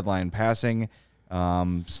past the deadline passing.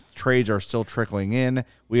 Trades are still trickling in.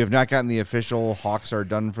 We have not gotten the official Hawks are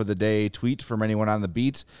done for the day tweet from anyone on the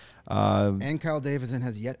beat. And Kyle Davidson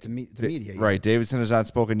has yet to meet the media. Right. Davidson has not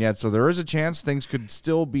spoken yet, so there is a chance things could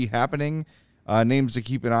still be happening. Names to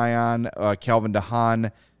keep an eye on, Calvin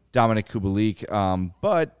DeHaan, Dominic Kubalik.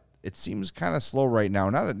 But it seems kind of slow right now.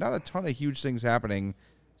 Not a ton of huge things happening.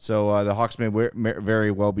 So the Hawks may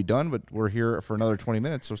very well be done, but we're here for another 20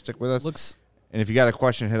 minutes, so stick with us. And if you got a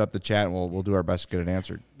question, hit up the chat, and we'll do our best to get it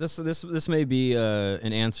answered. This may be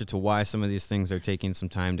an answer to why some of these things are taking some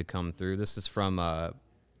time to come through. This is from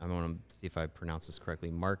I want to see if I pronounce this correctly.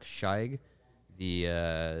 Mark Scheig,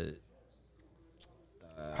 the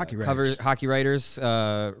hockey writers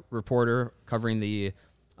reporter covering the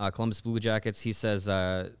Columbus Blue Jackets. He says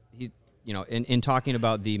in talking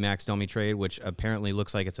about the Max Domi trade, which apparently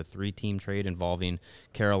looks like it's a 3-team trade involving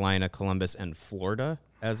Carolina, Columbus, and Florida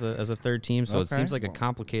as a third team. So it seems like a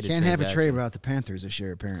complicated. Can't have a trade without the Panthers this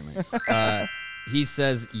year, apparently. He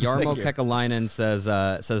says Jarmo Kekalainen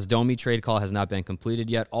says Domi trade call has not been completed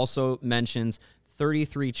yet. Also mentions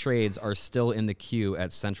 33 trades are still in the queue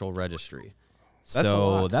at Central Registry.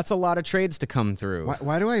 That's a lot of trades to come through.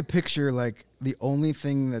 Why do I picture like the only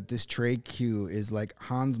thing that this trade queue is like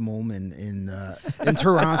Hans Mollman in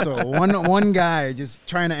Toronto? One guy just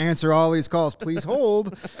trying to answer all these calls. Please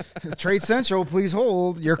hold. Trade Central, please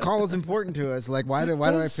hold. Your call is important to us. Like why do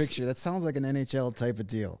I picture that? Sounds like an NHL type of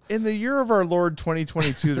deal. In the year of our Lord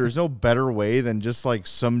 2022, there's no better way than just like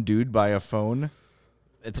some dude by a phone.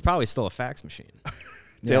 It's probably still a fax machine.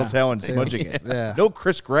 Telltale and smudging it. Yeah. No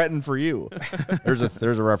Chris Gratton for you. There's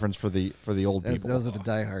a reference for the old people. Those are the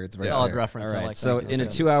diehards. Right Solid there. reference. All right. Like so in a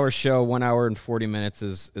 2-hour show, 1 hour and 40 minutes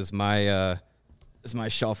is my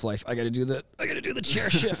shelf life. I got to do the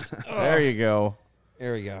chair shift. There you go.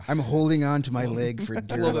 There we go. I'm holding on to my leg for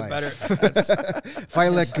It's a dear little bit life. better. If I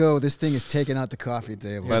let go, this thing is taking out the coffee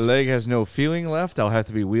table. My leg has no feeling left. I'll have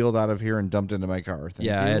to be wheeled out of here and dumped into my car. Thank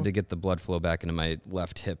you. I had to get the blood flow back into my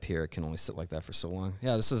left hip here. It can only sit like that for so long.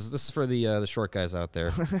 Yeah, this is for the short guys out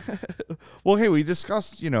there. Well, hey, we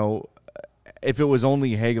discussed, if it was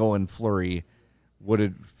only Hagel and Fleury, would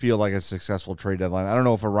it feel like a successful trade deadline? I don't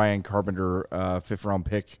know if a Ryan Carpenter 5th-round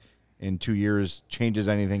pick in 2 years changes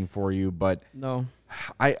anything for you, but No.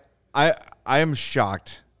 I am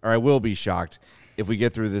shocked, or I will be shocked, if we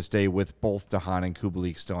get through this day with both DeHaan and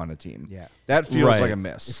Kubalik still on a team. Yeah. That feels Right. like a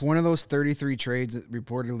miss. If one of those 33 trades that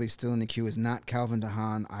reportedly still in the queue is not Calvin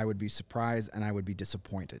DeHaan, I would be surprised and I would be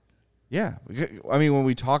disappointed. Yeah. I mean, when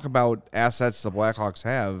we talk about assets the Blackhawks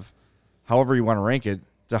have, however you want to rank it,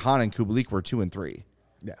 DeHaan and Kubalik were 2 and 3.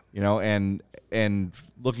 Yeah. And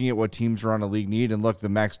looking at what teams around the league need, and look, the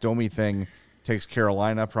Max Domi thing takes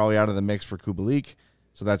Carolina probably out of the mix for Kubalik,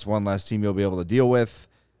 so that's one less team you'll be able to deal with.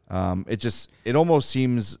 It almost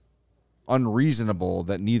seems unreasonable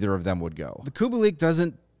that neither of them would go. The Kubalik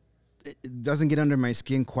doesn't it doesn't get under my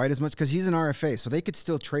skin quite as much because he's an RFA, so they could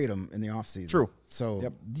still trade him in the offseason. True.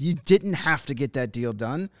 So you didn't have to get that deal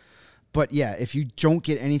done. But, yeah, if you don't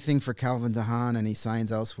get anything for Calvin DeHaan and he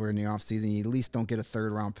signs elsewhere in the offseason, you at least don't get a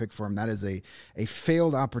third-round pick for him. That is a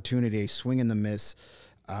failed opportunity, a swing and the miss,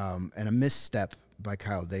 and a misstep by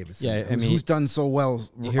Kyle Davidson, who's done so well.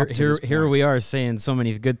 Here we are saying so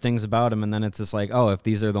many good things about him, and then it's just like, oh, if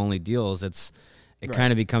these are the only deals, it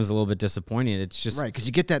kind of becomes a little bit disappointing. It's just right because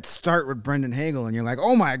you get that start with Brendan Hagel, and you're like,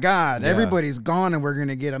 oh my God, everybody's gone, and we're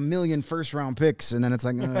gonna get 1 million first-round picks, and then it's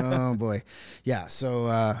like, oh boy, yeah.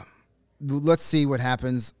 So let's see what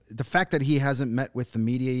happens. The fact that he hasn't met with the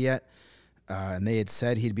media yet, and they had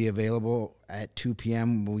said he'd be available at 2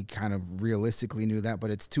 p.m. We kind of realistically knew that,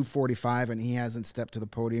 but it's 2:45 and he hasn't stepped to the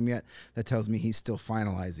podium yet. That tells me he's still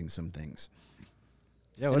finalizing some things.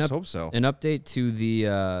 Yeah, let's hope so. An update to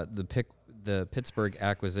the Pittsburgh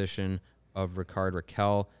acquisition of Ricard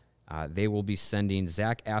Raquel. They will be sending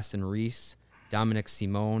Zach Aston Reese, Dominic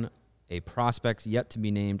Simone, a prospect yet to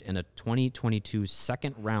be named, and a 2022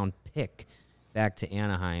 second-round pick back to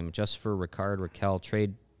Anaheim just for Ricard Raquel.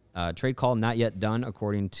 Trade call not yet done,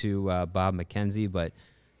 according to Bob McKenzie, but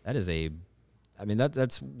that is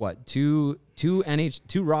that's what, two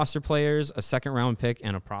roster players, a second-round pick,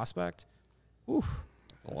 and a prospect? Ooh,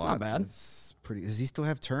 that's not bad. It's pretty. Does he still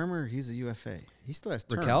have term, or he's a UFA? He still has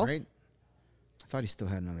term, Raquel? right? I thought he still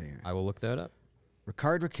had another year. I will look that up.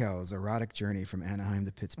 Ricard Raquel's erotic journey from Anaheim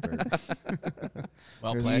to Pittsburgh.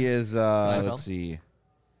 Well played. He is, let's see.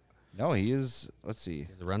 No, he is, let's see.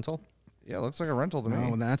 He's a rental? Yeah, it looks like a rental to me.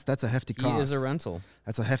 No, that's a hefty cost. He is a rental.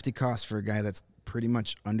 That's a hefty cost for a guy that's pretty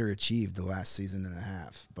much underachieved the last season and a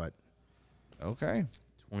half. But okay.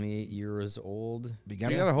 28 years old. You got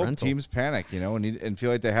to hope teams panic, and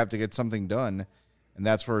feel like they have to get something done. And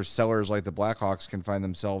that's where sellers like the Blackhawks can find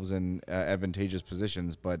themselves in advantageous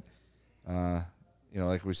positions. But,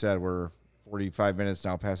 like we said, we're 45 minutes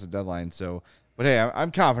now past the deadline. So, but hey,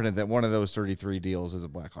 I'm confident that one of those 33 deals is a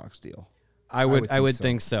Blackhawks deal. I would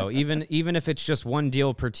think so. Even if it's just one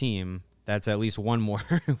deal per team, that's at least one more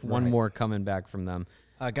more coming back from them.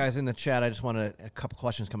 Guys in the chat, I just wanted a couple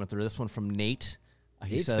questions coming through. This one from Nate.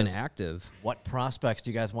 He Nate's says, been active. What prospects do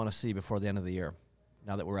you guys want to see before the end of the year,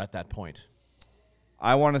 now that we're at that point?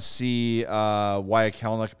 I want to see Wyatt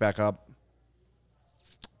Kalynuk back up.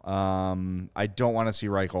 I don't want to see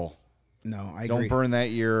Reichel. No, I don't agree. burn that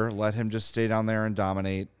year. Let him just stay down there and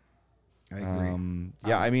dominate. I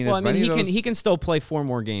agree. He can still play 4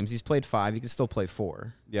 more games. He's played 5. He can still play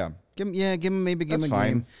 4. Yeah. Give him a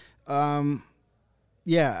game.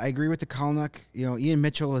 I agree with the Kalynuk. Ian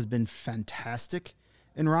Mitchell has been fantastic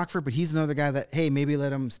in Rockford, but he's another guy that, hey, maybe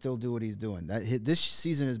let him still do what he's doing. This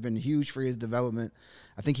season has been huge for his development.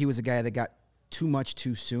 I think he was a guy that got too much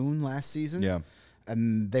too soon last season. Yeah.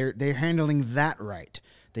 And they're handling that right.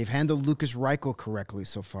 They've handled Lucas Reichel correctly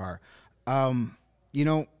so far.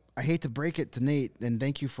 I hate to break it to Nate, and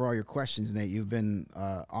thank you for all your questions, Nate. You've been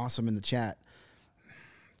awesome in the chat.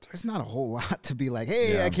 There's not a whole lot to be like,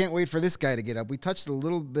 hey, I can't wait for this guy to get up. We touched a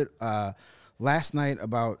little bit last night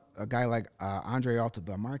about a guy like Andre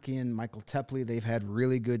Altabamarkian, Michael Tepley. They've had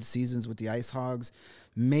really good seasons with the Ice Hogs.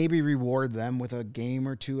 Maybe reward them with a game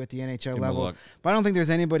or two at the NHL level. But I don't think there's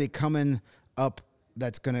anybody coming up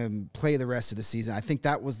that's going to play the rest of the season. I think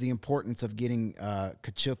that was the importance of getting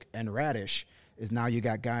Tkachuk and Radish, is now you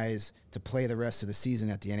got guys to play the rest of the season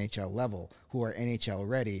at the NHL level who are NHL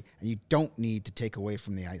ready, and you don't need to take away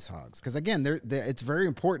from the Ice Hogs. Because, again, it's very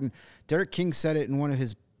important. Derek King said it in one of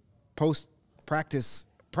his post-practice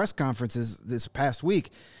press conferences this past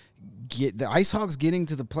week. The Ice Hogs getting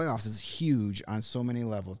to the playoffs is huge on so many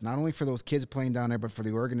levels, not only for those kids playing down there, but for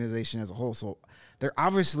the organization as a whole. So they're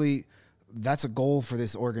obviously – that's a goal for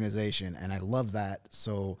this organization, and I love that.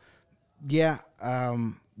 So,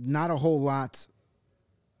 not a whole lot,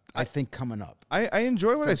 I think, coming up. I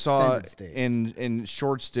enjoy what I saw in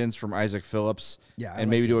short stints from Isaac Phillips, and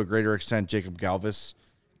maybe to a greater extent Jacob Galvis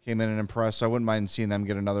came in and impressed. So I wouldn't mind seeing them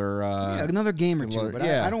get another game or two. But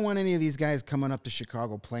I don't want any of these guys coming up to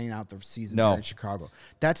Chicago playing out the season there in Chicago.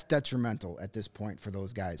 That's detrimental at this point for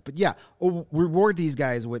those guys. But reward these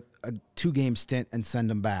guys with a 2-game stint and send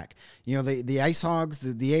them back. The Ice Hogs,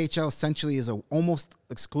 the AHL essentially is almost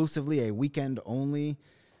exclusively a weekend only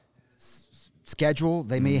schedule.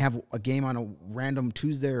 They may have a game on a random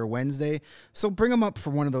Tuesday or Wednesday. So bring them up for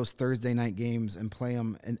one of those Thursday night games and play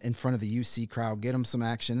them in front of the UC crowd, get them some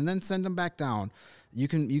action, and then send them back down. You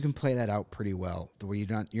can play that out pretty well, the way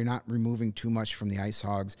you're not removing too much from the Ice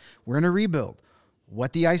Hogs. We're in a rebuild.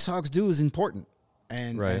 What the Ice Hogs do is important.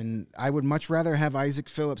 And I would much rather have Isaac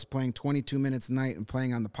Phillips playing 22 minutes a night and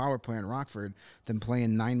playing on the power play in Rockford than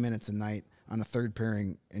playing 9 minutes a night on a third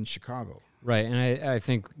pairing in Chicago. Right, and I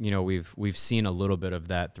think we've seen a little bit of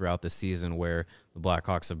that throughout the season where the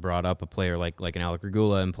Blackhawks have brought up a player like an Alec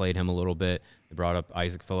Regula and played him a little bit. They brought up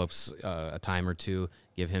Isaac Phillips a time or two,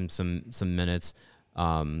 give him some minutes.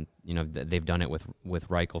 They've done it with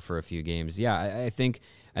Reichel for a few games. Yeah, I think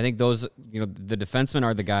those the defensemen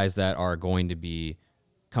are the guys that are going to be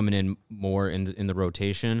coming in more in the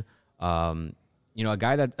rotation. A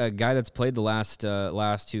guy that's played the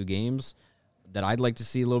last two games that I'd like to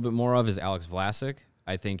see a little bit more of is Alex Vlasic.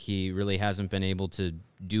 I think he really hasn't been able to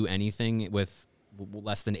do anything with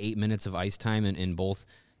less than 8 minutes of ice time in both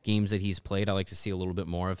games that he's played. I like to see a little bit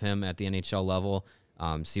more of him at the NHL level.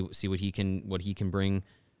 See what he can bring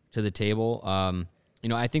to the table.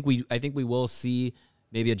 I think we will see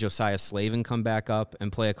maybe a Josiah Slavin come back up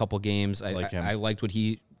and play a couple games. I liked what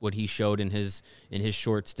he showed in his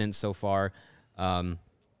short stint so far.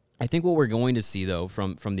 I think what we're going to see, though,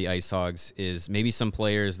 from the Ice Hogs is maybe some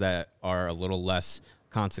players that are a little less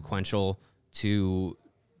consequential to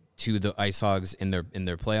the Ice Hogs in their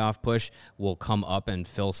playoff push will come up and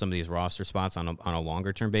fill some of these roster spots on a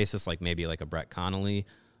longer term basis, like maybe like a Brett Connolly.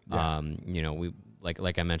 Yeah. We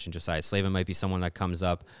like I mentioned, Josiah Slavin might be someone that comes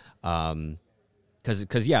up. Because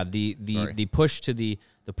the push to the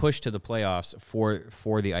playoffs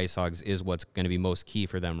for the Ice Hogs is what's going to be most key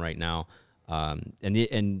for them right now.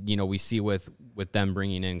 We see with them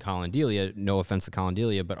bringing in Colin Delia, no offense to Colin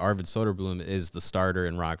Delia, but Arvid Soderblom is the starter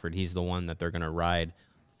in Rockford. He's the one that they're going to ride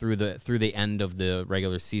through the end of the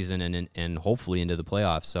regular season and hopefully into the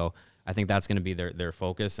playoffs. So I think that's going to be their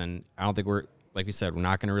focus. And I don't think like we said, we're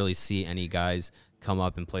not going to really see any guys come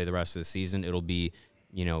up and play the rest of the season. It'll be,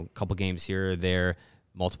 a couple games here or there,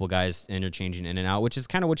 multiple guys interchanging in and out, which is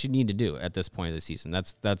kind of what you need to do at this point of the season.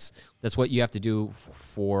 That's what you have to do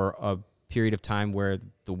for a period of time where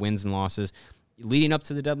the wins and losses leading up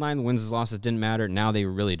to the deadline, the wins and losses didn't matter. Now they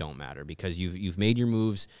really don't matter because you've made your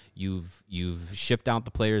moves, you've shipped out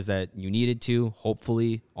the players that you needed to,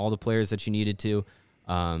 hopefully all the players that you needed to,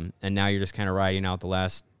 and now you're just kind of riding out the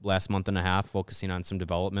last month and a half, focusing on some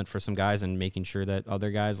development for some guys and making sure that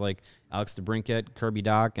other guys like Alex DeBrincat, Kirby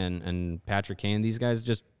Doc, and Patrick Kane, these guys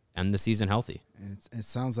just end the season healthy. And it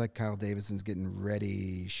sounds like Kyle Davidson's getting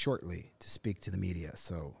ready shortly to speak to the media.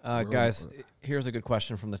 So, guys, here's a good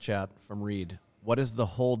question from the chat from Reed. What is the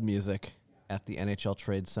hold music at the NHL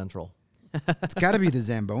Trade Central? It's got to be the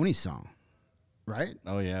Zamboni song, right?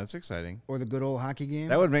 Oh, yeah, that's exciting. Or the good old hockey game.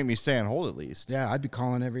 That would make me stay on hold at least. Yeah, I'd be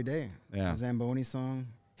calling every day. Yeah. The Zamboni song.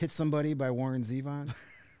 Hit Somebody by Warren Zevon.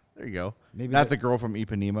 There you go. Maybe not the girl from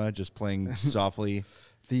Ipanema just playing softly.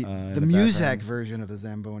 The Muzak version of the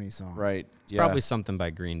Zamboni song. Right. It's probably something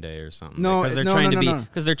by Green Day or something. No, because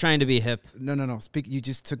they're trying to be hip. No. You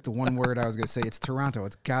just took the one word I was going to say. It's Toronto.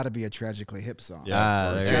 It's got to be a Tragically Hip song.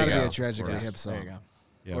 Yeah. It's got to be a Tragically Hip song. There you go.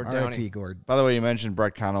 Yeah. Gord R.I.P. Gord. By the way, you mentioned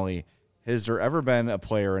Brett Connolly. Has there ever been a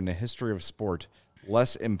player in the history of sport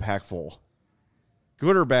less impactful?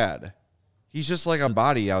 Good or bad? He's just like a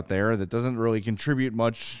body out there that doesn't really contribute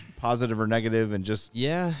much positive or negative and just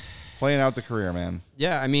playing out the career, man.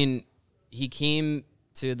 Yeah, I mean, he came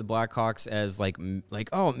to the Blackhawks as like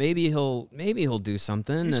oh, maybe he'll do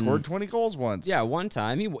something. He scored 20 goals once. Yeah, one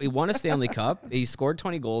time. He won a Stanley Cup. He scored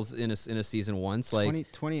 20 goals in a season once.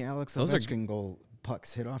 20 Alex Ovechkin goal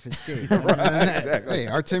pucks hit off his skate. Exactly. Hey,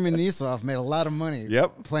 Artemi Nisov made a lot of money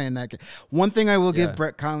playing that game. One thing I will give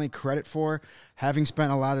Brett Connolly credit for, having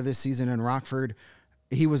spent a lot of this season in Rockford,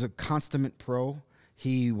 he was a consummate pro.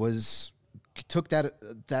 He took that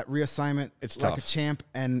reassignment like a champ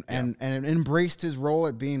and embraced his role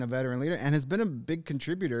at being a veteran leader and has been a big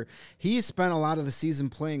contributor. He spent a lot of the season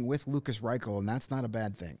playing with Lucas Reichel, and that's not a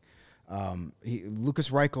bad thing.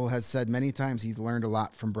 Lucas Reichel has said many times he's learned a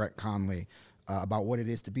lot from Brett Connolly about what it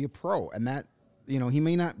is to be a pro, and that he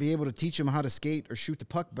may not be able to teach him how to skate or shoot the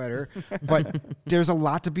puck better, but there's a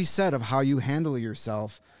lot to be said of how you handle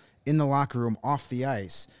yourself in the locker room, off the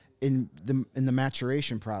ice, in the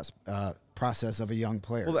maturation process of a young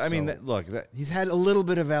player. Well, I mean, he's had a little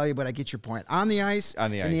bit of value, but I get your point. On the ice,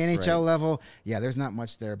 in the NHL level, there's not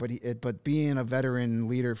much there. But being a veteran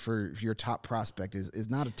leader for your top prospect is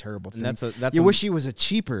not a terrible thing. You wish he was a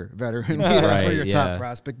cheaper veteran leader for your top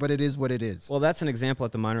prospect, but it is what it is. Well, that's an example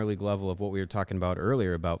at the minor league level of what we were talking about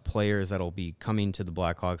earlier about players that'll be coming to the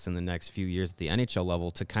Blackhawks in the next few years at the NHL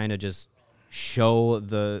level to kind of just show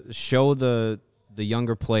the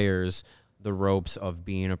younger players the ropes of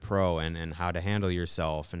being a pro and how to handle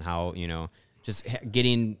yourself and how, just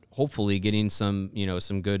hopefully getting some,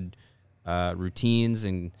 some good routines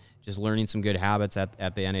and just learning some good habits at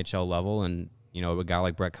the NHL level. And, a guy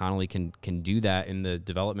like Brett Connolly can do that in the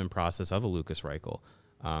development process of a Lucas Reichel.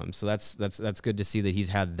 So that's good to see that he's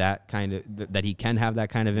had that kind of that he can have that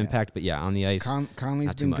kind of impact. But on the ice,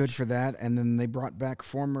 Conley's been good for that. And then they brought back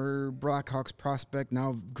former Blackhawks prospect,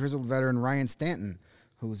 now grizzled veteran Ryan Stanton,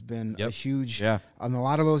 who's been a huge on a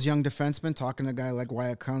lot of those young defensemen. Talking to a guy like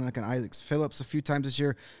Wyatt Connick and Isaac Phillips a few times this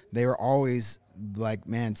year, they were always like,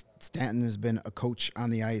 man, Stanton has been a coach on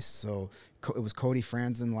the ice. So it was Cody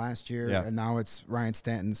Franzen last year, and now it's Ryan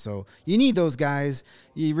Stanton. So you need those guys.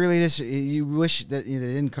 You really you wish that they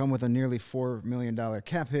didn't come with a nearly $4 million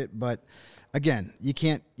cap hit, but again, you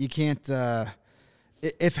can't.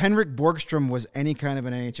 If Henrik Borgstrom was any kind of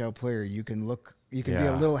an NHL player, you can be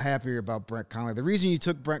a little happier about Brett Connolly. The reason you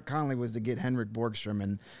took Brett Connolly was to get Henrik Borgstrom,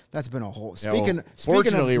 and that's been a whole.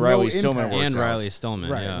 Fortunately, Riley Stillman and Riley Stillman,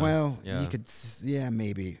 right? Yeah. Well, you could,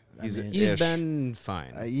 maybe. He's been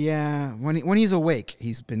fine. When he's awake,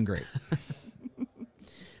 he's been great.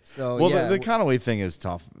 So the Connolly thing is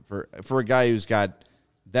tough for a guy who's got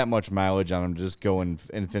that much mileage on him to just go and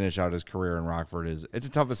finish out his career in Rockford. It's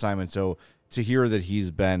a tough assignment. So to hear that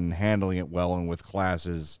he's been handling it well and with class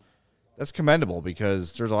that's commendable,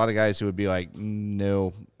 because there's a lot of guys who would be like,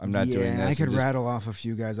 no, I'm not doing this. I could rattle off a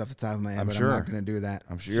few guys off the top of my head, but I'm not going to do that.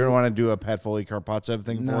 I'm sure you don't want to do a Pat Foley Karpatsev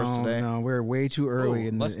thing for us today. No, we're way too early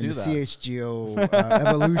in the CHGO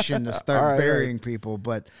evolution to start burying people.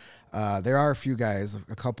 But there are a few guys,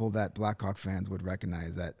 a couple that Blackhawk fans would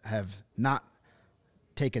recognize that have not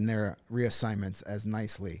taken their reassignments as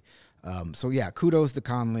nicely. Kudos to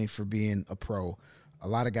Conley for being a pro. A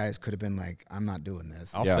lot of guys could have been like, I'm not doing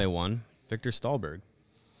this. I'll say one, Victor Stahlberg,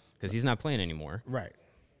 because he's not playing anymore. Right.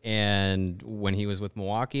 And when he was with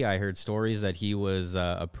Milwaukee, I heard stories that he was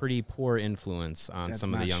a pretty poor influence on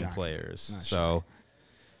some of the young players. So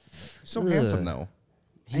handsome, though.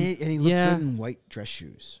 And he looked good in white dress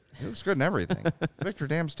shoes. He looks good in everything. Victor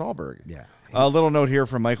damn Stahlberg. Yeah. A little note here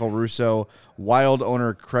from Michael Russo. Wild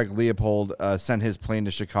owner Craig Leopold sent his plane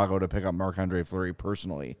to Chicago to pick up Marc-Andre Fleury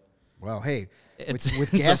personally. Well, hey, it's a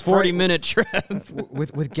 40-minute trip.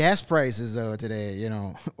 with gas prices though today,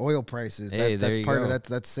 oil prices. That's part of that.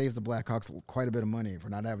 That saves the Blackhawks quite a bit of money for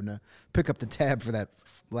not having to pick up the tab for that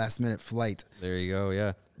last-minute flight. There you go.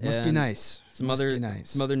 Yeah, must be nice. Some other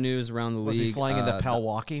news around the league. Was he flying into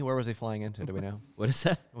Palwaukee? Where was he flying into? Do we know? What is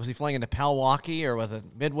that? Was he flying into Palwaukee, or was it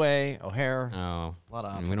Midway, O'Hare? Oh, a lot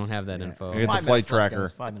of we don't have that info. Get the flight tracker.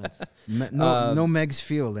 5 minutes. No Meigs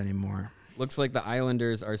Field anymore. Looks like the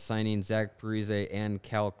Islanders are signing Zach Parise and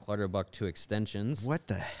Cal Clutterbuck to extensions. What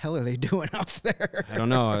the hell are they doing up there? I don't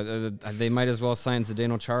know. They might as well sign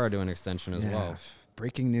Zdeno Chara to an extension as well.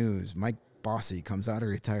 Breaking news. Mike Bossy comes out of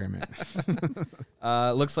retirement.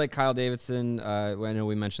 Looks like Kyle Davidson, I know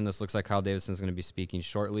we mentioned this, looks like Kyle Davidson is going to be speaking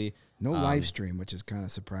shortly. No live stream, which is kind of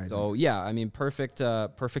surprising. So,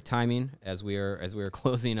 perfect timing as we are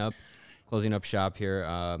closing up shop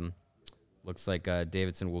here. Looks like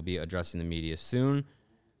Davidson will be addressing the media soon.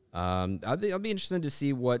 I'll be interested to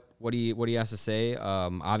see what he has to say.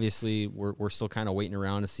 Obviously, we're still kind of waiting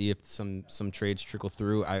around to see if some trades trickle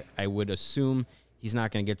through. I would assume he's not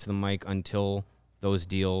going to get to the mic until those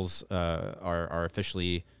deals are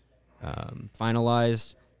officially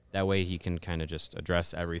finalized. That way, he can kind of just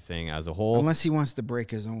address everything as a whole. Unless he wants to break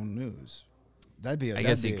his own news. I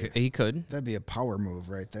guess he could. That'd be a power move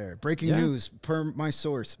right there. Breaking news, per my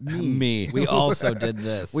source, me. We also did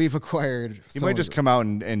this. We've acquired. He might just come out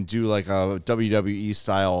and do like a WWE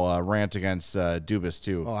style rant against Dubas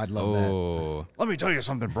too. Oh, I'd love that. Let me tell you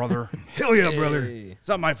something, brother. Hell yeah, brother. It's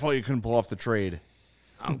not my fault you couldn't pull off the trade.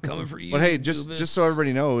 I'm coming for you. But hey, Dubas. just so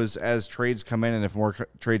everybody knows, as trades come in, and if more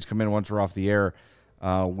trades come in once we're off the air,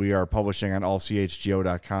 we are publishing on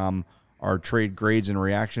allchgo.com our trade grades and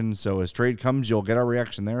reactions. So as trade comes, you'll get our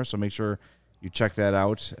reaction there. So make sure you check that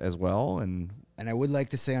out as well. And I would like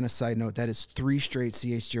to say on a side note, that is 3 straight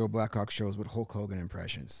CHGO Blackhawk shows with Hulk Hogan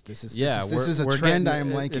impressions. This is a trend I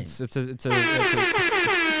am liking. It's the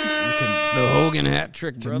Hogan hat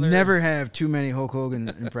trick, brother. You never have too many Hulk Hogan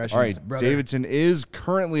impressions. All right, brother. Davidson is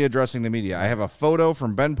currently addressing the media. I have a photo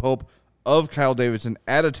from Ben Pope of Kyle Davidson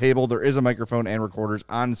at a table. There is a microphone and recorders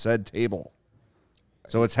on said table.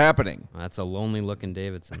 So it's happening. Well, that's a lonely-looking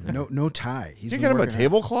Davidson. No tie. Did you get him a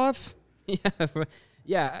tablecloth?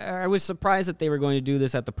 Yeah. I was surprised that they were going to do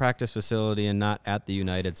this at the practice facility and not at the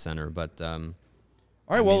United Center. But all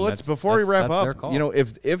right. Well, let's before we wrap up.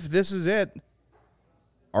 If this is it,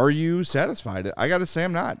 are you satisfied? I got to say,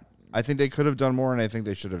 I'm not. I think they could have done more, and I think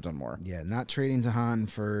they should have done more. Yeah, not trading Tahan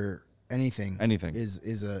for anything. Anything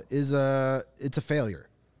is a failure.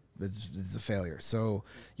 It's a failure. So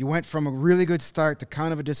you went from a really good start to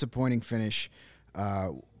kind of a disappointing finish.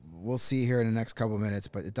 We'll see here in the next couple of minutes,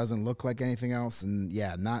 but it doesn't look like anything else. And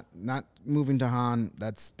yeah, not moving to Hahn.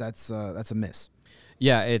 That's a miss.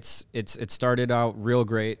 Yeah, it started out real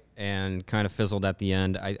great and kind of fizzled at the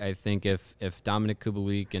end. I think if Dominic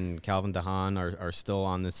Kubalik and Calvin DeHaan are still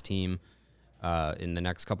on this team in the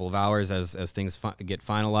next couple of hours as things get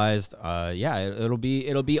finalized, it'll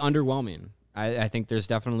be underwhelming. I think there's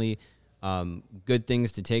definitely good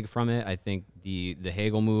things to take from it. I think the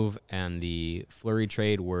Hagel move and the Fleury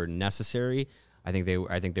trade were necessary. I think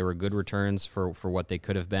they were good returns for what they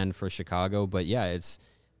could have been for Chicago. But yeah,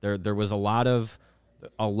 there was a lot of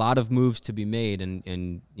moves to be made,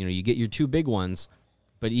 and you get your two big ones,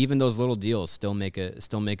 but even those little deals still make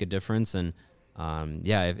a difference. And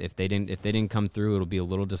if they didn't come through, it'll be a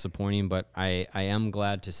little disappointing. But I am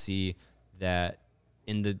glad to see that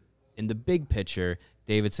in the big picture,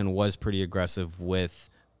 Davidson was pretty aggressive with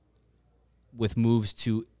moves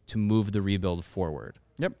to move the rebuild forward.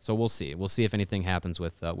 Yep. So we'll see. We'll see if anything happens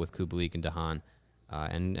with Kubalik and DeHaan,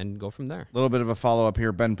 and go from there. A little bit of a follow up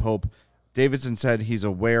here. Ben Pope. Davidson said he's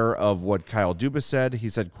aware of what Kyle Dubas said. He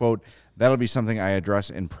said, quote, "That'll be something I address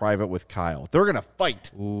in private with Kyle." They're going to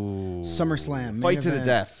fight. Ooh. SummerSlam. Fight to the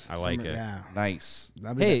death. I like it. Yeah. Nice.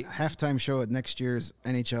 That'll be the halftime show at next year's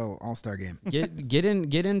NHL All-Star Game. Get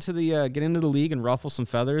into the league and ruffle some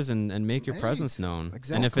feathers and make your presence known.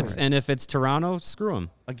 Exactly. And if it's Toronto, screw them.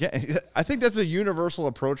 Again, I think that's a universal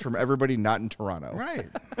approach from everybody not in Toronto. Right.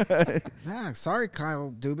 Yeah. Sorry,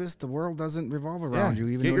 Kyle Dubas. The world doesn't revolve around you.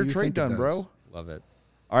 Even get though your you trade think it done, does. bro. Love it.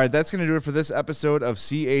 All right, that's going to do it for this episode of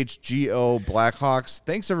CHGO Blackhawks.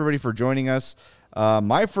 Thanks, everybody, for joining us.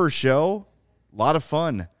 My first show, a lot of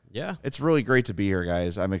fun. Yeah. It's really great to be here,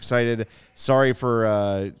 guys. I'm excited. Sorry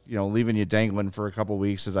for leaving you dangling for a couple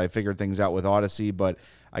weeks as I figured things out with Odyssey, but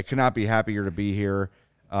I could not be happier to be here.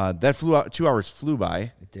 That 2 hours flew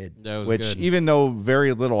by. It did. That was which, good. even though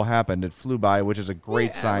very little happened, it flew by, which is a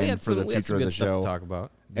great sign for the we had future some of good the stuff show. to talk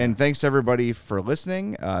about. And thanks to everybody for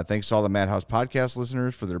listening. Thanks to all the Madhouse podcast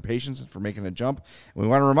listeners for their patience and for making a jump. And we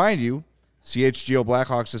want to remind you, CHGO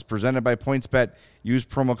Blackhawks is presented by PointsBet. Use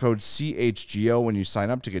promo code CHGO when you sign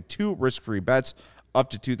up to get 2 risk-free bets up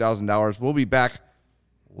to $2,000. We'll be back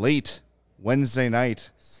late Wednesday night.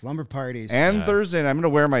 Slumber parties. And Thursday, and I'm going to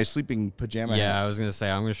wear my sleeping pajama Yeah, hat. I was going to say,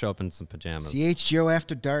 I'm going to show up in some pajamas. CHGO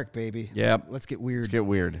After Dark, baby. Yep. Let's get weird. Let's get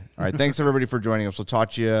weird. All right, thanks everybody for joining us. We'll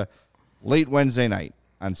talk to you late Wednesday night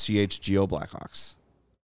on CHGO Blackhawks.